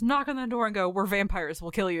time. didn't they just knock on the door and go, we're vampires.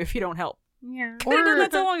 We'll kill you if you don't help? Yeah. They did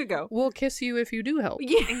that so long ago. We'll kiss you if you do help.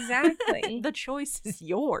 Yeah, Exactly. The choice is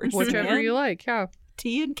yours. Whichever man. you like, yeah.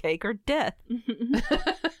 Tea and cake or death.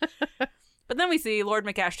 But then we see Lord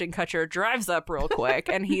McAshton Kutcher drives up real quick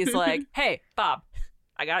and he's like, hey, Bob,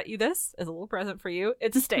 I got you this as a little present for you.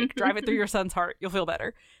 It's a steak. Drive it through your son's heart. You'll feel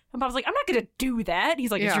better. And Bob's like, I'm not going to do that.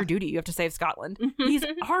 He's like, it's your duty. You have to save Scotland. He's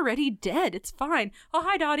already dead. It's fine. Oh,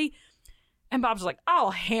 hi, Dottie. And Bob's like,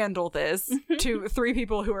 I'll handle this to three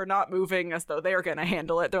people who are not moving as though they're going to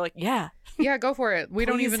handle it. They're like, yeah. Yeah, go for it. We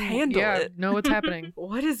don't Please even handle it. know what's happening.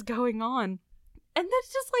 What is going on? And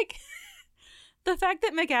that's just like the fact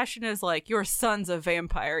that McAshton is like, your son's a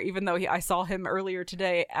vampire, even though I saw him earlier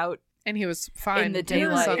today out. And he was fine In the in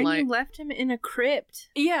daylight. sunlight. And you left him in a crypt.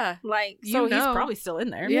 Yeah. Like, So You he's know. probably still in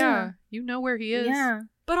there. Yeah, you know where he is. yeah.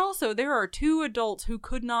 But also, there are two adults who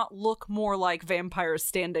could not look more like vampires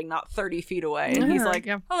standing not 30 feet away. And he's like,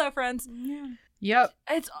 hello, friends. Yeah. Yep.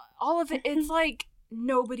 It's all of it. It's like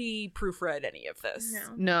nobody proofread any of this.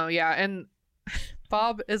 No. No, yeah. And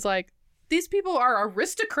Bob is like, these people are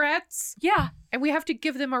aristocrats Yeah. and we have to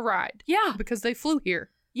give them a ride Yeah. because they flew here.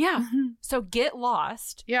 Yeah. So get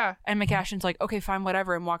lost. Yeah. And McAshton's like, okay, fine,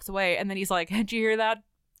 whatever, and walks away. And then he's like, did you hear that,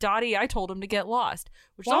 Dottie? I told him to get lost.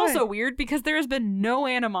 Which Why? is also weird because there has been no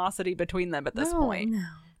animosity between them at this point. No.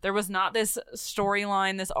 There was not this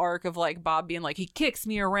storyline, this arc of like Bob being like, he kicks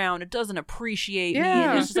me around, it doesn't appreciate me,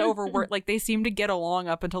 and it's just overworked. Like they seem to get along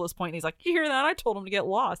up until this point. And he's like, you hear that? I told him to get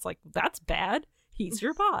lost. Like, that's bad. He's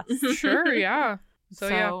your boss. Sure, yeah. So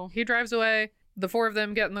yeah, So- he drives away. The four of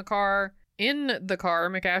them get in the car. In the car,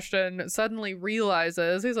 McAshton suddenly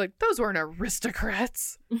realizes, he's like, those weren't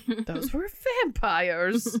aristocrats. Those were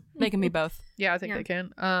vampires. They can be both. Yeah, I think they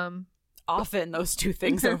can. Often those two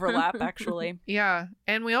things overlap, actually. Yeah.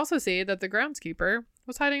 And we also see that the groundskeeper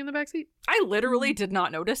was hiding in the backseat. I literally did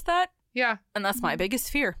not notice that, Yeah. and that's my biggest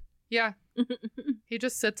fear. Yeah. He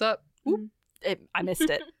just sits up. I missed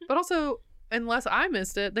it. But also, unless I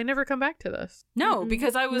missed it, they never come back to this. No,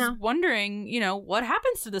 because I was No. wondering, what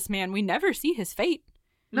happens to this man? We never see his fate.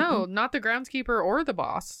 No, not the groundskeeper or the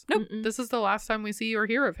boss. Nope. This is the last time we see or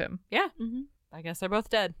hear of him. Yeah. Mm-hmm. I guess they're both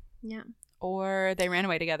dead. Yeah. Or they ran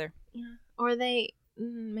away together. Yeah. Or they,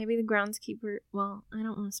 maybe the groundskeeper. Well, I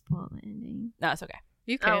don't want to spoil the ending. No, it's okay.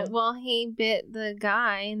 You can. Oh, well, he bit the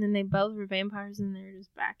guy, and then they both were vampires, and they're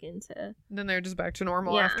just back into... Then they're just back to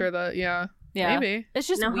normal Yeah. after the... Yeah. Yeah. Maybe. It's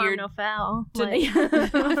just no weird. harm, no foul.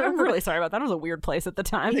 I'm really sorry about that. It was a weird place at the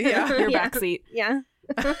time. Yeah. Your Yeah. backseat. Yeah.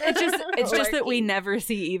 It's just that we Lurking. never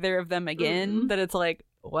see either of them again. Mm-mm. That it's like,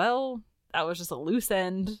 well, that was just a loose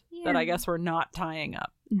end that I Yeah. guess we're not tying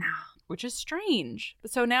up. No. Which is strange.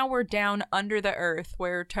 So now we're down under the earth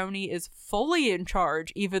where Tony is fully in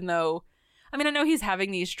charge, even though, I mean, I know he's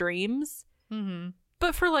having these dreams, Mm-hmm.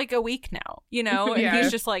 but for like a week now, you know? And Yeah.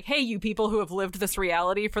 he's just like, hey, you people who have lived this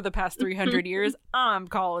reality for the past 300 years, I'm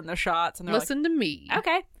calling the shots. And they're Listen to me. like,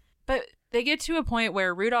 okay. But they get to a point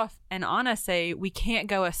where Rudolph and Anna say, we can't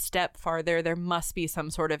go a step farther. There must be some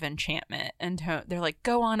sort of enchantment. And they're like,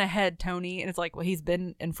 go on ahead, Tony. And it's like, well, he's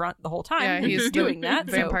been in front the whole time. Yeah, he's doing that.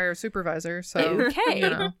 so- Vampire supervisor, so... Okay. You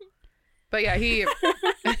know. But yeah, he...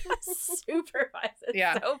 Supervisor. It's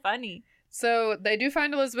Yeah. so funny. So they do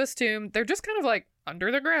find Elizabeth's tomb. They're just kind of like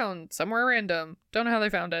under the ground, somewhere random. Don't know how they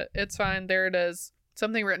found it. It's fine. There it is.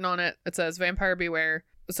 Something written on it. It says vampire beware.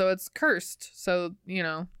 So it's cursed. So, you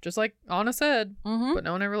know, just like Anna said, Mm-hmm. but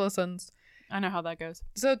no one ever listens. I know how that goes.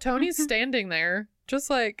 So Tony's standing there, just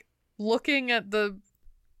like looking at the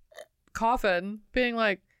coffin, being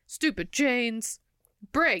like, stupid chains,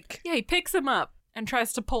 break. Yeah, he picks them up and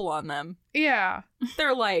tries to pull on them. Yeah.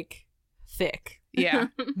 They're like thick Yeah.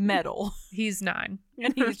 metal. He's 9.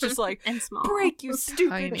 And he's just like, And small. break, you stupid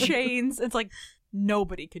Tiny. chains. It's like,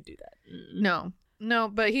 nobody could do that. No,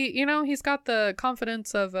 but he, you know, he's got the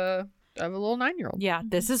confidence of a little 9-year-old. Yeah,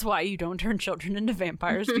 this is why you don't turn children into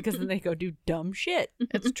vampires, because then they go do dumb shit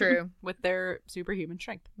It's true. with their superhuman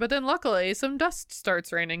strength. But then luckily some dust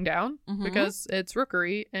starts raining down Mhm. because it's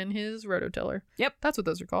Rookery and his rototiller. Yep. That's what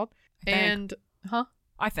those are called. I think. And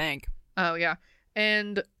I think. oh yeah.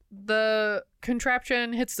 And the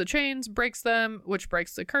contraption hits the chains, breaks them, which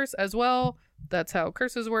breaks the curse as well. That's how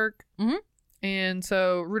curses work. Mhm. And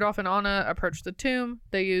so Rudolph and Anna approach the tomb.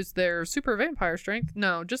 They use their super vampire strength.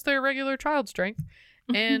 No, just their regular child strength.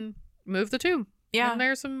 And move the tomb. Yeah. And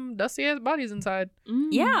there's some dusty ass bodies inside.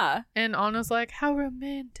 Yeah. And Anna's like, how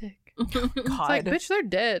romantic. It's God. like, bitch, they're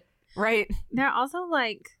dead. Right. They're also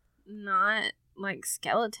like not like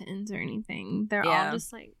skeletons or anything. They're Yeah. all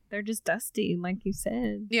just like they're just dusty, like you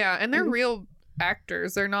said. Yeah, and they're real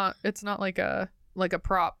actors. They're not, it's not like a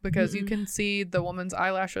prop because you can see the woman's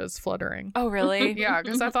eyelashes fluttering. Oh, really? Yeah,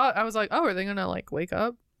 because I was like, oh, are they gonna like wake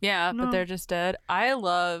up? Yeah, No. but they're just dead. I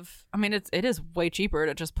mean, it is way cheaper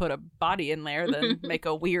to just put a body in there than make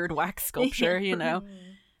a weird wax sculpture, you know?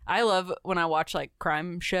 I love when I watch like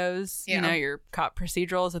crime shows, Yeah. you know, your cop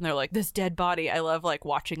procedurals, and they're like, this dead body. I love like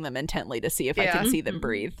watching them intently to see if I Yeah. can see them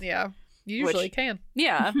breathe. Yeah, you usually Which- can.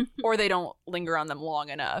 Yeah. Or they don't linger on them long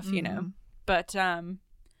enough, you know? Mhm. But,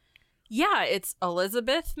 yeah, it's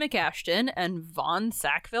Elizabeth McAshton and Von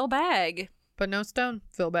Sackville Bag. But no stone,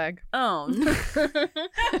 Phil Bag. Oh, no.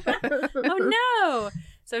 Oh, no.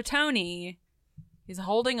 So Tony is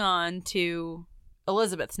holding on to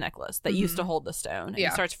Elizabeth's necklace that used to hold the stone. And Yeah.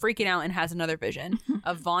 he starts freaking out and has another vision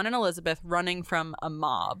of Vaughn and Elizabeth running from a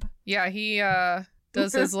mob. Yeah, he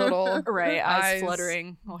does his little Right, eyes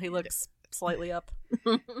fluttering while he looks slightly up.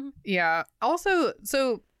 Yeah. Also,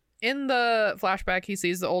 so in the flashback, he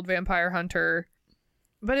sees the old vampire hunter,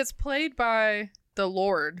 but it's played by the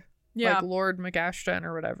Lord. Yeah. Like Lord McAshton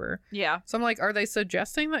or whatever. Yeah. So I'm like, are they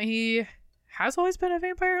suggesting that he has always been a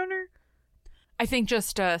vampire hunter? I think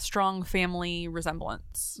just a strong family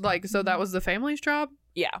resemblance. Like, so that was the family's job?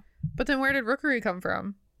 Yeah. But then where did Rookery come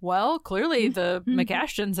from? Well, clearly the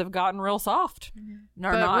McAshtons have gotten real soft.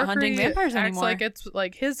 They're But not hunting Rookery vampires acts anymore. like it's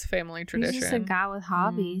like his family tradition. He's just a guy with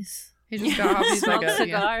hobbies. He's just got hobbies like Smokes a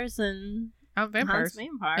yeah. cigars and Vampires. hunts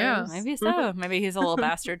vampires. Yeah. Maybe so. Maybe he's a little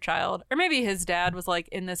bastard child. Or maybe his dad was like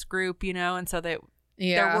in this group, you know, and so there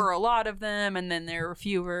were a lot of them, and then there were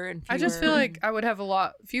fewer and fewer. I just feel like I would have a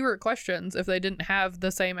lot fewer questions if they didn't have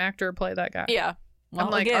the same actor play that guy. Yeah. Well,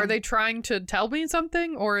 I'm like, again, are they trying to tell me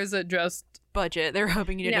something, or is it just budget? They're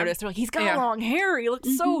hoping you didn't No. notice. They're like, he's got Yeah. long hair. He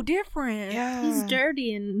looks so different. He's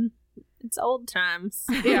dirty and it's old times.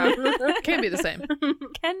 Yeah. Can't be the same.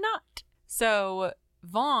 Cannot. So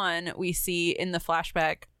Vaughn, we see in the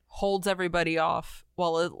flashback, holds everybody off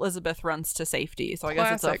while Elizabeth runs to safety. So I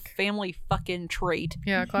guess it's a Classic. family fucking trait.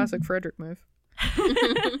 Yeah, classic Frederick move.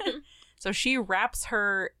 So she wraps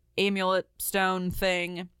her amulet stone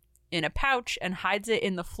thing in a pouch and hides it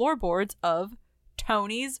in the floorboards of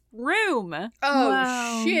Tony's room. Oh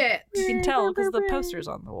Wow. shit! You can tell because the poster's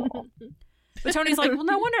on the wall. But Tony's like, well,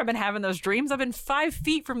 no wonder I've been having those dreams. I've been 5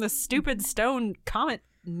 feet from the stupid stone comet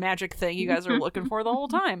magic thing you guys are looking for the whole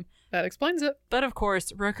time. That explains it. But of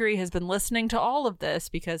course, Rookery has been listening to all of this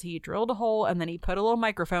because he drilled a hole and then he put a little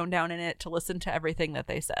microphone down in it to listen to everything that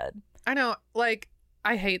they said. I know, like,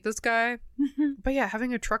 I hate this guy. But yeah,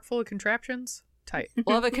 having a truck full of contraptions, tight.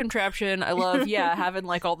 Love a contraption. I love, having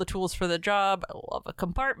like all the tools for the job. I love a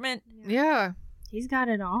compartment. Yeah. He's got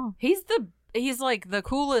it all. He's like the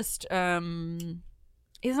coolest,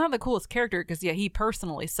 he's not the coolest character because, he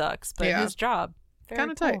personally sucks, but his job, kind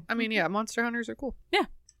of tight. I mean, monster hunters are cool. Yeah.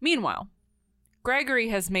 Meanwhile, Gregory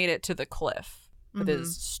has made it to the cliff with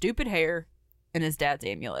his stupid hair and his dad's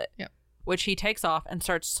amulet, which he takes off and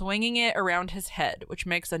starts swinging it around his head, which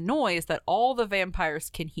makes a noise that all the vampires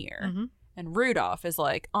can hear. And Rudolph is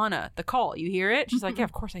like, Anna, the call, you hear it? She's like, yeah,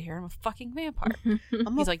 of course I hear it. I'm a fucking vampire.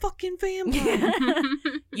 He's like, fucking vampire.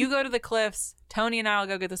 You go to the cliffs. Tony and I will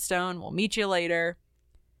go get the stone. We'll meet you later.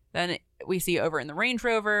 Then we see over in the Range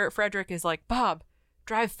Rover, Frederick is like, Bob,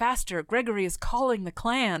 drive faster. Gregory is calling the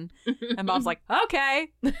clan. And Bob's like,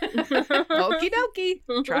 okay. Okie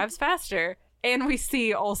dokie. Drives faster. And we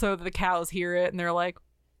see also the cows hear it and they're like,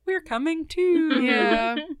 we're coming too.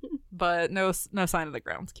 Yeah. But no sign of the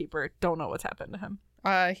groundskeeper. Don't know what's happened to him.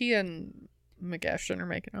 He and McAshton are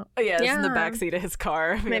making out. Oh, yeah, it's in the backseat of his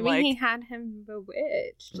car. Maybe he had him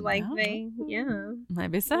bewitched. Like, Maybe so. You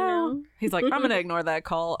know? He's like, I'm going to ignore that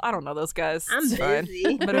call. I don't know those guys. I'm it's busy.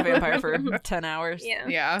 Fine. I've been a vampire for 10 hours.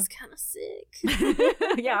 Yeah. It's kind of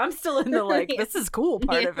sick. Yeah, I'm still in the, like, this is cool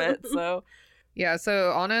part of it, so. Yeah,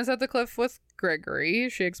 so Anna is at the cliff with Gregory.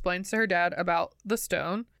 She explains to her dad about the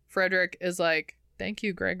stone. Frederick is like, thank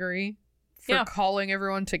you, Gregory, for calling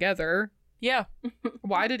everyone together. Yeah.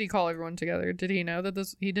 Why did he call everyone together? Did he know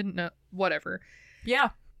that he didn't know? Whatever. Yeah.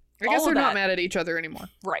 I guess they're not mad at each other anymore.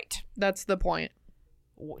 Right. That's the point.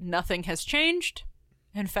 Nothing has changed.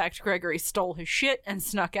 In fact, Gregory stole his shit and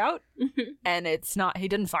snuck out. And he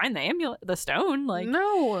didn't find the amulet, the stone. Like,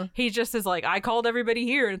 no. He just is like, I called everybody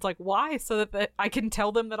here. And it's like, why? So that I can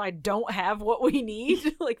tell them that I don't have what we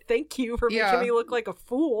need? Like, thank you for making me look like a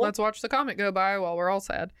fool. Let's watch the comet go by while we're all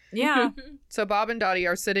sad. Yeah. So Bob and Dottie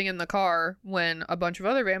are sitting in the car when a bunch of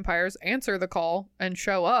other vampires answer the call and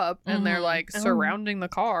show up. And they're like surrounding the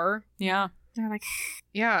car. Yeah. They're like,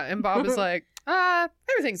 yeah. And Bob is like,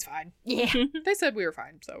 everything's fine. Yeah. They said we were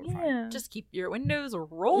fine, so we're fine. Just keep your windows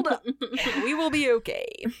rolled up and we will be okay.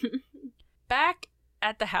 Back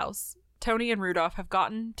at the house, Tony and Rudolph have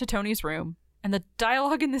gotten to Tony's room, and the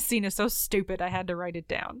dialogue in this scene is so stupid I had to write it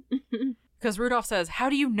down. Because Rudolph says, how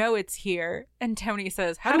do you know it's here? And Tony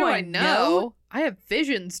says, how do I know? I have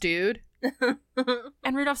visions, dude.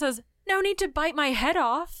 And Rudolph says, no need to bite my head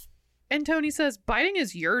off. And Tony says, biting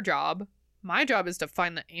is your job. My job is to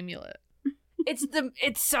find the amulet.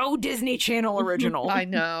 It's so Disney Channel original. I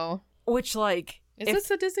know. Which, like... Is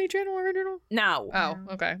this a Disney Channel original? No.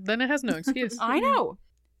 Oh, okay. Then it has no excuse. I know.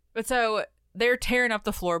 But so, they're tearing up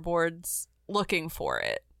the floorboards looking for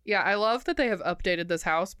it. Yeah, I love that they have updated this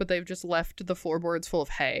house, but they've just left the floorboards full of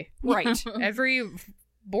hay. Right. Every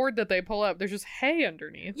board that they pull up, there's just hay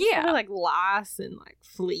underneath. Yeah. Probably like lice and like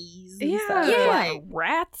fleas and Yeah. stuff. Yeah. Like,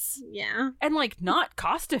 Rats. yeah. And, like, not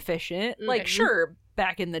cost efficient. Like, sure,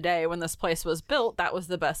 back in the day when this place was built, that was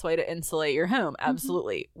the best way to insulate your home.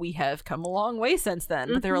 Absolutely. We have come a long way since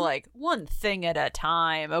then. But they were like, one thing at a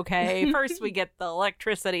time, okay? First we get the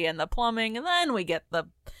electricity and the plumbing, and then we get the...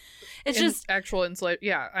 It's just... actual insulation.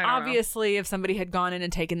 Yeah, I don't obviously, if somebody had gone in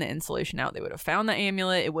and taken the insulation out, they would have found the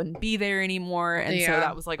amulet. It wouldn't be there anymore. And so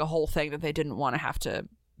that was like a whole thing that they didn't want to have to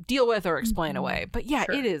deal with or explain away. But yeah,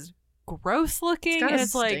 it is gross looking. And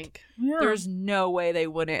it's like, there's no way they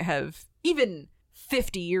wouldn't have, even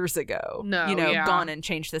 50 years ago, gone and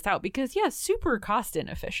changed this out. Because, super cost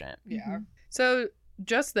inefficient. Yeah. So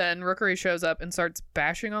just then, Rookery shows up and starts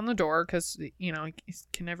bashing on the door because, he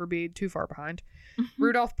can never be too far behind.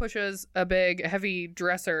 Rudolph pushes a big, heavy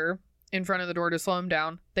dresser in front of the door to slow him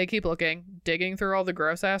down. They keep looking, digging through all the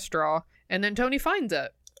gross-ass straw, and then Tony finds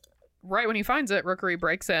it. Right when he finds it, Rookery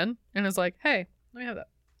breaks in and is like, hey, let me have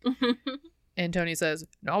that. And Tony says,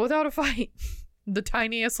 not without a fight. The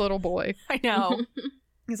tiniest little boy. I know.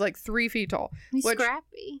 He's like 3 feet tall. He's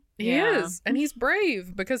scrappy. He is. And he's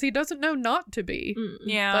brave because he doesn't know not to be.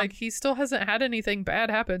 Yeah. Like, he still hasn't had anything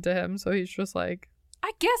bad happen to him, so he's just like...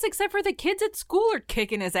 I guess, except for the kids at school are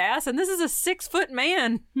kicking his ass, and this is a 6-foot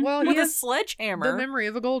man with a sledgehammer. The memory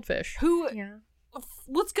of a goldfish. Who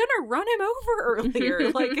was going to run him over earlier.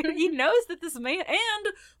 Like, he knows that this man, and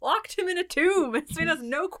locked him in a tomb, so he has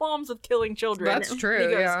no qualms of killing children. That's true,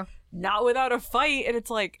 he goes, not without a fight, and it's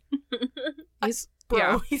like, he's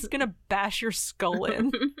going to bash your skull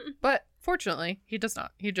in. But fortunately, he does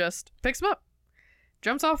not. He just picks him up,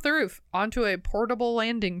 jumps off the roof onto a portable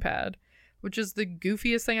landing pad, which is the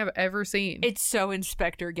goofiest thing I've ever seen. It's so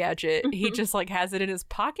Inspector Gadget. He just like has it in his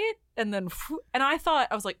pocket and then and I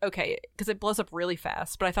was like, okay, because it blows up really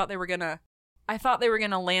fast, but I thought they were gonna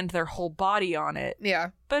land their whole body on it. Yeah.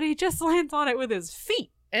 But he just lands on it with his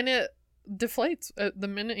feet. And it deflates the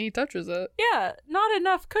minute he touches it. Yeah, not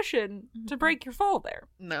enough cushion to break your fall there.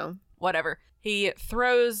 No. Whatever. He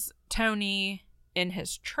throws Tony in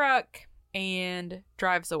his truck and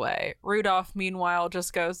drives away. Rudolph, meanwhile,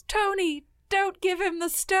 just goes, Tony, don't give him the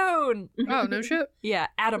stone. Oh, no shit. Yeah,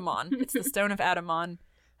 Adamon. It's the stone of Adamon.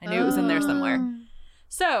 I knew it was in there somewhere.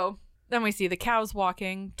 So then we see the cows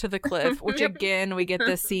walking to the cliff, which again, we get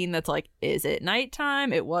this scene that's like, is it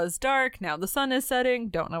nighttime? It was dark. Now the sun is setting.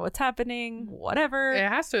 Don't know what's happening. Whatever. It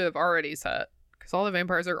has to have already set because all the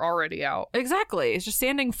vampires are already out. Exactly. It's just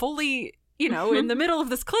standing fully, in the middle of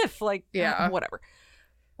this cliff. Like, yeah, whatever.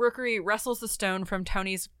 Rookery wrestles the stone from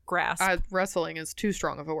Tony's grasp. Wrestling is too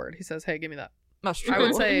strong of a word. He says, hey, give me that. That's true. I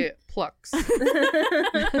would say plucks.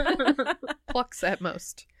 Plucks at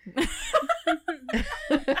most.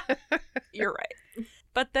 You're right.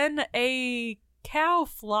 But then a cow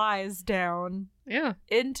flies down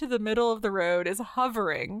into the middle of the road, is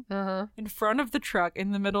hovering in front of the truck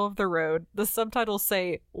in the middle of the road. The subtitles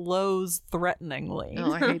say, lows threateningly.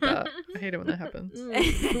 Oh, I hate that. I hate it when that happens.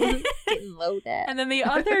 Getting low that. And then the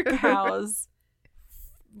other cows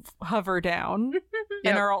hover down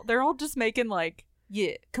and they're all just making like,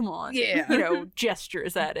 yeah, come on. Yeah.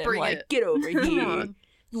 Gestures at him. Bring like, it. Get over here.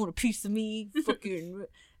 You want a piece of me? Fucking.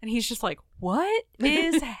 And he's just like, what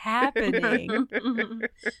is happening?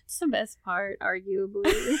 It's the best part, arguably.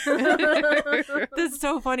 This is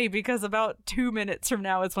so funny because about 2 minutes from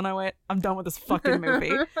now is when I went, I'm done with this fucking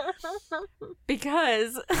movie.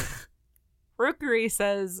 Because Rookery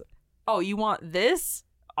says, oh, you want this?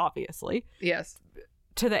 Obviously. Yes.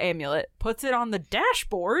 To the amulet, puts it on the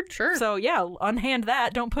dashboard. Sure. So yeah, unhand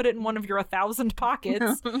that. Don't put it in one of your 1,000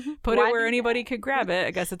 pockets. Put it where anybody could grab it.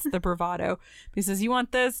 I guess it's the bravado. He says, you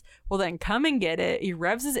want this? Well, then come and get it. He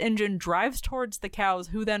revs his engine, drives towards the cows,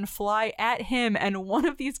 who then fly at him, and one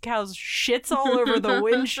of these cows shits all over the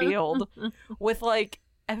windshield with like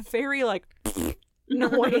a very like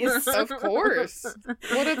noise. Of course.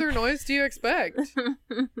 What other noise do you expect?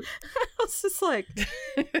 I was just like,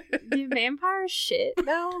 do vampires shit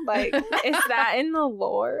though? Like, is that in the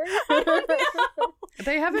lore?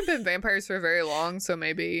 They haven't been vampires for very long, so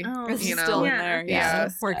maybe it's still in there. Yeah.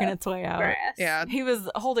 Working its way out. Grass. Yeah. He was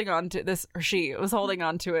holding on to this, or she was holding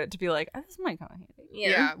on to it to be like, oh, this might come in handy.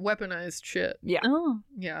 Yeah. Weaponized shit. Yeah. Oh.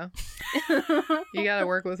 Yeah. You gotta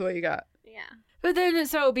work with what you got. Yeah. But then,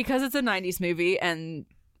 so because it's a 90s movie and,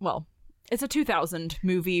 well, it's a 2000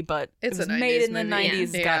 movie, but It's it was a 90s made in the movie. 90s.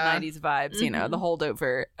 It's Yeah. got 90s vibes, the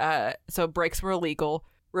holdover. So brakes were illegal.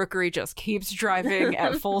 Rookery just keeps driving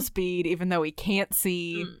at full speed, even though he can't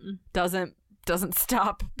see, doesn't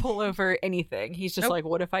stop, pull over, anything. He's just like,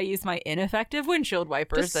 what if I use my ineffective windshield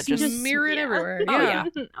wipers that just mirror it everywhere. Oh, yeah.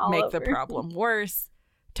 All make over. the problem worse.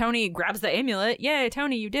 Tony grabs the amulet. Yay,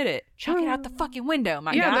 Tony, you did it. Chuck it out the fucking window,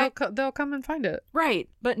 my guy. They'll come and find it. Right.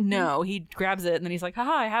 But no, he grabs it and then he's like,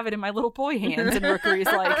 haha, I have it in my little boy hands. And Rookery's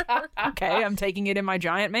like, okay, I'm taking it in my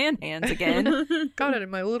giant man hands again. Got it in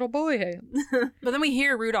my little boy hands. But then we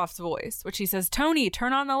hear Rudolph's voice, which he says, Tony,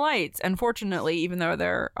 turn on the lights. Unfortunately, even though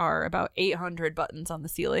there are about 800 buttons on the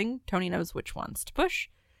ceiling, Tony knows which ones to push.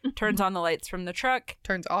 Turns on the lights from the truck.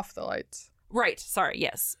 Turns off the lights. Right. Sorry.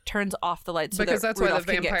 Yes. Turns off the lights so because that that's Rudolph why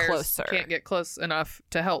the can get vampires closer. can't get close enough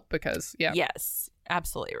to help because, yeah. Yes.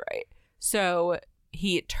 Absolutely right. So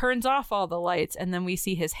he turns off all the lights and then we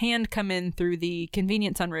see his hand come in through the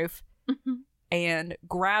convenient sunroof and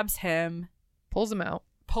grabs him. Pulls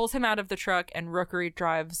him out of the truck, and Rookery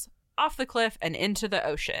drives off the cliff and into the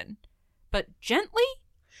ocean. But gently?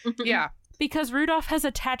 Yeah. Because Rudolph has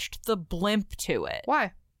attached the blimp to it.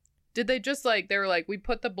 Why? Did they just they were like, we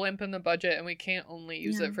put the blimp in the budget and we can't only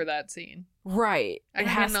use it for that scene. Right. I it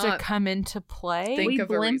has to cannot come into play. think We of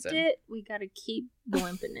a blimped reason. it. We gotta keep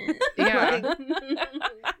blimping it. Yeah.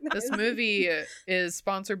 This movie is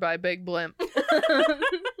sponsored by Big Blimp.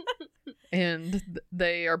 And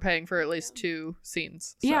they are paying for at least 2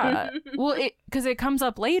 scenes. So. Yeah. Well, because it comes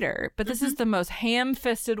up later, but this is the most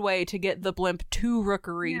ham-fisted way to get the blimp to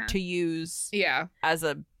Rookery to use as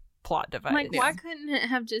a plot device. Like, why couldn't it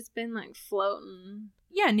have just been floating?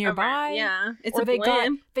 Yeah, nearby. Around? Yeah, it's or a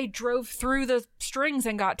blimp. they drove through the strings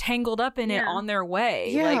and got tangled up in it on their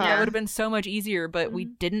way. Yeah. Like, that would have been so much easier, but we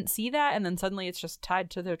didn't see that, and then suddenly it's just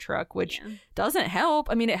tied to the truck, which doesn't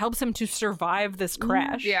help. I mean, it helps him to survive this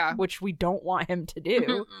crash, which we don't want him to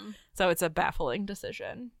do. So it's a baffling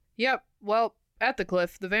decision. Yep. Well, at the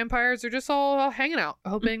cliff, the vampires are just all hanging out,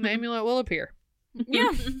 hoping the amulet will appear.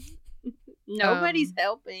 Yeah. Nobody's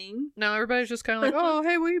helping. No, everybody's just kind of like, oh,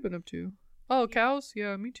 hey, what you been up to? Oh, cows?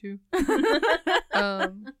 Yeah, me too.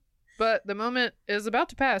 But the moment is about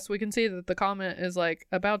to pass. We can see that the comet is like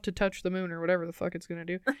about to touch the moon or whatever the fuck it's going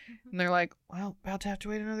to do. And they're like, well, about to have to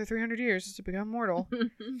wait another 300 years to become mortal.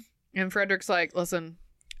 And Frederick's like, listen,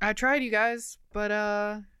 I tried, you guys, but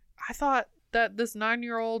I thought that this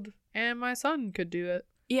 9-year-old and my son could do it.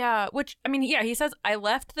 Yeah, which, I mean, yeah, he says, I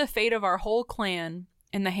left the fate of our whole clan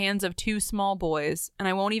in the hands of 2 small boys, and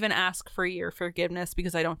I won't even ask for your forgiveness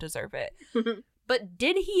because I don't deserve it. But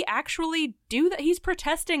did he actually do that? He's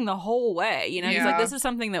protesting the whole way. You know, he's like, this is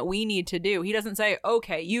something that we need to do. He doesn't say,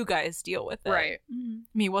 okay, you guys deal with it. Right. I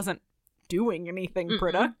mean, he wasn't doing anything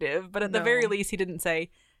productive, but at the very least, he didn't say,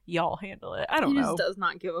 y'all handle it. I don't know. He just does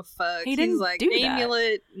not give a fuck. He didn't He's like, do that.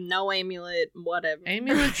 amulet, no amulet, whatever.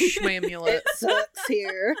 Amulet, schmamulet. It sucks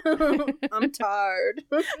here. I'm tired.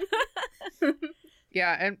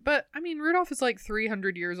 Yeah, but I mean, Rudolph is like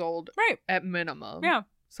 300 years old, Right. at minimum. Yeah.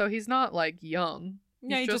 So he's not like young.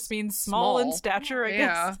 Yeah, he He's just means small in stature, I Yeah.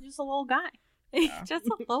 guess. He's just a little guy. He's just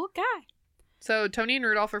a little guy. So Tony and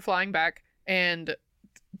Rudolph are flying back, and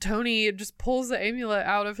Tony just pulls the amulet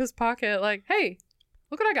out of his pocket, like, "Hey,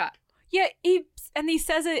 look what I got." Yeah, he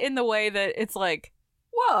says it in the way that it's like,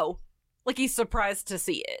 whoa, like he's surprised to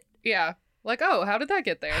see it. Yeah, like, oh, how did that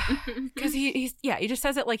get there? Because he just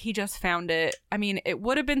says it like he just found it. I mean, it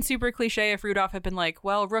would have been super cliche if Rudolph had been like,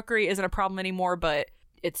 well, rookery isn't a problem anymore, but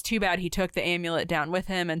it's too bad he took the amulet down with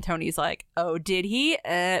him. And Tony's like, oh, did he?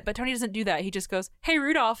 But Tony doesn't do that. He just goes, hey,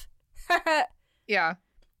 Rudolph. Yeah.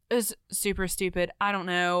 It was super stupid. I don't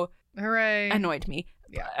know. Hooray. Annoyed me.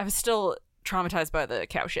 Yeah. I was still traumatized by the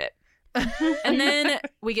cow shit. And then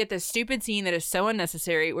we get this stupid scene that is so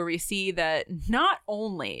unnecessary where we see that not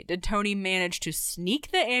only did Tony manage to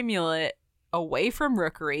sneak the amulet away from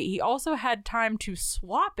rookery, he also had time to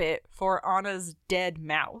swap it for Anna's dead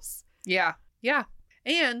mouse. Yeah. Yeah.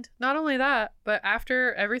 And not only that, but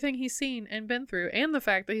after everything he's seen and been through, and the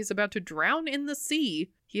fact that he's about to drown in the sea,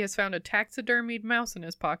 he has found a taxidermied mouse in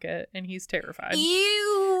his pocket, and he's terrified. Ew!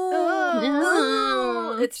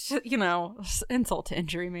 Oh. It's just, insult to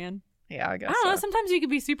injury, man. Yeah, I guess I don't know. so. Sometimes you can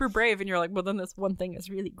be super brave, and you're like, well, then this one thing is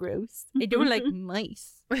really gross. I don't like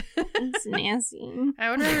mice. It's nasty. I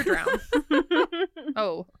would rather drown.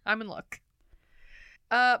 Oh, I'm in luck.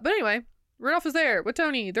 But anyway, Rudolph is there with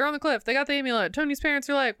Tony. They're on the cliff. They got the amulet. Tony's parents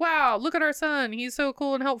are like, wow, look at our son. He's so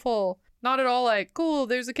cool and helpful. Not at all like, cool,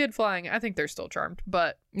 there's a kid flying. I think they're still charmed.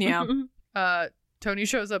 But Yeah. Tony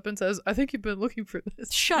shows up and says, I think you've been looking for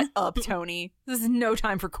this. Shut up, Tony. This is no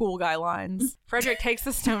time for cool guy lines. Frederick takes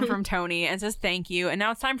the stone from Tony and says thank you. And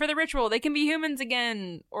now it's time for the ritual. They can be humans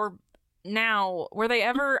again. Or now. Were they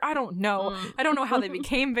ever? I don't know. I don't know how they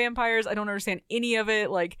became vampires. I don't understand any of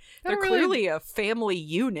it. Like, they're clearly a family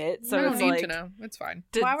unit. So I don't it's need like, to know. It's fine.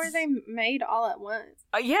 Why were they made all at once?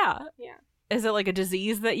 Yeah. Yeah. Is it like a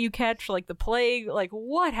disease that you catch, like the plague? Like,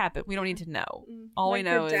 what happened? We don't need to know. All Like we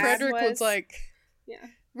know is your dad Frederick was like, Yeah.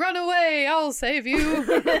 run away, I'll save you.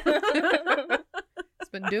 It's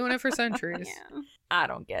been doing it for centuries. Yeah. I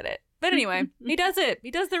don't get it. But anyway, he does it.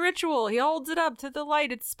 He does the ritual. He holds it up to the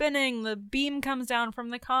light. It's spinning. The beam comes down from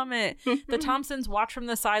the comet. The Thompsons watch from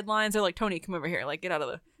the sidelines. They're like, Tony, come over here. Like, get out of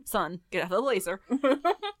the sun. Get out of the laser.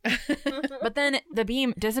 But then the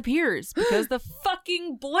beam disappears because the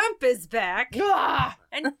fucking blimp is back.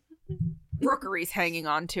 And Rookery's hanging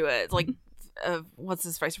on to it. It's like, what's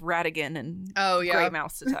his face? Ratigan and Grey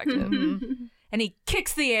Mouse Detective. And he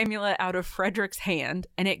kicks the amulet out of Frederick's hand,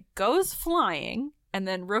 and it goes flying, and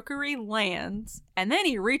then Rookery lands, and then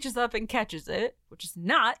he reaches up and catches it, which is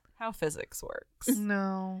not how physics works.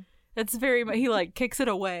 No. It's very much, he like kicks it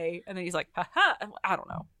away, and then he's like, ha. I don't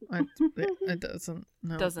know. It doesn't.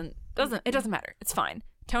 No. It doesn't matter. It's fine.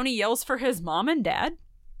 Tony yells for his mom and dad,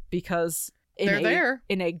 because they're there.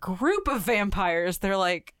 In a group of vampires, they're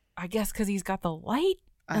like, I guess because he's got the light,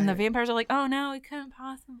 and the vampires are like, oh no, he couldn't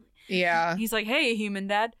possibly. Yeah. He's like, hey, human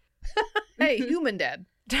dad. Hey, human dad.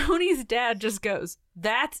 Tony's dad just goes,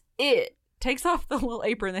 that's it. Takes off the little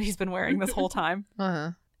apron that he's been wearing this whole time.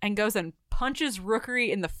 And goes and punches Rookery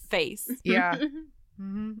in the face. Yeah.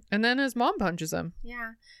 And then his mom punches him.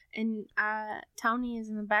 Yeah. And Tony is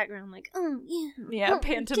in the background like, oh, yeah. Yeah,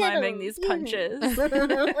 pantomiming these punches.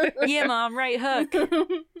 Yeah, mom, right hook.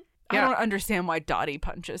 I don't understand why Dottie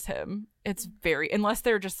punches him. It's very, unless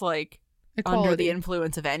they're just like, Equality. Under the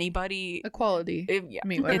influence of anybody. Equality. Yeah,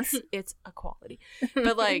 anyway. it's equality.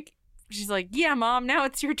 But like, she's like, yeah, Mom, now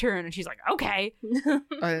it's your turn. And she's like, okay.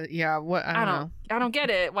 Yeah, what? I don't know. I don't get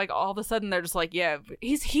it. Like, all of a sudden, they're just like, yeah,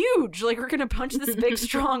 he's huge. Like, we're going to punch this big,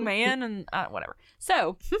 strong man and whatever.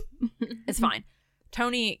 So, it's fine.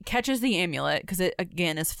 Tony catches the amulet because it,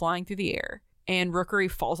 again, is flying through the air. And Rookery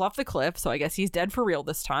falls off the cliff, so I guess he's dead for real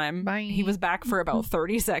this time. Bye. He was back for about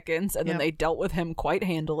 30 seconds, and then they dealt with him quite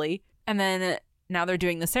handily. And then now they're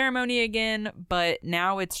doing the ceremony again, but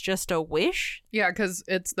now it's just a wish. Yeah, because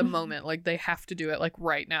it's the moment. Like, they have to do it, like,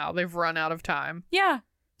 right now. They've run out of time. Yeah.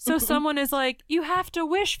 So someone is like, you have to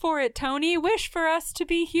wish for it, Tony. Wish for us to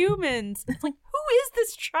be humans. It's like, who is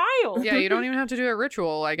this child? Yeah, you don't even have to do a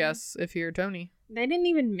ritual, I guess, if you're Tony. They didn't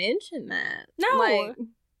even mention that. No. Like,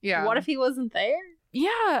 yeah. What if he wasn't there?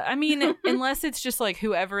 Yeah, I mean, unless it's just like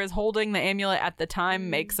whoever is holding the amulet at the time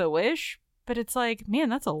makes a wish. But it's like, man,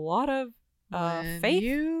 that's a lot of faith.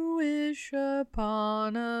 You wish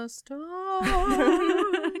upon a star.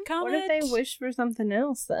 What if they wish for something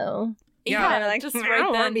else, though? Yeah, like, just I right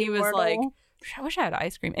don't wanna then be he was mortal. like, I wish I had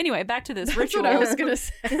ice cream. Anyway, back to this That's ritual. what I was gonna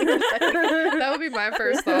say. That would be my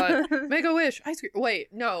first thought. Make a wish. Ice cream. Wait,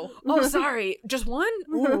 no. Oh, sorry. Just one?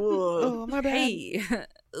 Ooh. Oh, my bad. Hey.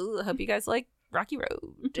 Ooh, hope you guys like Rocky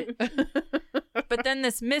Road. But then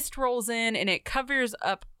this mist rolls in and it covers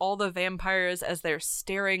up all the vampires as they're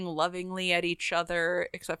staring lovingly at each other,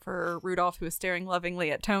 except for Rudolph, who is staring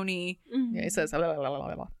lovingly at Tony. Yeah, he says, Oh.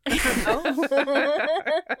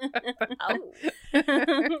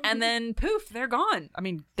 And then poof, they're gone. I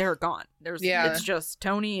mean, they're gone. It's just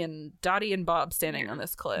Tony and Dottie and Bob standing on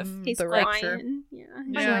this cliff. He's the crying. rapture. Yeah. I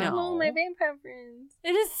He's like, know. oh, my vampire friends.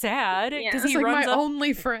 It is sad Yeah. because it's he like runs my up.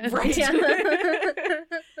 only friend. Right. Yeah.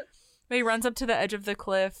 He runs up to the edge of the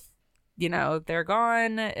cliff. You know, they're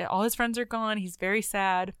gone. All his friends are gone. He's very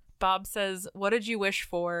sad. Bob says, "What did you wish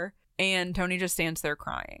for?" And Tony just stands there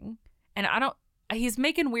crying. And he's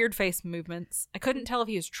making weird face movements. I couldn't tell if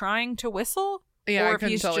he was trying to whistle Yeah, I or if couldn't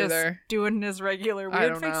he's tell just either. doing his regular I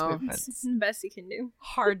weird don't face know. movements. It's the best he can do.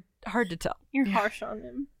 Hard to tell. You're harsh on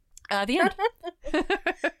him. The end.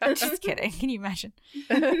 Just kidding. Can you imagine?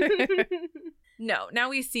 No. Now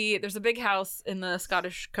we see there's a big house in the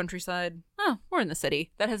Scottish countryside. Oh, we're in the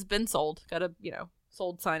city. That has been sold. Got a,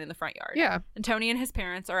 sold sign in the front yard. Yeah. And Tony and his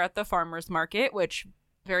parents are at the farmer's market, which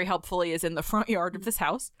very helpfully is in the front yard of this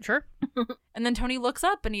house. Sure. And then Tony looks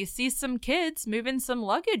up and he sees some kids moving some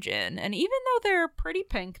luggage in. And even though they're pretty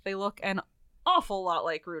pink, they look an awful lot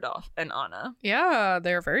like Rudolph and Anna. Yeah,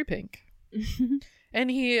 they're very pink. And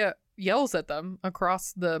he yells at them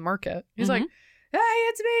across the market. He's like, hey,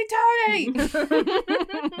 it's me,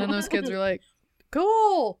 Tony! And those kids are like,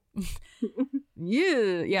 cool.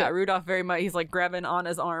 Yeah, Rudolph very much, he's like grabbing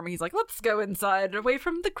Anna's arm. He's like, let's go inside away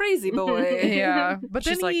from the crazy boy. Yeah. But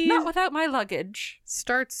She's then like, he not without my luggage.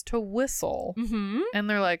 starts to whistle. Mm-hmm. And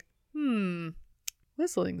they're like,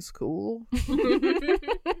 whistling's cool.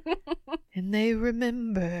 And they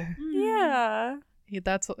remember. Yeah.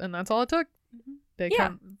 That's all it took. They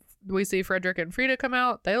come. We see Frederick and Frida come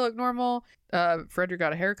out. They look normal. Frederick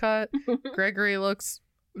got a haircut. Gregory looks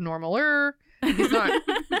normaler. He's not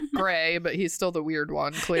gray, but he's still the weird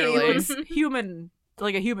one, clearly. He looks human,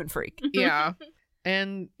 like a human freak. Yeah.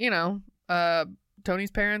 And,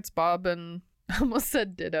 Tony's parents, Bob and... I almost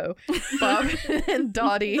said Ditto. Bob and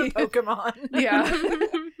Dottie. Pokemon. Yeah.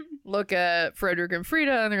 Look at Frederick and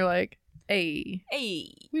Frida and they're like, hey,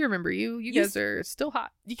 we remember you. You guys are still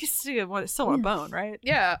hot. You can still want a bone, right?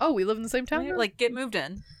 Yeah. Oh, we live in the same town now? Like, get moved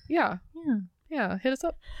in. Yeah. Yeah. Hit us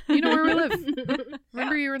up. You know where we live.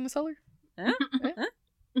 Remember you were in the cellar? Huh? Yeah.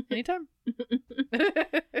 Anytime.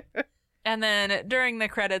 And then during the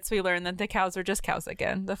credits, we learn that the cows are just cows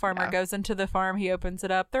again. The farmer goes into the farm. He opens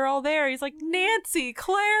it up. They're all there. He's like, Nancy,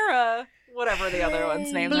 Clara, whatever the other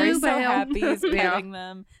one's names are. He's so happy. He's petting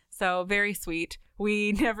them. So very sweet.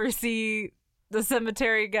 We never see the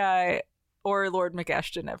cemetery guy or Lord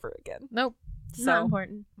McAshton ever again. Nope. It's not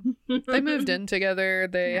important. They moved in together.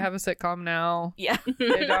 They have a sitcom now. Yeah. They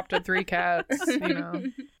adopted 3 cats.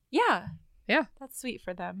 Yeah. Yeah. That's sweet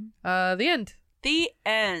for them. The end. The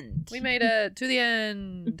end. We made it to the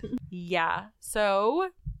end. Yeah. So,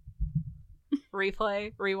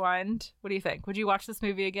 replay, rewind. What do you think? Would you watch this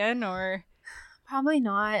movie again or? Probably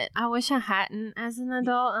not. I wish I hadn't as an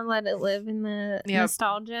adult and let it live in the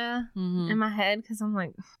nostalgia in my head because I'm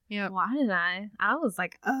like, why did I? I was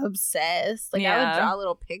like obsessed. Like I would draw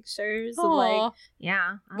little pictures of like,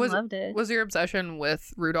 I loved it. Was your obsession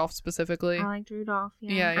with Rudolph specifically? I liked Rudolph.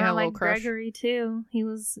 Yeah, Yeah, you had I a little liked crush. Gregory too. He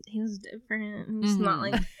was different. He's not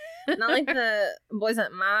like the boys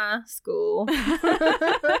at my school.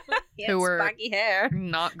 He had Who were spiky hair.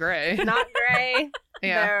 not gray. Not gray.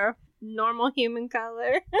 Yeah. They're normal human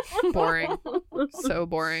color. Boring. So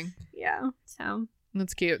boring. Yeah. So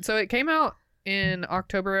that's cute. So it came out in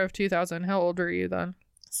October of 2000. How old were you then?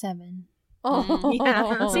 7. Oh,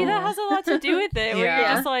 yeah. See, that has a lot to do with it. Where Yeah.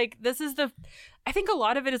 you're just like, I think a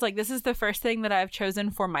lot of it is like, this is the first thing that I've chosen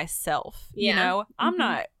for myself. Yeah. You know,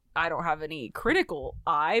 I don't have any critical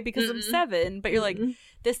eye because I'm 7, but you're like,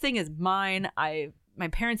 this thing is mine. My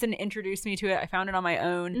parents didn't introduce me to it. I found it on my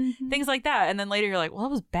own. Things like that. And then later you're like, well,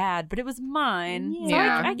 it was bad, but it was mine.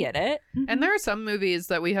 Yeah. So I get it. And there are some movies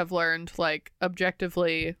that we have learned, like,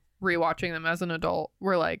 objectively rewatching them as an adult,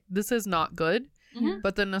 we're like, this is not good,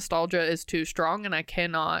 but the nostalgia is too strong, and I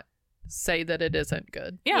cannot say that it isn't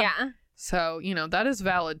good. Yeah. So, you know, that is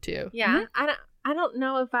valid too. Yeah. I don't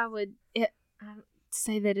know if I would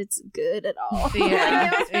say that it's good at all.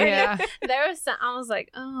 Yeah. Yeah. There was some, I was like,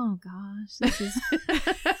 oh gosh, this is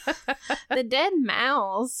the dead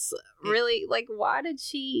mouse. Really, like, why did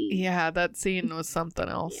she? Yeah, that scene was something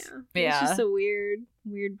else. It's just a weird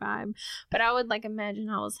vibe. But I would like imagine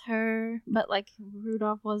I was her, but like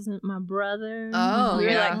Rudolph wasn't my brother. Oh, we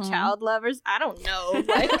were yeah. like child lovers. I don't know.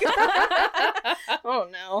 Like, I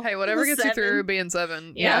don't know. Hey, whatever gets you through being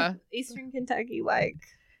 7. Yeah. Eastern Kentucky, like.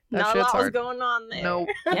 That Not a shit's lot was hard. going on there. Nope.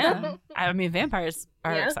 Yeah. I mean, vampires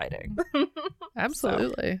are exciting.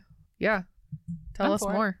 Absolutely. Yeah. Tell us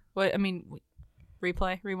more. What, I mean,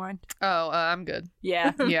 rewind. Oh, I'm good.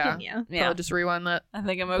 Yeah. Yeah. Yeah. Probably just rewind that. I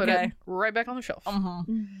think I'm Put okay. it right back on the shelf. I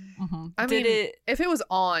Did mean, it? if it was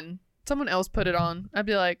on, someone else put it on, I'd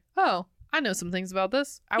be like, oh, I know some things about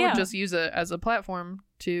this. I would just use it as a platform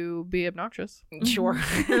to be obnoxious. Sure.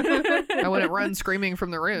 I wouldn't run screaming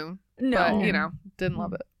from the room. No. But, you know, didn't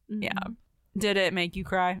love it. Yeah. Did it make you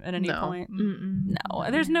cry at any point? Mm-mm.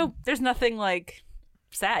 No. There's nothing like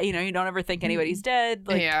sad. You know, you don't ever think anybody's dead.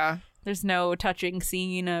 Like, yeah. There's no touching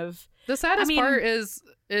scene of. The saddest part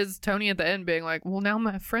is Tony at the end being like, well, now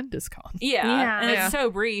my friend is gone. Yeah. And Yeah. it's so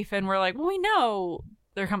brief, and we're like, well, we know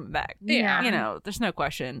they're coming back. Yeah. You know, there's no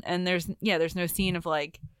question. And there's no scene of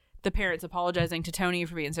like the parents apologizing to Tony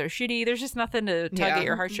for being so shitty. There's just nothing to tug at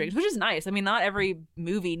your heartstrings, which is nice. I mean, not every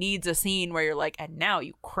movie needs a scene where you're like, and now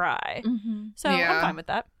you cry. So I'm fine with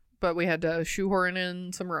that. But we had to shoehorn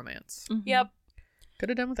in some romance. Yep. Could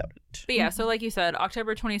have done without it. But yeah, so like you said,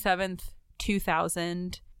 October 27th,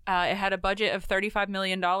 2000. It had a budget of $35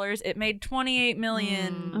 million. It made $28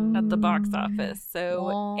 million at the box office.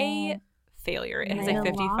 So a failure. It has a Made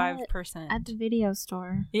a 55%. At the video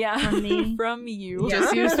store. Yeah. From me. From you.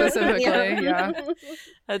 Just you specifically. Yeah.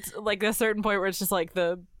 It's like a certain point where it's just like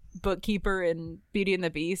the bookkeeper in Beauty and the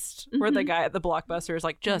Beast, where the guy at the Blockbuster is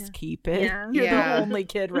like, just keep it. Yeah. You're Yeah. the only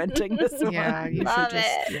kid renting this one. Yeah, you Love should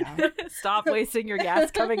just. it. Yeah. Stop wasting your gas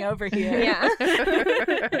coming over here.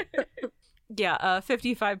 Yeah. Yeah,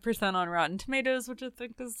 55% on Rotten Tomatoes, which I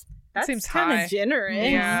think is That's seems kind high. of generous.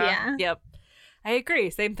 Yeah. Yeah. Yep. I agree.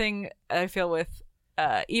 Same thing I feel with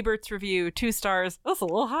Ebert's review, 2 stars. That's a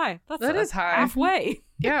little high. That is high. Halfway.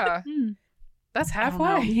 Yeah. That's I don't know.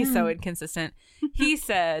 halfway. He's so inconsistent. He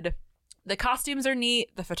said, the costumes are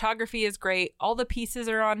neat. The photography is great. All the pieces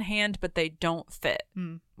are on hand, but they don't fit,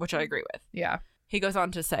 which I agree with. Yeah. He goes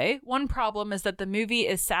on to say, one problem is that the movie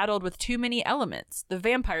is saddled with too many elements. The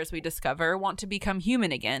vampires we discover want to become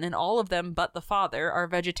human again, and all of them but the father are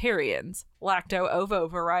vegetarians. Lacto-ovo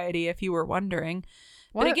variety, if you were wondering.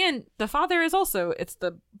 What? But again, the father is also, it's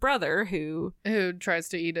the brother who... Who tries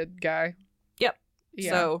to eat a guy. Yep.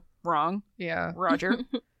 Yeah. So, wrong. Yeah. Roger.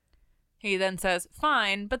 He then says,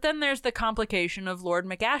 fine, but then there's the complication of Lord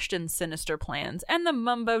McAshton's sinister plans, and the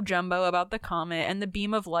mumbo-jumbo about the comet, and the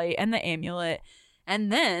beam of light, and the amulet,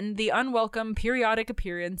 and then the unwelcome periodic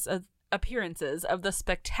appearances of the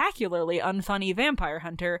spectacularly unfunny vampire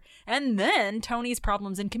hunter, and then Tony's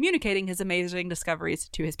problems in communicating his amazing discoveries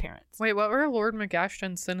to his parents. Wait, what were Lord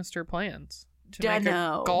McAshton's sinister plans? To make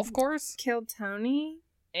Dunno. a golf course? Killed Tony.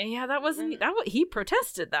 Yeah, that wasn't he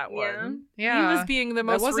protested that one. Yeah. He was being the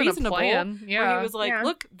most wasn't a reasonable. plan. Where Yeah. he was like,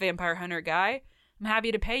 look, vampire hunter guy, I'm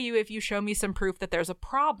happy to pay you if you show me some proof that there's a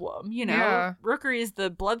problem. You know, Yeah. Rookery's the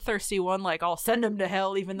bloodthirsty one, like, I'll send him to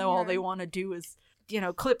hell even though all they want to do is, you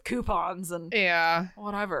know, clip coupons and Yeah.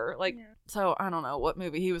 whatever. Like, so I don't know what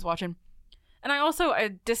movie he was watching. And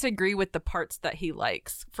I disagree with the parts that he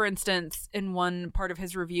likes. For instance, in one part of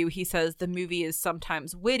his review, he says the movie is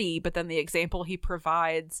sometimes witty, but then the example he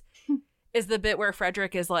provides is the bit where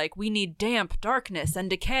Frederick is like, we need damp, darkness, and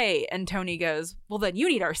decay. And Tony goes, well, then you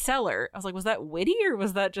need our cellar. I was like, was that witty or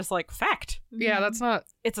was that just like fact? Yeah, that's not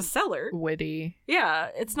It's a cellar. witty. Yeah,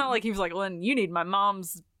 it's not like he was like, well, then you need my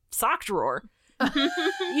mom's sock drawer.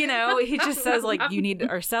 You know, he just says like, you need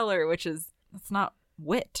our cellar, which is, that's not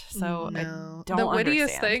wit. So I don't The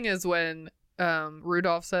wittiest understand. thing is when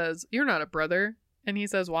Rudolph says, "You're not a brother," and he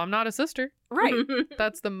says, "Well, I'm not a sister." Right.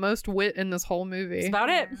 That's the most wit in this whole movie. That's about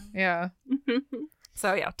it. Yeah.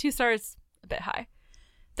 So yeah, 2 stars, a bit high.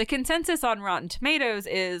 The consensus on Rotten Tomatoes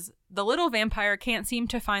is The Little Vampire can't seem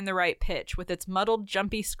to find the right pitch with its muddled,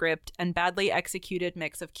 jumpy script and badly executed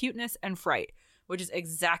mix of cuteness and fright, which is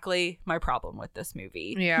exactly my problem with this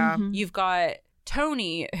movie. Yeah. You've got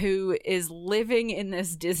Tony, who is living in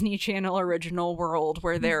this Disney Channel original world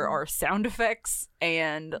where there are sound effects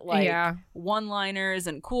and one-liners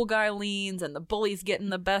and cool guy leans and the bully's getting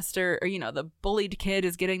the best, or the bullied kid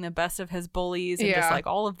is getting the best of his bullies and just like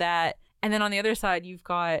all of that. And then on the other side, you've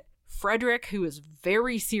got Frederick, who is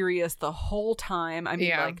very serious the whole time. I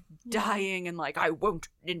mean, like dying and like, I won't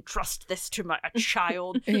entrust this to a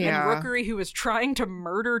child. And Rookery, who is trying to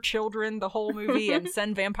murder children the whole movie and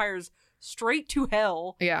send vampires straight to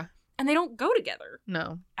hell. Yeah. And they don't go together.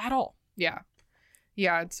 No. At all. Yeah.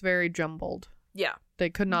 Yeah, it's very jumbled. Yeah.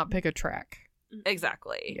 They could not pick a track.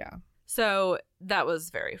 Exactly. Yeah. So that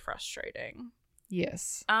was very frustrating.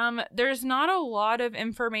 Yes. There's not a lot of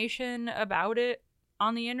information about it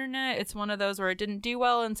on the internet. It's one of those where it didn't do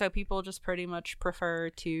well, and so people just pretty much prefer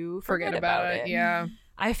to forget about it. Yeah.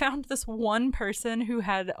 I found this one person who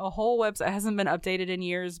had a whole website, hasn't been updated in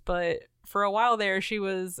years, but for a while there, she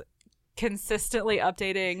was consistently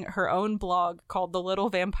updating her own blog called The Little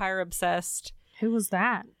Vampire Obsessed. Who was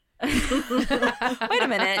that? Wait a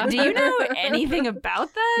minute. Do you know anything about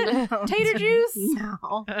that? No. Tater juice?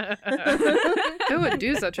 No. Who would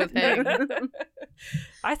do such a thing?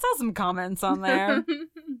 I saw some comments on there.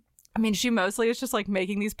 I mean, she mostly is just like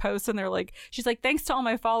making these posts and they're like, she's like, thanks to all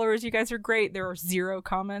my followers. You guys are great. There are 0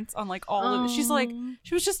 comments on like all of it. She's like,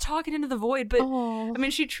 she was just talking into the void. But I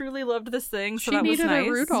mean, she truly loved this thing. So she that was needed nice.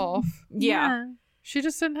 a Rudolph. Yeah. She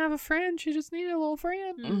just didn't have a friend. She just needed a little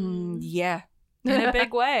friend. Yeah. In a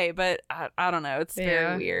big way, but I don't know. It's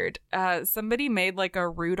very weird. Somebody made like a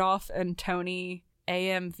Rudolph and Tony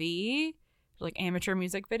AMV, like amateur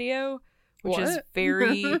music video, which is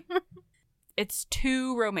very... It's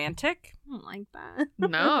too romantic. I don't like that.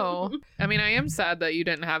 No. I mean, I am sad that you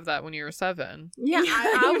didn't have that when you were 7. Yeah,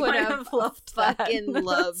 I would might have loved fucking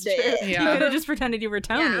loved it. You could have just pretended you were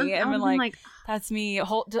Tony and been like, Oh that's me.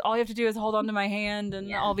 All you have to do is hold on to my hand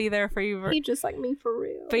and I'll be there for you. He just like me for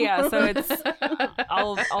real. But yeah, so it's...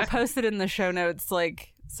 I'll post it in the show notes,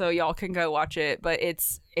 like, so y'all can go watch it. But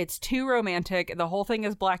it's too romantic. The whole thing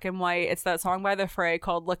is black and white. It's that song by The Fray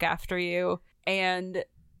called Look After You. And...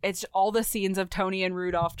 it's all the scenes of Tony and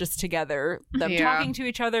Rudolph just together, them talking to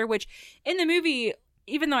each other, which in the movie,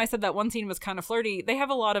 even though I said that one scene was kind of flirty, they have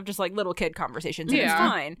a lot of just like little kid conversations and it's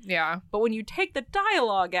fine. Yeah. But when you take the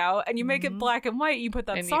dialogue out and you make it black and white, you put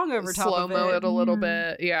that song over top of it. Slow-mo it a little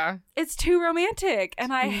bit. Yeah. It's too romantic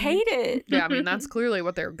and I hate it. Yeah, I mean, that's clearly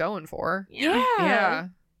what they're going for. Yeah.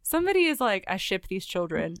 Somebody is like, I ship these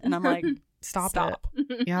children. And I'm like, stop.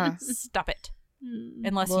 It. Yeah. Stop it.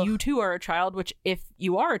 Unless you too are a child, which if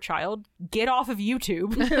you are a child, get off of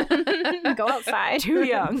YouTube. Go outside. Too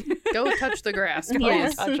young. Go touch the grass.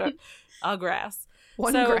 Yes. Touch a grass.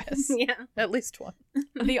 One grass. Yeah. At least one.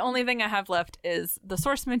 The only thing I have left is the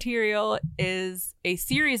source material is a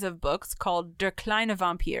series of books called Der kleine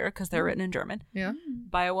Vampir, because they're written in German. Yeah.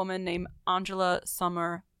 By a woman named Angela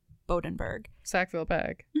Sommer Bodenberg. Sackville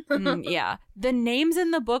Bag. Yeah. The names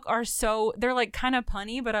in the book are they're like kind of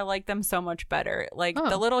punny, but I like them so much better. Like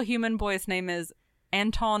the little human boy's name is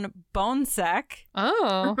Anton Bonesack.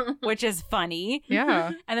 Oh. Which is funny.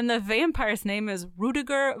 Yeah. And then the vampire's name is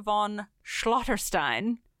Rudiger von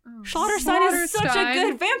Schlotterstein. Schlotterstein is such a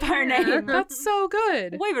good vampire name. That's so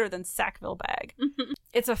good. Way better than Sackville Bag.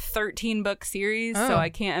 It's a 13-book series, so I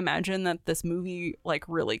can't imagine that this movie like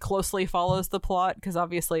really closely follows the plot because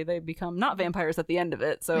obviously they become not vampires at the end of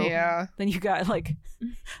it. So then you got like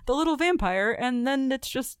the little vampire, and then it's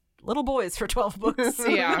just little boys for 12 books.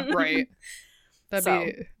 Yeah, right.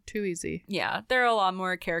 That'd be too easy. Yeah, there are a lot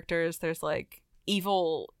more characters. There's like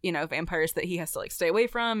evil, vampires that he has to like stay away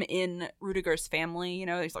from in Rudiger's family.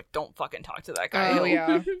 He's like, don't fucking talk to that guy.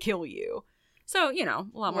 He'll kill you. So, a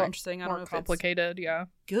lot more interesting. I don't know if complicated, it's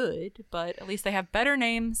good, but at least they have better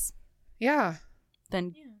names. Yeah.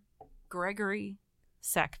 Than Gregory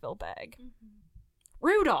Sackville Bag.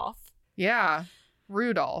 Rudolph. Yeah.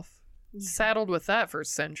 Rudolph. Saddled with that for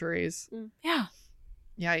centuries. Yeah.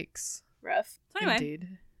 Yikes. Rough. So anyway. Indeed.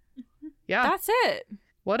 Yeah. That's it.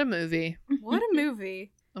 What a movie. What a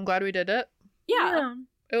movie. I'm glad we did it. Yeah.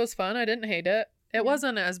 It was fun. I didn't hate it. It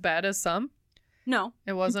wasn't as bad as some. No.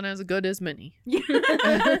 It wasn't as good as many. Yeah.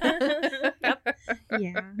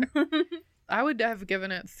 I would have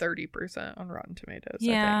given it 30% on Rotten Tomatoes.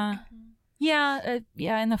 Yeah. I think.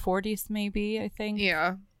 Yeah, in the 40s maybe, I think.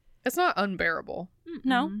 Yeah. It's not unbearable.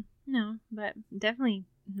 No. No, but definitely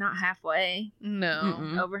not halfway.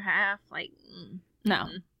 No. Over half. Like, no.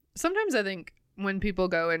 Sometimes I think when people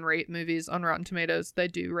go and rate movies on Rotten Tomatoes, they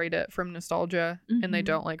do rate it from nostalgia and they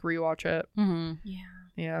don't like rewatch it. Yeah.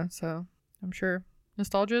 Yeah, so I'm sure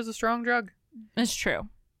nostalgia is a strong drug. It's true.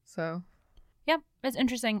 So, yep, it's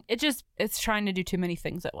interesting. It's trying to do too many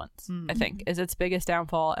things at once, I think, is its biggest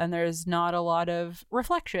downfall. And there's not a lot of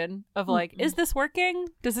reflection of like, is this working?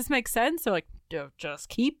 Does this make sense? So like, just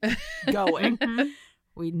keep going.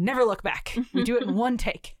 We never look back. We do it in one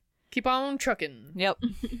take. Keep on trucking. Yep.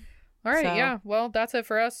 All right, So- yeah. Well, that's it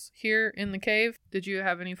for us here in the cave. Did you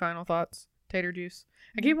have any final thoughts? Tater juice.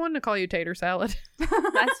 I keep wanting to call you tater salad.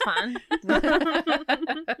 That's fun.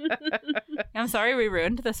 I'm sorry we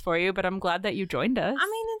ruined this for you, but I'm glad that you joined us. I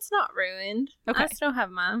mean, it's not ruined. Okay. I still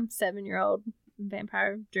have my 7-year-old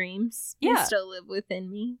vampire dreams. Yeah. They still live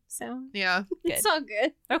within me. So Yeah. it's all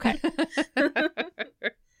good. Okay.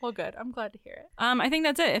 Well, good. I'm glad to hear it. I think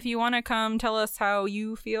that's it. If you want to come tell us how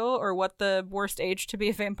you feel or what the worst age to be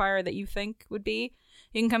a vampire that you think would be,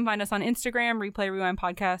 you can come find us on Instagram, Replay Rewind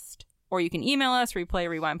Podcast, or you can email us,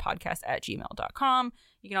 replayrewindpodcast@gmail.com.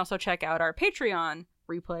 You can also check out our Patreon,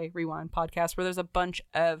 Replay Rewind Podcast, where there's a bunch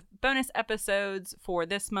of bonus episodes. For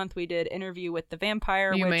this month, we did Interview with the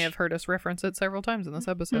Vampire, You which may have heard us reference it several times in this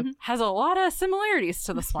episode. has a lot of similarities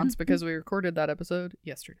to this one. It's because we recorded that episode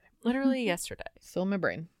yesterday. Literally yesterday. Still in my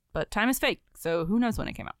brain. But time is fake, so who knows when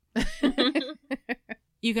it came out.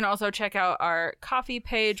 You can also check out our Ko-fi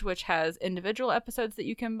page, which has individual episodes that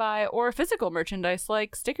you can buy, or physical merchandise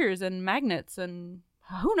like stickers and magnets, and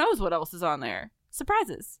who knows what else is on there.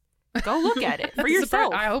 Surprises. Go look at it for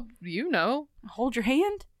yourself. I hope you know. Hold your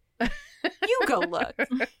hand. You go look.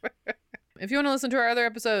 If you want to listen to our other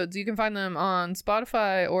episodes, you can find them on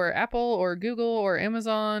Spotify or Apple or Google or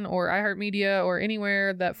Amazon or iHeartMedia or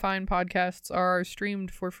anywhere that fine podcasts are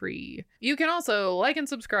streamed for free. You can also like and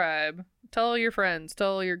subscribe. Tell your friends.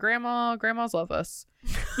 Tell your grandma. Grandmas love us.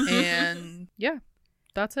 And yeah,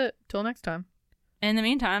 that's it. Till next time. In the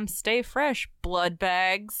meantime, stay fresh, blood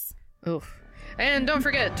bags. Oof. And don't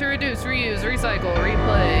forget to reduce, reuse, recycle,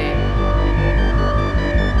 replay.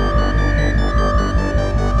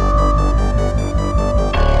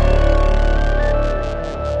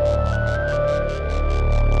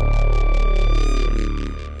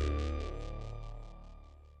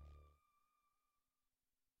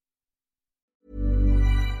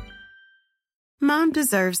 Mom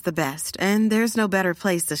deserves the best, and there's no better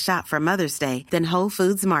place to shop for Mother's Day than Whole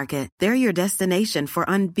Foods Market. They're your destination for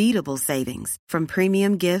unbeatable savings, from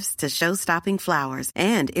premium gifts to show-stopping flowers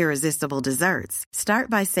and irresistible desserts. Start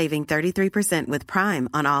by saving 33% with Prime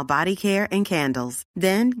on all body care and candles.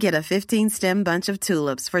 Then get a 15-stem bunch of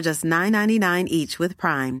tulips for just $9.99 each with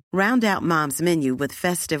Prime. Round out Mom's menu with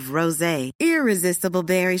festive rosé, irresistible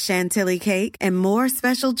berry chantilly cake, and more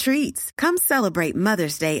special treats. Come celebrate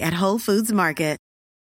Mother's Day at Whole Foods Market.